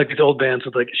 Yeah. Like these old bands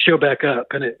would like show back up,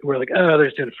 and we're like, oh, they're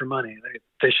just doing it for money.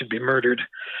 They should be murdered.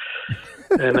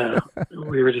 And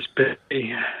we were just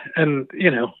busy. And,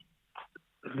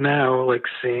 now like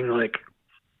seeing like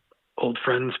old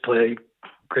friends play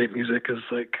great music is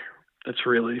like, that's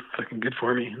really fucking good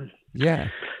for me. Yeah.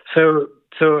 So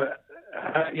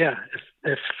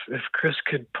if Chris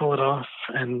could pull it off,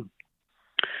 and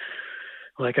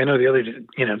like I know the other,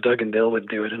 Doug and Dale would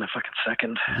do it in a fucking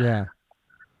second. Yeah.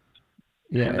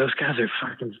 Yeah. And those guys are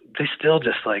they still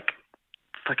just like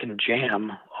fucking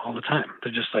jam all the time.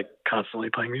 They're just like constantly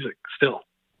playing music still.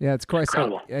 Yeah, it's quite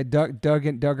incredible.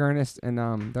 Doug Ernst and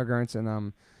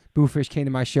Boofish came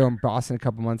to my show in Boston a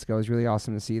couple months ago. It was really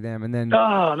awesome to see them. And then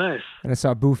nice. And I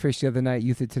saw Boofish the other night.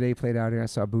 Youth of Today played out here. I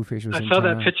saw Boofish was in saw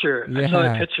town. that picture. Yeah. I saw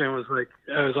that picture and was like,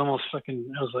 I was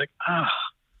like,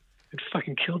 it's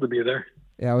fucking killed to be there.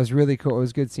 Yeah, it was really cool. It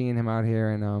was good seeing him out here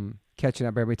and catching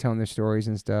up, everybody telling their stories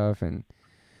and stuff.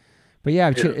 But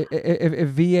if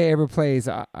VA ever plays,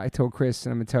 I told Chris,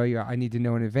 and I'm gonna tell you, I need to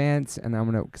know in advance, and I'm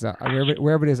gonna, because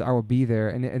wherever it is, I will be there,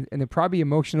 and it'll probably be an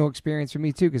emotional experience for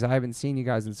me too, because I haven't seen you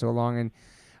guys in so long, and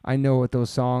I know what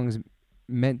those songs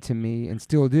meant to me and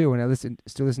still do. And I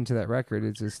still listen to that record.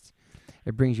 It's just,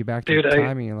 it brings you back to Dude, the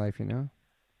time in your life, you know?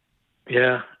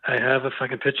 Yeah, I have a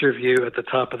fucking picture of you at the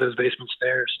top of those basement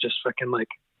stairs, just fucking like,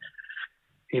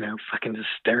 fucking just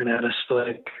staring at us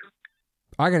like.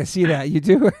 I gotta see that. You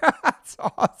do? That's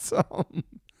awesome.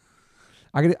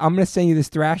 I'm gonna send you this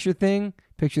Thrasher thing.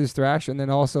 Picture this Thrasher, and then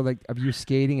also like of you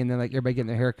skating, and then like everybody getting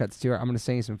their haircuts too. I'm gonna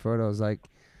send you some photos. Like,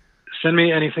 send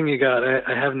me anything you got.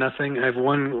 I have nothing. I have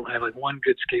one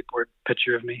good skateboard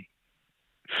picture of me.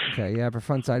 Okay, yeah, for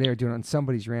Fun Side Air, doing it on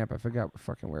somebody's ramp. I forgot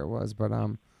fucking where it was, but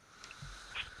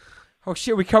oh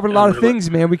shit, we covered a lot of things,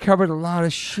 man. We covered a lot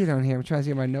of shit on here. I'm trying to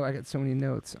see my note. I got so many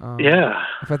notes. Yeah.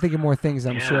 If I think of more things,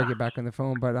 I'm sure I get back on the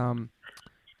phone. But I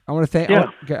want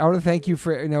to thank you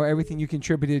for everything you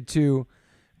contributed to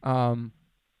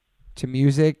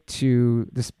music, to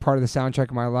this part of the soundtrack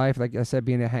of my life. Like I said,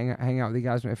 being to hang out with you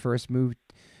guys when I first moved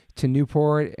to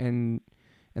Newport and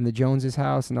the Joneses'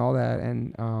 house and all that.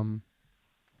 And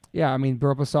yeah, I mean,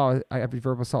 Verbal Assault. I have a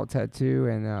Verbal Assault tattoo,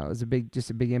 and it was a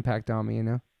big impact on me, you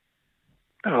know.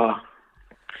 Oh,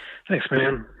 thanks,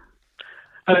 man.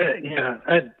 I don't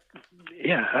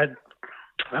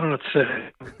know what to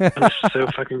say.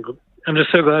 I'm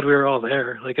just so glad we were all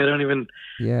there. Like, I don't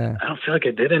feel like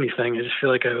I did anything. I just feel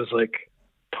like I was like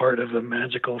part of the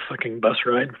magical fucking bus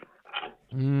ride.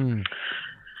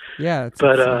 Yeah.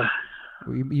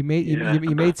 You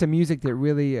made some music that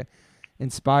really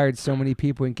inspired so many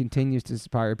people and continues to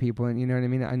inspire people. And you know what I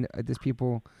mean? There's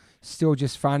people still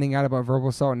just finding out about Verbal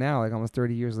Assault now, like almost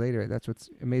 30 years later. That's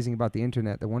what's amazing about the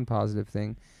internet. The one positive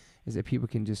thing is that people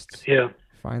can just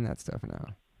find that stuff now.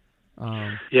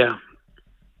 But yeah.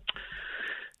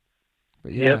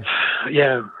 Yep.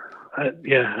 I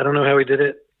don't know how we did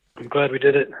it. I'm glad we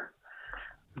did it.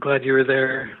 I'm glad you were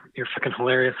there. You're fucking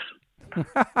hilarious. I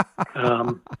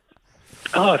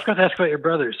forgot to ask about your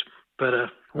brothers, but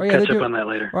we'll catch up on that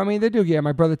later. Well, I mean, they do. Yeah,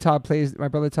 my brother Todd plays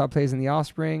in the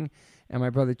Offspring, and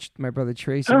my brother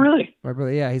Tracy. Oh, really? My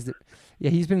brother,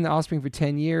 he's been in the Offspring for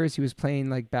 10 years. He was playing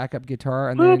like backup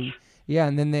guitar, and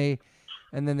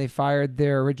then they fired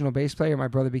their original bass player. My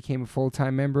brother became a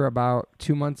full-time member about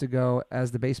 2 months ago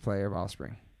as the bass player of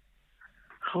Offspring.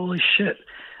 Holy shit!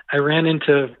 I ran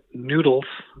into Noodles.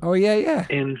 Oh yeah.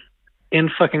 In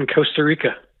fucking Costa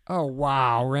Rica. Oh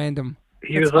wow, random.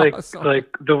 He was awesome. like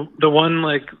the one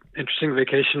like interesting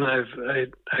vacation I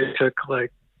took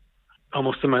like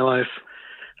almost in my life.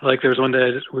 Like there was one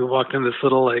day we walked in this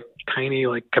little like tiny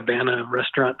like cabana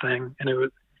restaurant thing, and it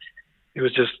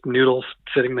was just Noodles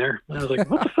sitting there. And I was like,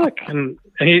 what the fuck? And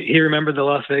he remembered the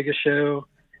Las Vegas show.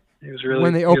 It was really,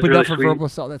 when they opened up for sweet. Verbal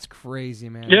Assault. That's crazy,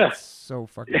 man. Yeah, that's so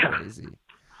fucking crazy.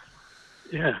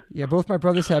 Yeah. Both my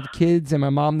brothers have kids, and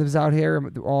my mom lives out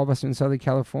here. All of us are in Southern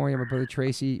California. My brother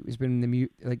Tracy has been in the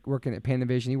working at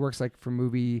Panavision. He works like for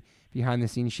movie behind the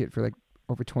scenes shit for like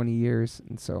over 20 years,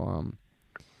 and so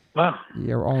wow.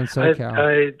 Yeah, we're all in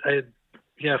SoCal. I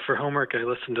for homework I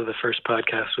listened to the first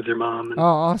podcast with your mom. And oh,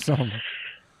 awesome.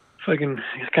 Fucking,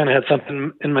 I kind of had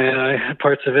something in my eye,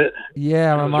 parts of it.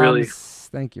 Yeah, my mom.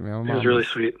 Thank you, man. It was really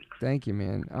sweet. Thank you,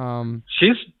 man.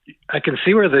 I can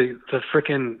see where the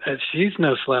freaking, she's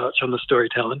no slouch on the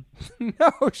storytelling.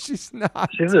 No, she's not.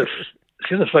 She's a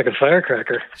fucking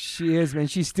firecracker. She is, man.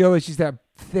 She still is. She's that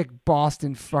thick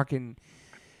Boston fucking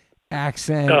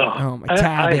accent.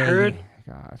 I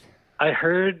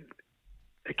heard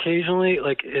occasionally,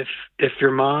 like if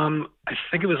your mom, I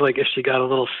think it was like if she got a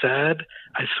little sad,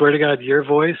 I swear to God, your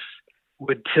voice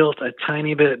would tilt a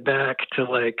tiny bit back to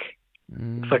like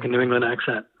fucking New England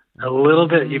accent. A little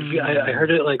bit. I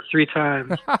heard it like 3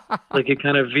 times. Like you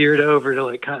kind of veered over to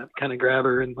like kind of grab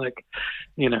her and like,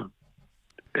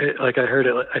 like I heard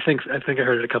it. I think I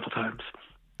heard it a couple times.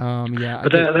 Yeah.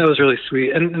 But that was really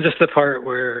sweet, and just the part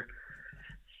where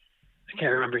I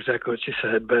can't remember exactly what she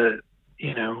said, but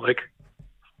like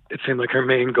it seemed like her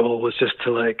main goal was just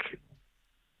to like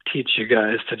teach you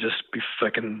guys to just be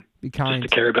kind, just to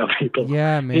care about people.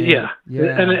 Yeah, man. Yeah.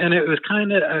 And it was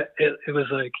kind of it was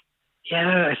like,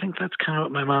 yeah, I think that's kind of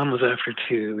what my mom was after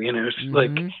too.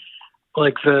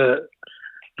 Like the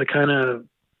kind of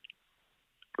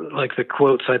like the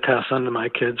quotes I pass on to my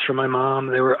kids from my mom.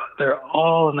 They're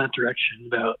all in that direction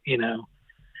about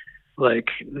like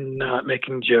not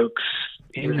making jokes.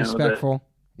 Respectful.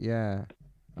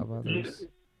 Of others.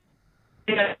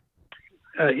 Yeah.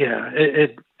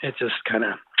 It just kind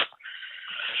of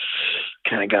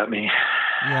got me.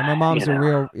 Yeah, my mom's a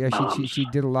real. Yeah, she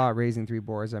did a lot raising 3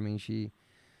 boys. I mean,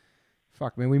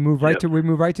 we moved right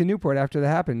to Newport after that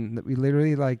happened. We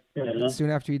literally soon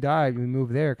after he died, we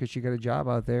moved there because she got a job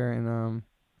out there and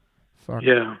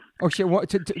Yeah. Oh shit! I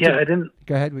didn't.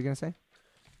 Go ahead. What were you gonna say?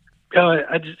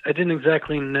 I didn't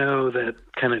exactly know that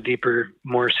kind of deeper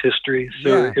Morse history,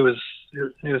 so Yeah. it was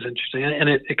interesting, and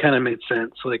it kind of made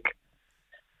sense. Like,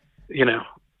 you know,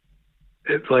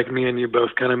 it's like me and you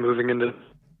both kind of moving into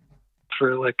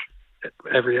for like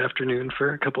every afternoon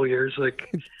for a couple of years. Like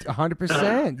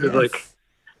 100%. it was like,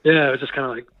 yeah, it was just kind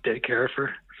of like daycare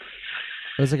for.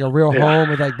 It was like a real Yeah. home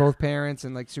with like both parents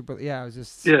and like super. Yeah, it was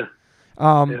just. Yeah.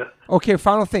 Yeah. Okay,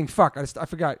 final thing. Fuck, I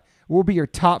forgot. What will be your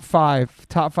top five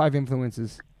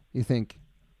influences? You think?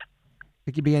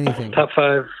 It could be anything. Top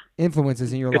 5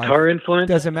 influences in your guitar life. influence.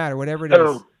 Doesn't matter. Whatever it is.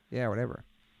 Oh. Yeah, whatever.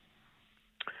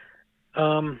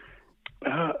 I'll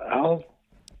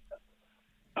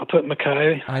put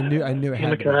Mackay. I knew it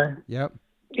had to Mackay. be. Yep.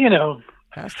 You know,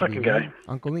 Has to fucking be, guy. man.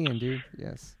 Uncle Ian, dude.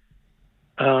 Yes.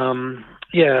 I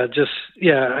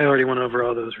already went over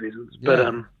all those reasons, but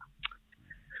Yeah.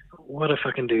 what a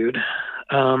fucking dude.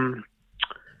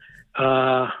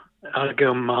 I'd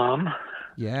go Mom.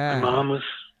 Yeah. My mom was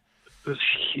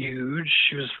huge.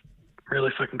 She was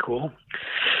really fucking cool.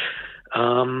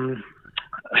 I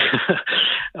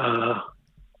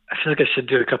feel like I should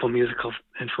do a couple musical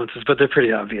influences, but they're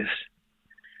pretty obvious.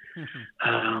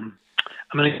 I'm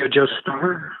gonna go Joe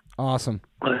Strummer. Awesome.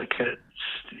 Like a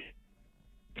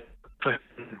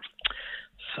fucking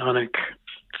Sonic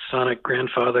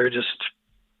grandfather, just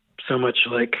so much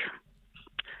like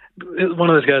one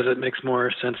of those guys that makes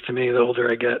more sense to me the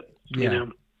older I get, Yeah. you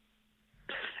know.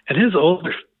 And his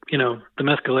older, you know, the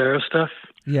Mescalero stuff.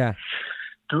 Yeah.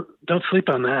 Don't sleep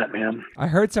on that, man. I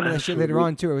heard some of that shit later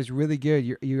on too. It was really good.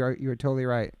 You're totally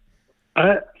right.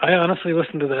 I honestly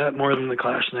listen to that more than the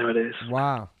Clash nowadays.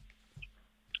 Wow.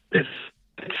 It's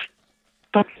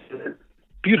fucking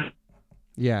beautiful.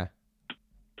 Yeah.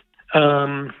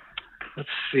 Let's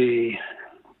see.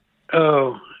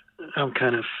 Oh, I'm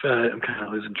kind of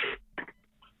losing track.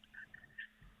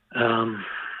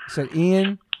 So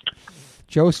Ian,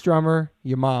 Joe Strummer,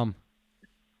 your mom.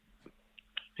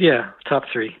 Yeah, top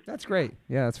 3. That's great.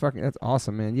 Yeah, that's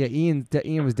awesome, man. Yeah, Ian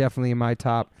was definitely in my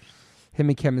top. Him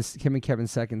and Kevin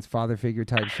Seconds, father figure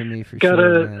types for me for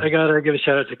sure. Man. I gotta give a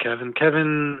shout out to Kevin.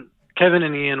 Kevin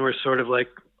and Ian were sort of like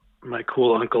my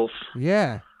cool uncles.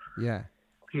 Yeah.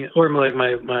 Or like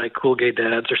my cool gay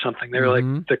dads or something. They were like,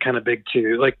 they're kind of big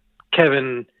too. Like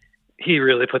Kevin, he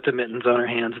really put the mittens on our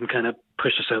hands and kind of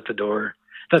pushed us out the door.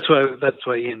 That's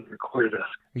why Ian recorded us.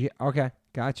 Yeah. Okay.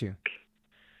 Got you.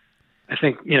 I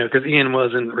think, you know, because Ian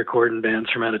wasn't recording bands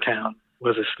from out of town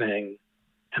was his thing.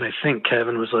 And I think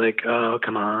Kevin was like, oh,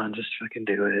 come on, just fucking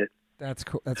do it. That's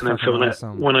cool. That's and then fucking so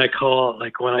awesome. when I called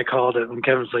it, when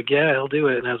Kevin was like, yeah, I'll do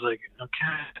it. And I was like,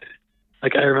 okay.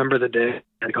 Like, I remember the day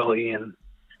I called Ian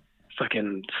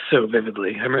fucking so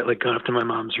vividly. I remember like going up to my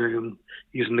mom's room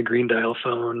using the green dial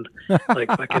phone, like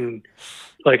fucking,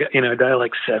 like, you know, dial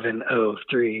like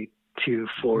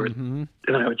 70324, and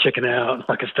I would chicken out,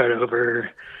 like I start over,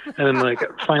 and then like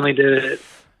finally did it,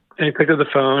 and he picked up the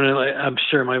phone, and like I'm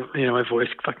sure my voice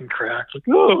fucking cracked, like,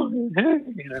 oh, hey,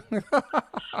 you know,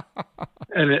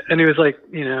 and he was like,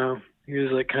 you know, he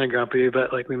was like kind of grumpy,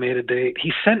 but like we made a date.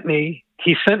 He sent me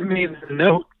the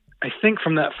note, I think,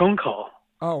 from that phone call.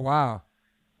 Oh wow.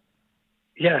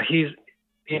 Yeah, he's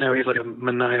like a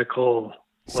maniacal.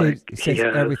 He saved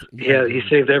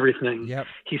everything. Yep.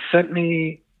 He sent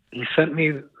me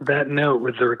that note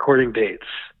with the recording dates.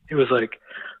 It was like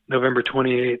November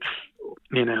 28th,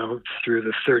 you know, through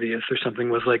the 30th or something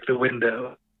was like the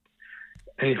window.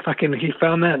 And he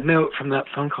found that note from that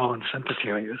phone call and sent it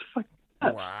to me. He was like,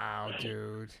 wow,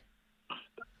 dude.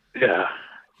 Yeah.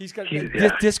 He's got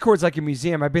Discord's like a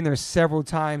museum. I've been there several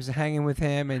times hanging with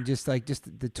him and just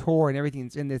the tour and everything.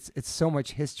 And it's so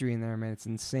much history in there, man. It's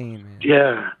insane, man.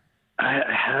 Yeah. I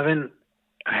haven't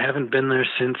been there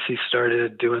since he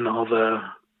started doing all the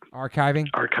archiving.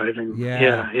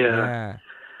 Yeah.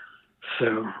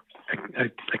 So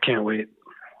I can't wait.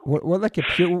 What like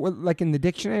like in the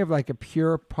dictionary of like a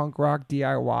pure punk rock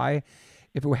DIY,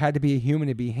 if it had to be a human,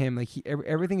 it'd be him. Like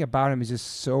everything about him is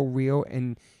just so real,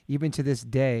 and even to this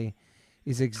day,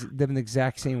 is living the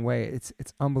exact same way. It's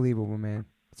unbelievable, man.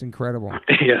 It's incredible.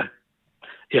 Yeah.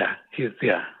 Yep.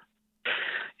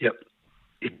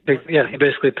 He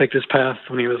basically picked his path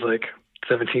when he was like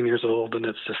 17 years old, and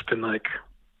it's just been like,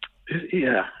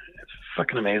 yeah, it's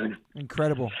fucking amazing.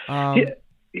 Incredible. What are you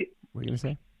gonna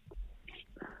say?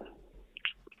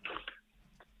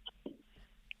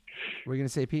 What are you gonna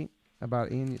say, Pete,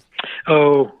 about Ian?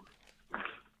 Oh,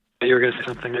 you were gonna say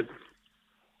something.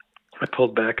 I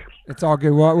pulled back. It's all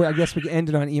good. Well, I guess we can end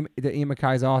it on Ian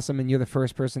MacKaye is awesome, and you're the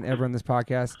first person ever on this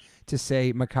podcast to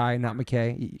say MacKaye, not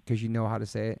McKay, because you know how to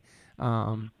say it.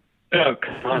 Oh,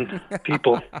 come on,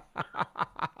 people.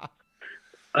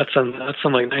 That's some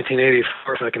like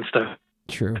 1984 fucking stuff.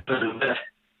 True.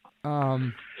 All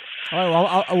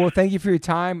right, well, thank you for your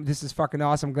time. This is fucking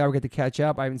awesome. I'm glad we get to catch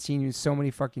up. I haven't seen you in so many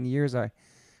fucking years. I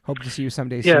hope to see you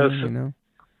someday soon. You know.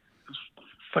 It's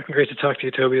fucking great to talk to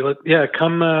you, Toby.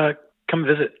 Come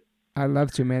visit. I'd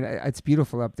love to, man. It's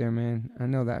beautiful up there, man. I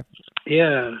know that.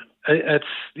 Yeah,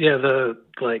 you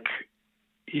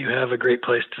have a great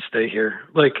place to stay here.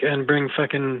 Like, and bring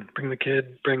the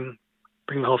kid, bring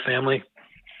the whole family.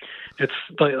 It's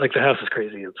like the house is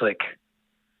crazy. It's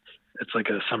like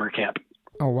a summer camp.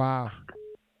 Oh wow.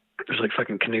 There's like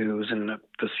fucking canoes and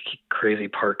this crazy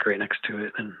park right next to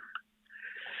it, and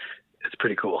it's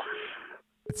pretty cool.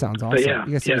 It sounds awesome. You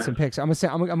gotta send me some pics. I'm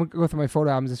gonna go through my photo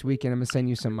albums this weekend. I'm gonna send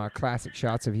you some classic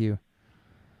shots of you.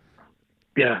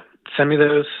 Yeah, send me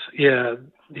those. Yeah,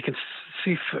 you can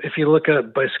see if you look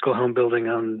up Bicycle Home Building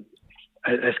on.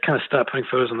 I kind of stopped putting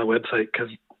photos on the website because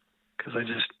I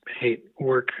just hate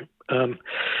work. I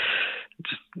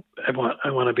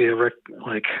want to be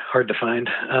hard to find.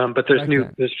 But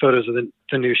there's photos of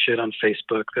the new shit on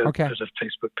Facebook. There's a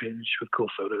Facebook page with cool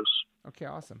photos. Okay,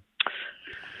 awesome.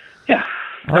 Yeah.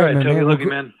 All right, man, Toby. Love you,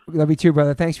 man. Love you too,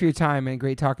 brother. Thanks for your time, man.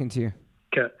 Great talking to you.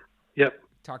 Okay. Yep.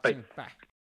 Talk soon. Bye.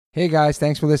 Hey guys,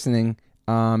 thanks for listening.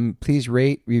 Please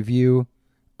rate, review,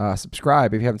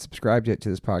 subscribe. If you haven't subscribed yet to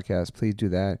this podcast, please do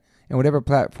that. And whatever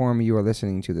platform you are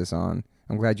listening to this on,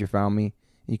 I'm glad you found me.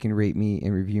 You can rate me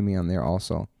and review me on there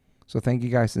also. So thank you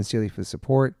guys sincerely for the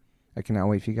support. I cannot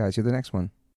wait for you guys to hear the next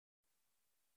one.